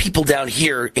 because there's people down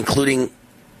here, including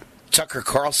Tucker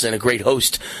Carlson, a great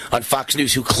host on Fox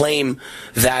News, who claim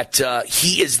that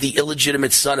he is the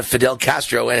illegitimate son of Fidel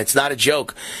Castro, and it's not a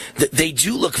joke. They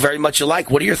do look very much alike.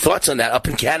 What are your thoughts on that? Up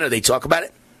in Canada, they talk about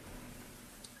it?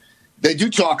 They do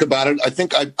talk about it. I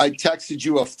think I texted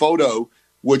you a photo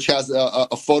which has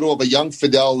a photo of a young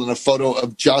Fidel and a photo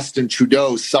of Justin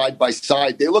Trudeau side by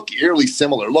side. They look eerily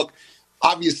similar. Look,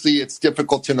 obviously it's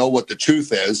difficult to know what the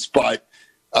truth is, but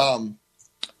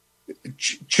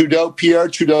Pierre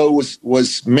Trudeau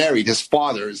was married. His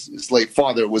father, his late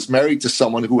father, was married to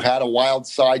someone who had a wild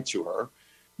side to her.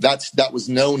 That was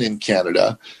known in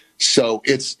Canada. So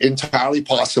it's entirely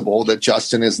possible that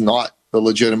Justin is not the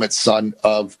legitimate son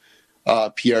of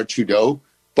Pierre Trudeau,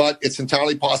 but it's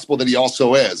entirely possible that he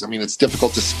also is. I mean, it's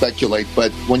difficult to speculate,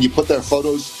 but when you put their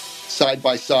photos side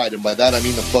by side, and by that I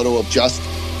mean the photo of Justin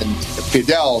and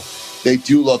Fidel, they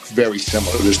do look very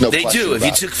similar. There's no They question do. If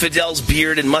about you took Fidel's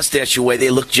beard and mustache away, they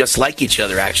look just like each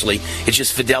other, actually. It's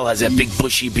just Fidel has that big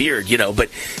bushy beard, but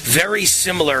very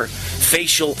similar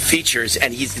facial features.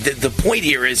 And the point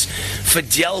here is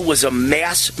Fidel was a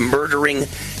mass murdering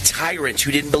tyrant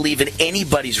who didn't believe in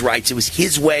anybody's rights. It was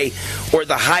his way or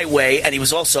the highway. And he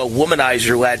was also a womanizer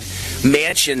who had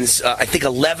mansions, I think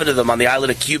 11 of them on the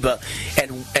island of Cuba,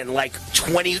 and like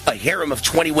a harem of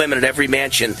 20 women at every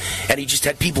mansion. And he just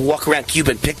had people walk around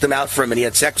Cuba and pick them out for him, and he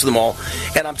had sex with them all.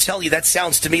 And I'm telling you, that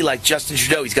sounds to me like Justin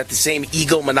Trudeau. He's got the same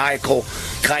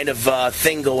egomaniacal kind of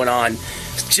thing going on.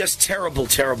 Just terrible,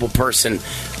 terrible person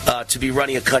to be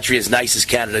running a country as nice as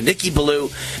Canada. Nikki Ballou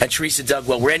and Teresa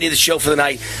Dugwell. We're ending the show for the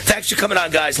night. Thanks for coming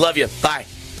on, guys. Love you. Bye.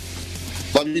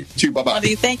 Love you too. Bye-bye. Love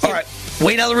you. Thank you. All right.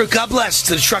 Wayne Elleroot, God bless.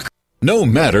 To the trucker. No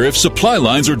matter if supply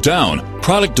lines are down,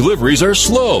 product deliveries are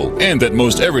slow, and that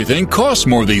most everything costs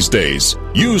more these days,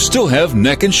 you still have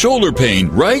neck and shoulder pain,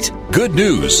 right? Good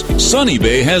news. Sunny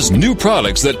Bay has new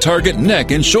products that target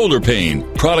neck and shoulder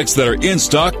pain. Products that are in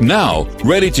stock now,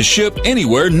 ready to ship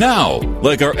anywhere now.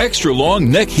 Like our extra long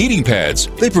neck heating pads.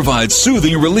 They provide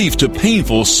soothing relief to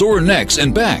painful sore necks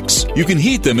and backs. You can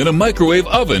heat them in a microwave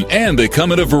oven, and they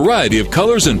come in a variety of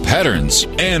colors and patterns.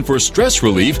 And for stress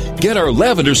relief, get our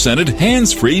lavender-scented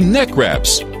hands-free neck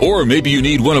wraps. Or maybe you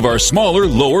need one of our smaller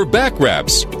lower back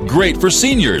wraps. Great for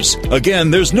seniors.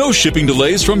 Again, there's no shipping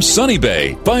delays from Sunny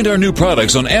Bay. Find our new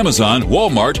products on Amazon,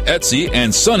 Walmart, Etsy,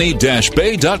 and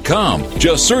sunny-bay.com.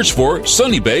 Just search for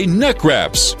Sunny Bay neck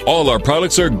wraps. All our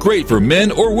products are great for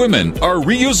men or women, are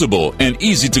reusable, and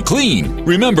easy to clean.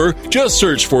 Remember, just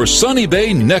search for Sunny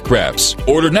Bay neck wraps.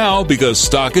 Order now because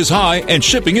stock is high and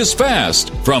shipping is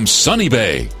fast. From Sunny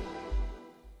Bay.